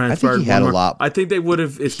transferred one more. I think they would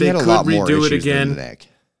have, if they could redo it again.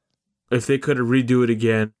 If they could have redo it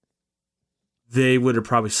again, they would have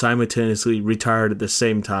probably simultaneously retired at the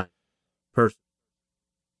same time.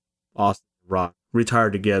 Austin and Rock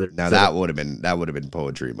retired together. Now that would have been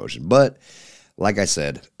poetry in motion. But like I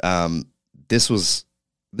said, this was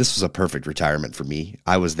a perfect retirement for me.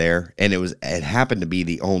 I was there, and it happened to be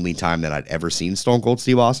the only time that I'd ever seen Stone Cold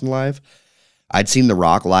Steve Austin live. I'd seen The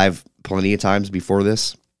Rock live plenty of times before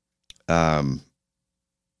this,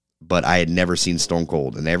 but I had never seen Stone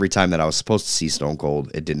Cold. And every time that I was supposed to see Stone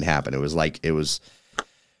Cold, it didn't happen. It was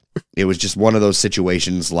just one of those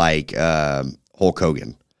situations like Hulk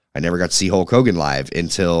Hogan. I never got to see Hulk Hogan live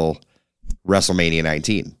until WrestleMania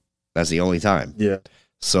 19. That's the only time. Yeah.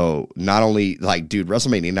 So not only dude,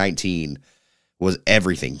 WrestleMania 19 was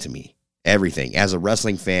everything to me. Everything. As a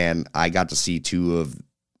wrestling fan, I got to see two of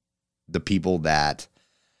the people that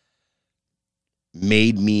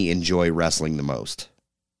made me enjoy wrestling the most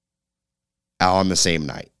on the same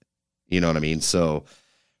night. You know what I mean? So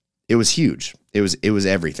it was huge. It was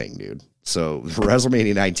everything, dude. So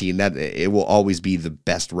WrestleMania 19, that it will always be the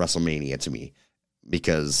best WrestleMania to me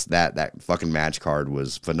because that fucking match card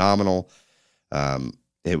was phenomenal.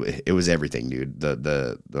 It was everything, dude.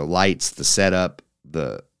 The lights, the setup,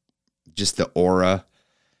 just the aura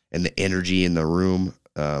and the energy in the room.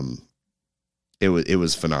 It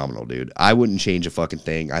was phenomenal, dude. I wouldn't change a fucking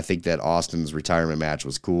thing. I think that Austin's retirement match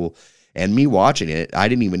was cool. And me watching it, I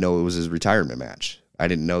didn't even know it was his retirement match. I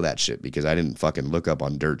didn't know that shit because I didn't fucking look up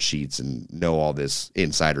on dirt sheets and know all this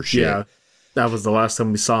insider shit. Yeah, that was the last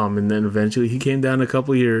time we saw him. And then eventually he came down a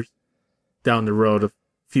couple years down the road a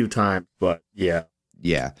few times. But yeah.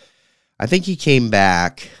 Yeah. I think he came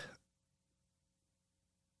back.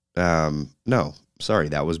 No, sorry.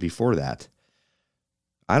 That was before that.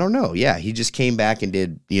 I don't know. Yeah, he just came back and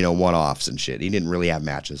did, one-offs and shit. He didn't really have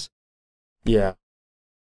matches. Yeah.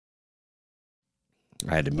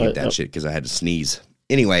 I had to mute that shit because I had to sneeze.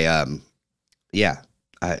 Anyway, yeah,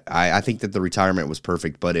 I think that the retirement was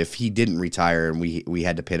perfect. But if he didn't retire and we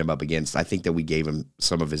had to pit him up against, I think that we gave him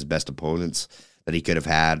some of his best opponents that he could have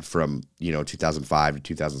had from 2005 to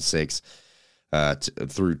 2006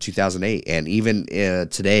 through 2008, and even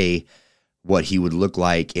today what he would look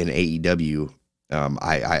like in AEW,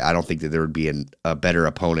 I don't think that there would be a better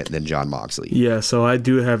opponent than Jon Moxley. Yeah, so I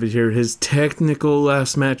do have it here. His technical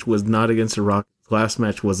last match was not against The Rock. His last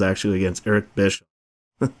match was actually against Eric Bischoff.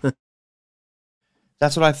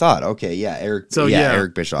 That's what I thought. Okay, yeah, Eric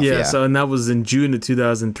Bischoff. Yeah, so and that was in June of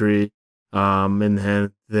 2003.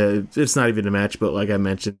 And it's not even a match, but like I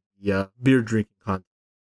mentioned, beer drinking contest.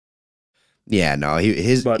 Yeah, no,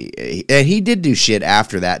 he did do shit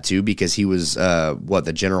after that too, because he was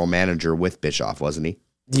the general manager with Bischoff, wasn't he?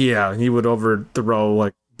 Yeah, he would overthrow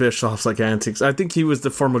like Bischoff's like antics. I think he was the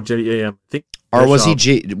former GM. Or was he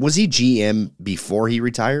GM before he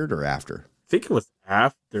retired or after? I think it was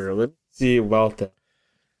after. Let's see about that.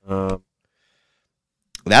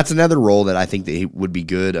 That's another role that I think that he would be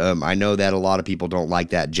good. I know that a lot of people don't like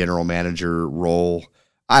that general manager role.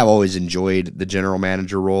 I've always enjoyed the general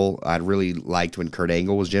manager role. I really liked when Kurt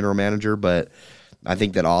Angle was general manager, but I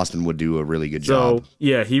think that Austin would do a really good job. So,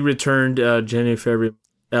 yeah, he returned February,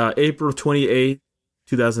 April 28th,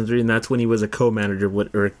 2003, and that's when he was a co-manager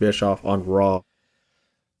with Eric Bischoff on Raw.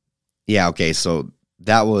 Yeah, okay, so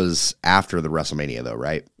that was after the WrestleMania, though,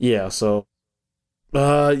 right? Yeah, so...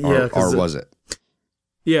 or was it?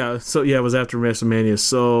 Yeah, so it was after WrestleMania.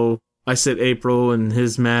 So I said April, and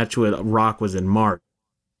his match with Rock was in March.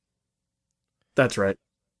 That's right.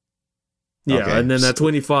 Yeah, okay. And then that's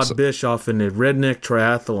when he fought Bischoff in the Redneck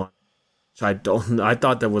Triathlon. I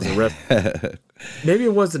thought that was a rest. Maybe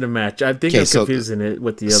it wasn't a match. I think I'm confusing it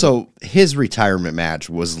with the other. So his retirement match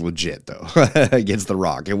was legit though against The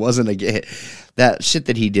Rock. It wasn't that shit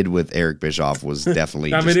that he did with Eric Bischoff was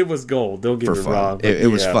definitely. I mean, it was gold. Don't get me wrong. It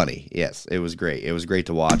was funny. Yes, it was great. It was great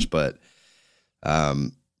to watch. But,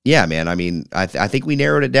 yeah, man. I mean, I think we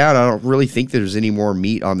narrowed it down. I don't really think there's any more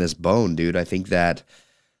meat on this bone, dude. I think that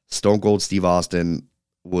Stone Cold Steve Austin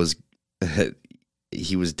was.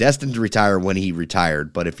 He was destined to retire when he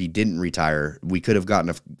retired, but if he didn't retire, we could have gotten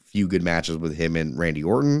a few good matches with him and Randy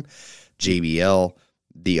Orton, JBL,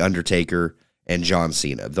 The Undertaker, and John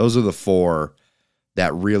Cena. Those are the four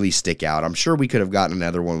that really stick out. I'm sure we could have gotten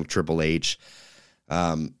another one with Triple H.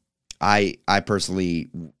 I personally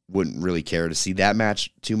wouldn't really care to see that match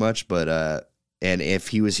too much, but and if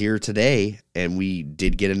he was here today and we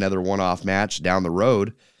did get another one-off match down the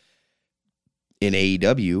road in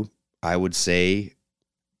AEW, I would say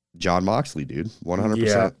Jon Moxley, dude, 100%.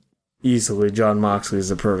 Yeah, easily. Jon Moxley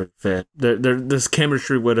is a perfect fit. This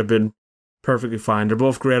chemistry would have been perfectly fine. They're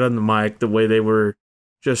both great on the mic. The way they were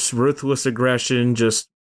just ruthless aggression, just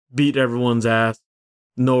beat everyone's ass.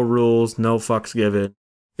 No rules, no fucks given.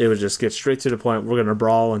 It would just get straight to the point. We're gonna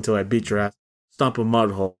brawl until I beat your ass. Stomp a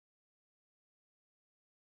mud hole.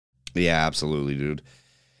 Yeah, absolutely, dude.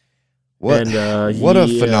 What a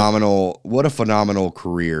phenomenal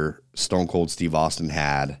career Stone Cold Steve Austin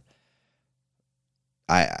had.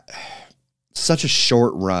 Such a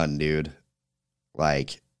short run, dude.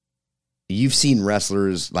 Like, you've seen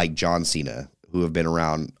wrestlers like John Cena who have been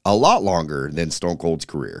around a lot longer than Stone Cold's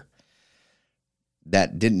career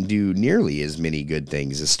that didn't do nearly as many good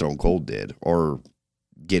things as Stone Cold did or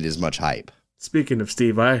get as much hype. Speaking of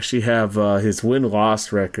Steve, I actually have his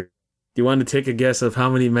win-loss record. Do you want to take a guess of how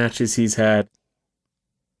many matches he's had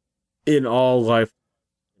in all life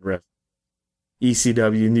wrestling?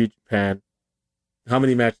 ECW, New Japan. How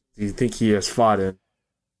many matches do you think he has fought in?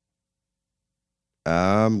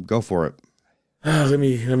 Go for it. Let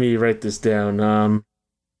me write this down.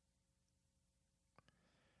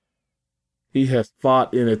 He has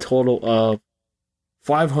fought in a total of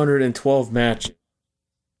 512 matches.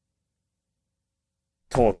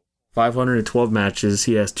 Total. 512 matches.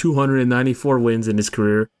 He has 294 wins in his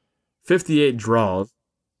career, 58 draws,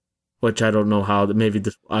 which I don't know how.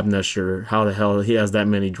 I'm not sure how the hell he has that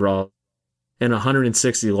many draws, and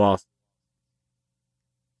 160 losses.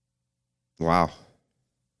 Wow.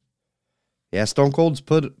 Yeah, Stone Cold's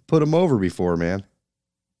put him over before, man.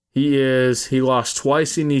 He lost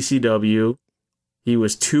twice in ECW. He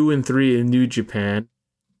was 2-3 in New Japan.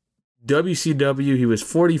 WCW, he was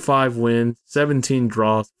 45 wins, 17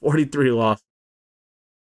 draws, 43 losses.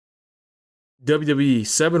 WWE,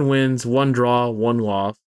 7 wins, 1 draw, 1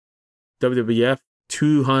 loss. WWF,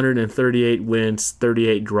 238 wins,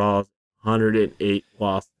 38 draws, 108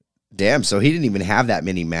 losses. Damn, so he didn't even have that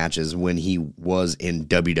many matches when he was in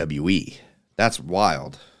WWE. That's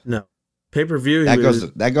wild. No. Pay-per-view,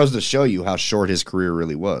 that goes to show you how short his career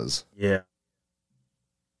really was. Yeah.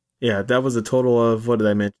 Yeah, that was a total of, what did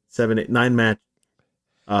I mention? 7, 8, 9 matches.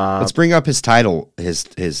 Let's bring up his title, his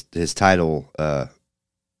title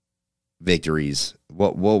victories.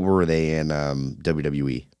 What were they in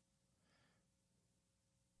WWE?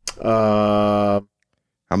 I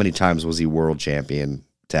How many times was he world champion,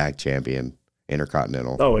 tag champion,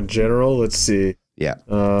 intercontinental? Oh, in general, let's see. Yeah.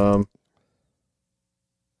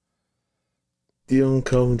 Stone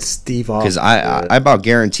Cold Steve Austin. Because I about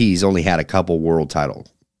guarantee he's only had a couple world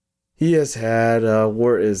titles. He has had,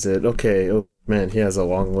 where is it? Okay, oh man, he has a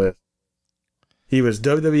long list. He was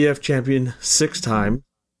WWF champion 6 times,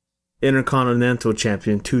 Intercontinental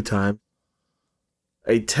champion 2 times,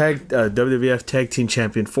 a WWF tag team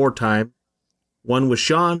champion 4 times, 1 with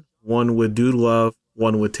Shawn, 1 with Dude Love,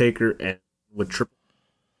 1 with Taker, and with Triple.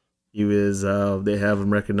 He was, they have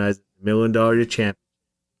him recognized as $1 million champion.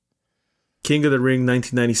 King of the Ring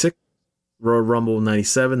 1996, Royal Rumble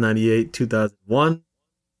 97, 98, 2001.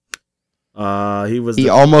 He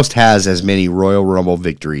almost has as many Royal Rumble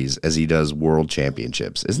victories as he does world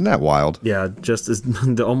championships. Isn't that wild? Yeah, just as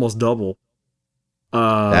almost double.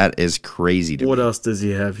 That is crazy to me. What else does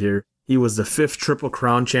he have here? He was the 5th Triple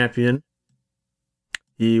Crown champion.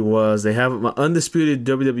 They have him undisputed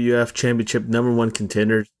WWF Championship #1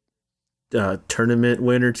 contender, tournament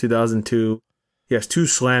winner 2002. He has 2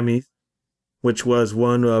 Slammies, which was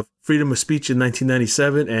one of Freedom of Speech in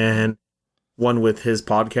 1997 and one with his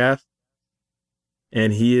podcast.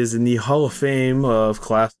 And he is in the Hall of Fame of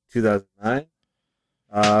Class 2009.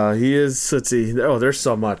 He is, let's see, there's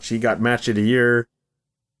so much. He got Match of the Year.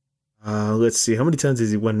 Let's see, how many times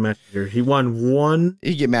has he won Match of the Year? He won 1. Did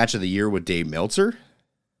he get Match of the Year with Dave Meltzer?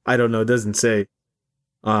 I don't know, it doesn't say.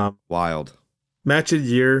 Wild. Match of the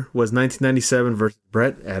Year was 1997 versus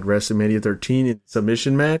Brett at WrestleMania 13 in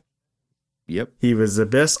submission match. Yep. He was the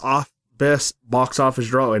best box office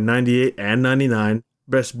draw in 98 and 99.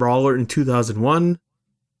 Best Brawler in 2001,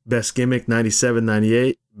 Best Gimmick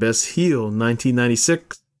 97-98, Best Heel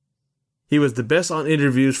 1996. He was the best on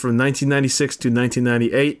interviews from 1996 to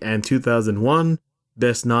 1998 and 2001,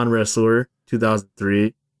 Best Non-Wrestler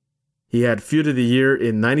 2003. He had Feud of the Year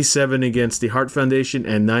in 97 against the Hart Foundation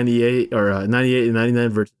and 98 and 99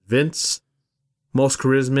 versus Vince. Most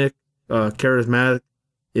charismatic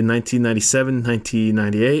in 1997,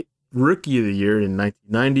 1998. Rookie of the Year in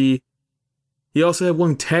 1990. He also had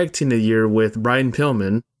one Tag Team of the Year with Brian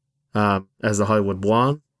Pillman as the Hollywood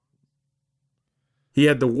Blonde. He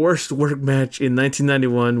had the worst work match in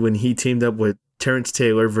 1991 when he teamed up with Terrence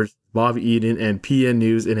Taylor versus Bobby Eaton and PN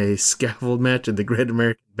News in a scaffold match at the Great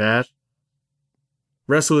American Bash.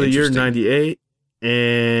 Wrestler of the Year 98,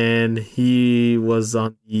 and he was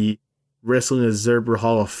on the Wrestling Observer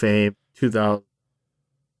Hall of Fame 2000.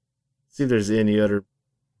 See if there's any other.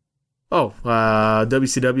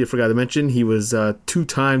 WCW, I forgot to mention. He was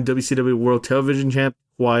 2-time WCW World Television Champ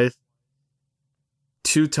twice.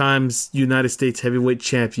 2 times United States Heavyweight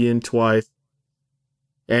Champion twice.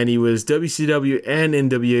 And he was WCW and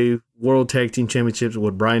NWA World Tag Team Championships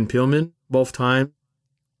with Brian Pillman both times.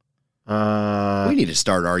 We need to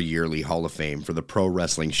start our yearly Hall of Fame for the Pro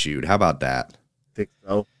Wrestling Shoot. How about that? I think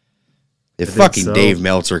so. If Dave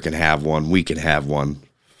Meltzer can have one, we can have one.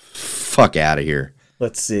 Fuck out of here.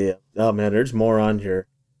 Let's see. Oh, man, there's more on here.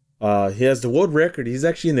 He has the world record. He's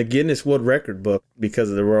actually in the Guinness World Record book because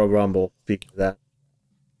of the Royal Rumble. Speaking of that,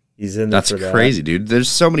 he's in there for that. That's crazy, dude. There's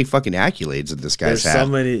so many fucking accolades that this guy's had. There's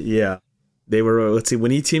so many, yeah. They were, let's see,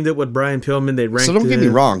 when he teamed up with Brian Pillman, they ranked. So don't get me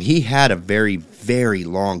wrong. He had a very, very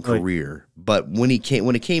long career. But when it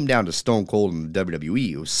came down to Stone Cold in the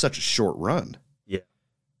WWE, it was such a short run. Yeah.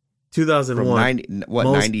 2001.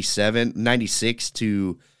 From 96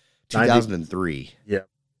 to 2003. Yeah.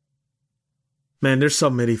 Man, there's so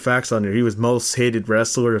many facts on there. He was most hated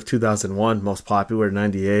wrestler of 2001, most popular in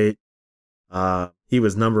 98. He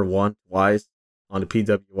was #1 twice on the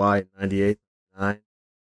PWI in 98, 9.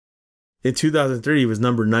 In 2003, he was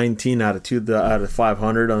number 19 out of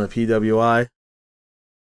 500 on the PWI.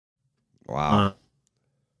 Wow.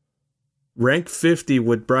 Ranked 50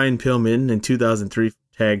 with Brian Pillman in 2003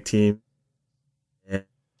 tag team. And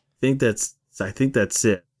I think that's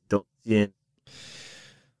it. Don't see it.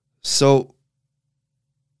 So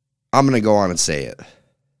I'm going to go on and say it.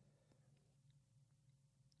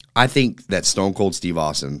 I think that Stone Cold Steve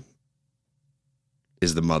Austin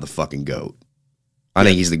is the motherfucking GOAT. I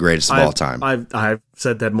think he's the greatest of all time. I've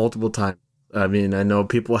said that multiple times. I mean, I know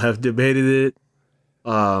people have debated it.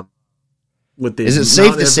 Is it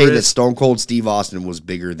safe to say that Stone Cold Steve Austin was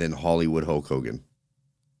bigger than Hollywood Hulk Hogan?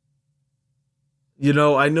 You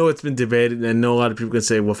know, I know it's been debated, and I know a lot of people can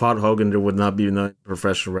say without Hogan there would not be no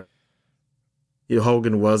professional wrestling.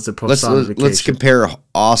 Hogan was the personification. Let's compare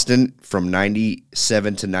Austin from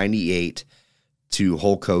 97 to 98 to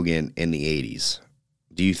Hulk Hogan in the 80s.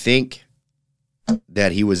 Do you think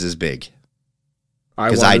that he was as big?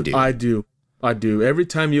 Because I do. I do. Every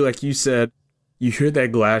time you, like you said, you hear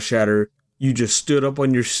that glass shatter, you just stood up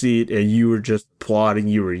on your seat and you were just applauding,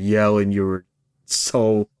 you were yelling, you were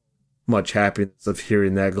so much happiness of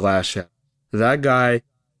hearing that glass shatter. That guy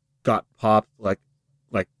got popped like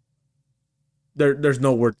there's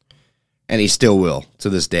no word. And he still will to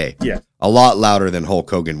this day. Yeah. A lot louder than Hulk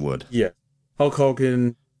Hogan would. Yeah. Hulk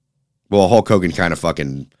Hogan. Well, Hulk Hogan kind of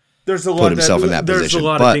fucking put himself in that position. There's a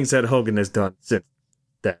lot of things that Hogan has done since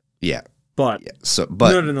that. Yeah. But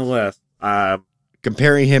nonetheless,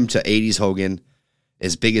 comparing him to 80s Hogan,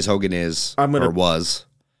 as big as Hogan is was,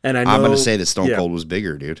 and I'm going to say that Stone Cold was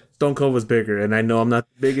bigger, dude. Stone Cold was bigger, and I know I'm not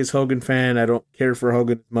the biggest Hogan fan. I don't care for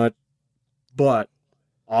Hogan as much, but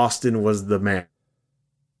Austin was the man.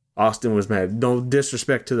 Austin was mad. No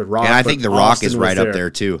disrespect to The Rock. And I think The Rock is right up there,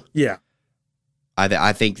 too. Yeah.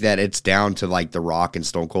 I think that it's down to like The Rock and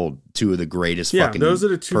Stone Cold, two of the greatest fucking those are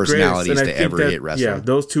the two personalities to ever hit wrestling. Yeah,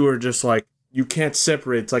 those two are just like, you can't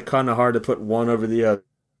separate. It's like kind of hard to put one over the other.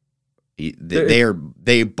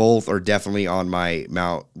 They both are definitely on my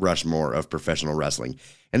Mount Rushmore of professional wrestling.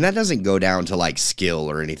 And that doesn't go down to like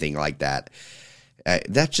skill or anything like that.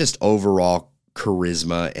 That's just overall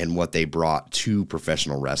charisma and what they brought to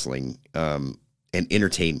professional wrestling and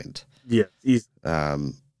entertainment. Yeah.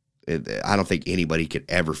 I don't think anybody could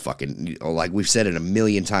ever fucking, like we've said it a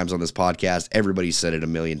million times on this podcast. Everybody's said it a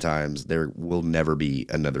million times. There will never be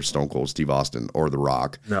another Stone Cold Steve Austin or The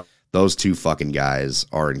Rock. No. Those two fucking guys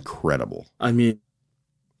are incredible. I mean,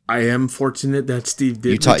 I am fortunate that Steve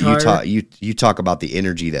did retire. You talk about the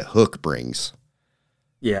energy that Hook brings.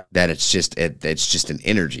 Yeah. That it's just an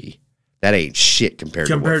energy. That ain't shit compared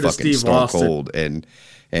to what fucking Steve Stone Austin. Cold and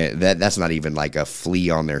that's not even like a flea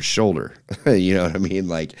on their shoulder. You know what I mean?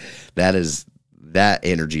 Like that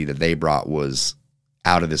energy that they brought was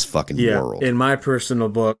out of this fucking world. In my personal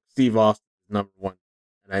book, Steve Austin is number one.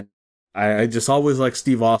 And I just always like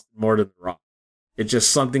Steve Austin more than The Rock. It's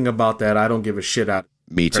just something about that I don't give a shit out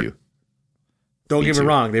of. Me too. Don't get me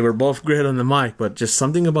wrong, they were both great on the mic, but just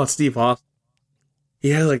something about Steve Austin.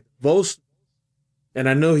 He had like most, and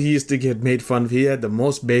I know he used to get made fun of. He had the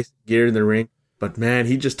most basic gear in the ring, but man,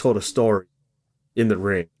 he just told a story in the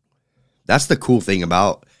ring. That's the cool thing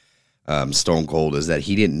about Stone Cold is that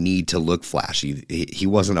he didn't need to look flashy. He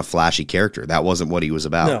wasn't a flashy character. That wasn't what he was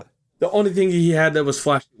about. No, the only thing he had that was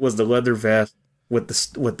flashy was the leather vest with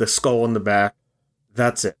the skull in the back.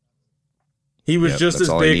 That's it. He was just as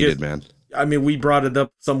big as, man. I mean, we brought it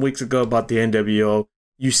up some weeks ago about the NWO.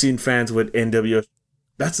 You've seen fans with NWO.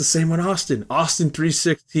 That's the same with Austin. Austin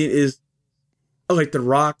 316 is like The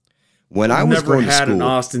Rock. When I was going to school, never had an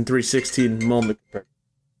Austin 316 moment.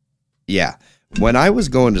 Yeah. When I was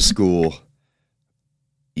going to school,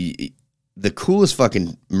 the coolest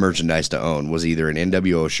fucking merchandise to own was either an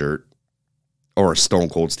NWO shirt or a Stone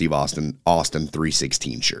Cold Steve Austin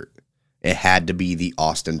 316 shirt. It had to be the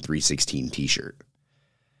Austin 316 t-shirt.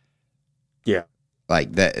 Yeah.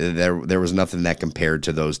 Like that there was nothing that compared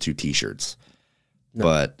to those two t-shirts. No.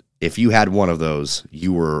 But if you had one of those,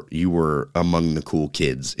 you were among the cool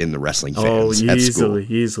kids in the wrestling fans at school.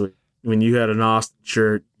 Easily. When you had an Austin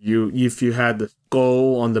shirt, if you had the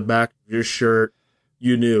skull on the back of your shirt,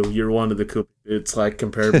 you knew you're one of the cool. It's like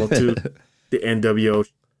comparable to the NWO.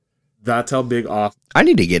 That's how big Austin. I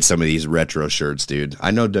need to get some of these retro shirts, dude. I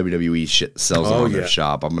know WWE sells them on their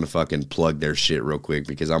shop. I'm gonna fucking plug their shit real quick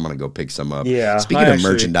because I'm gonna go pick some up. Yeah. Speaking of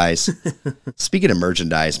merchandise,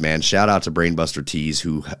 man, shout out to Brainbuster Tees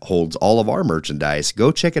who holds all of our merchandise.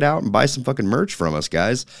 Go check it out and buy some fucking merch from us,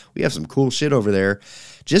 guys. We have some cool shit over there.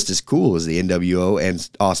 Just as cool as the NWO and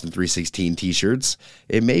Austin 316 t-shirts.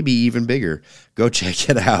 It may be even bigger. Go check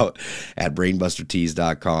it out at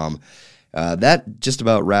brainbustertees.com. That just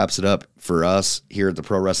about wraps it up for us here at the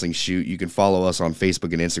Pro Wrestling Shoot. You can follow us on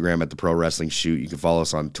Facebook and Instagram at the Pro Wrestling Shoot. You can follow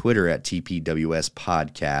us on Twitter at TPWS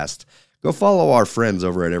Podcast. Go follow our friends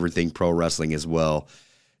over at Everything Pro Wrestling as well.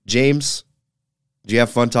 James, did you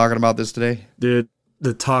have fun talking about this today? Dude,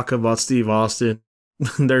 the talk about Steve Austin,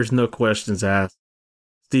 there's no questions asked.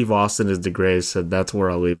 Steve Austin is the greatest, and that's where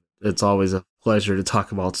I'll leave it. It's always a pleasure to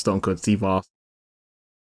talk about Stone Cold Steve Austin.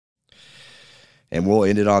 And we'll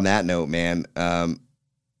end it on that note, man.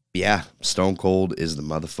 Yeah, Stone Cold is the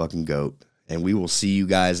motherfucking GOAT. And we will see you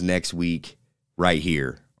guys next week right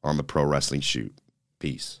here on the Pro Wrestling Shoot.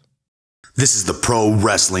 Peace. This is the Pro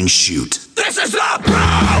Wrestling Shoot. This is the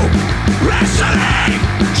Pro Wrestling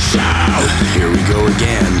Shoot. Here we go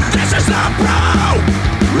again. This is the Pro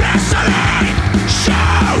Wrestling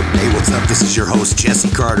Shoot. Hey, what's up? This is your host, Jesse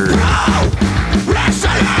Carter. Pro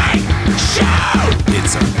Wrestling Shoot.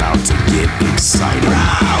 It's a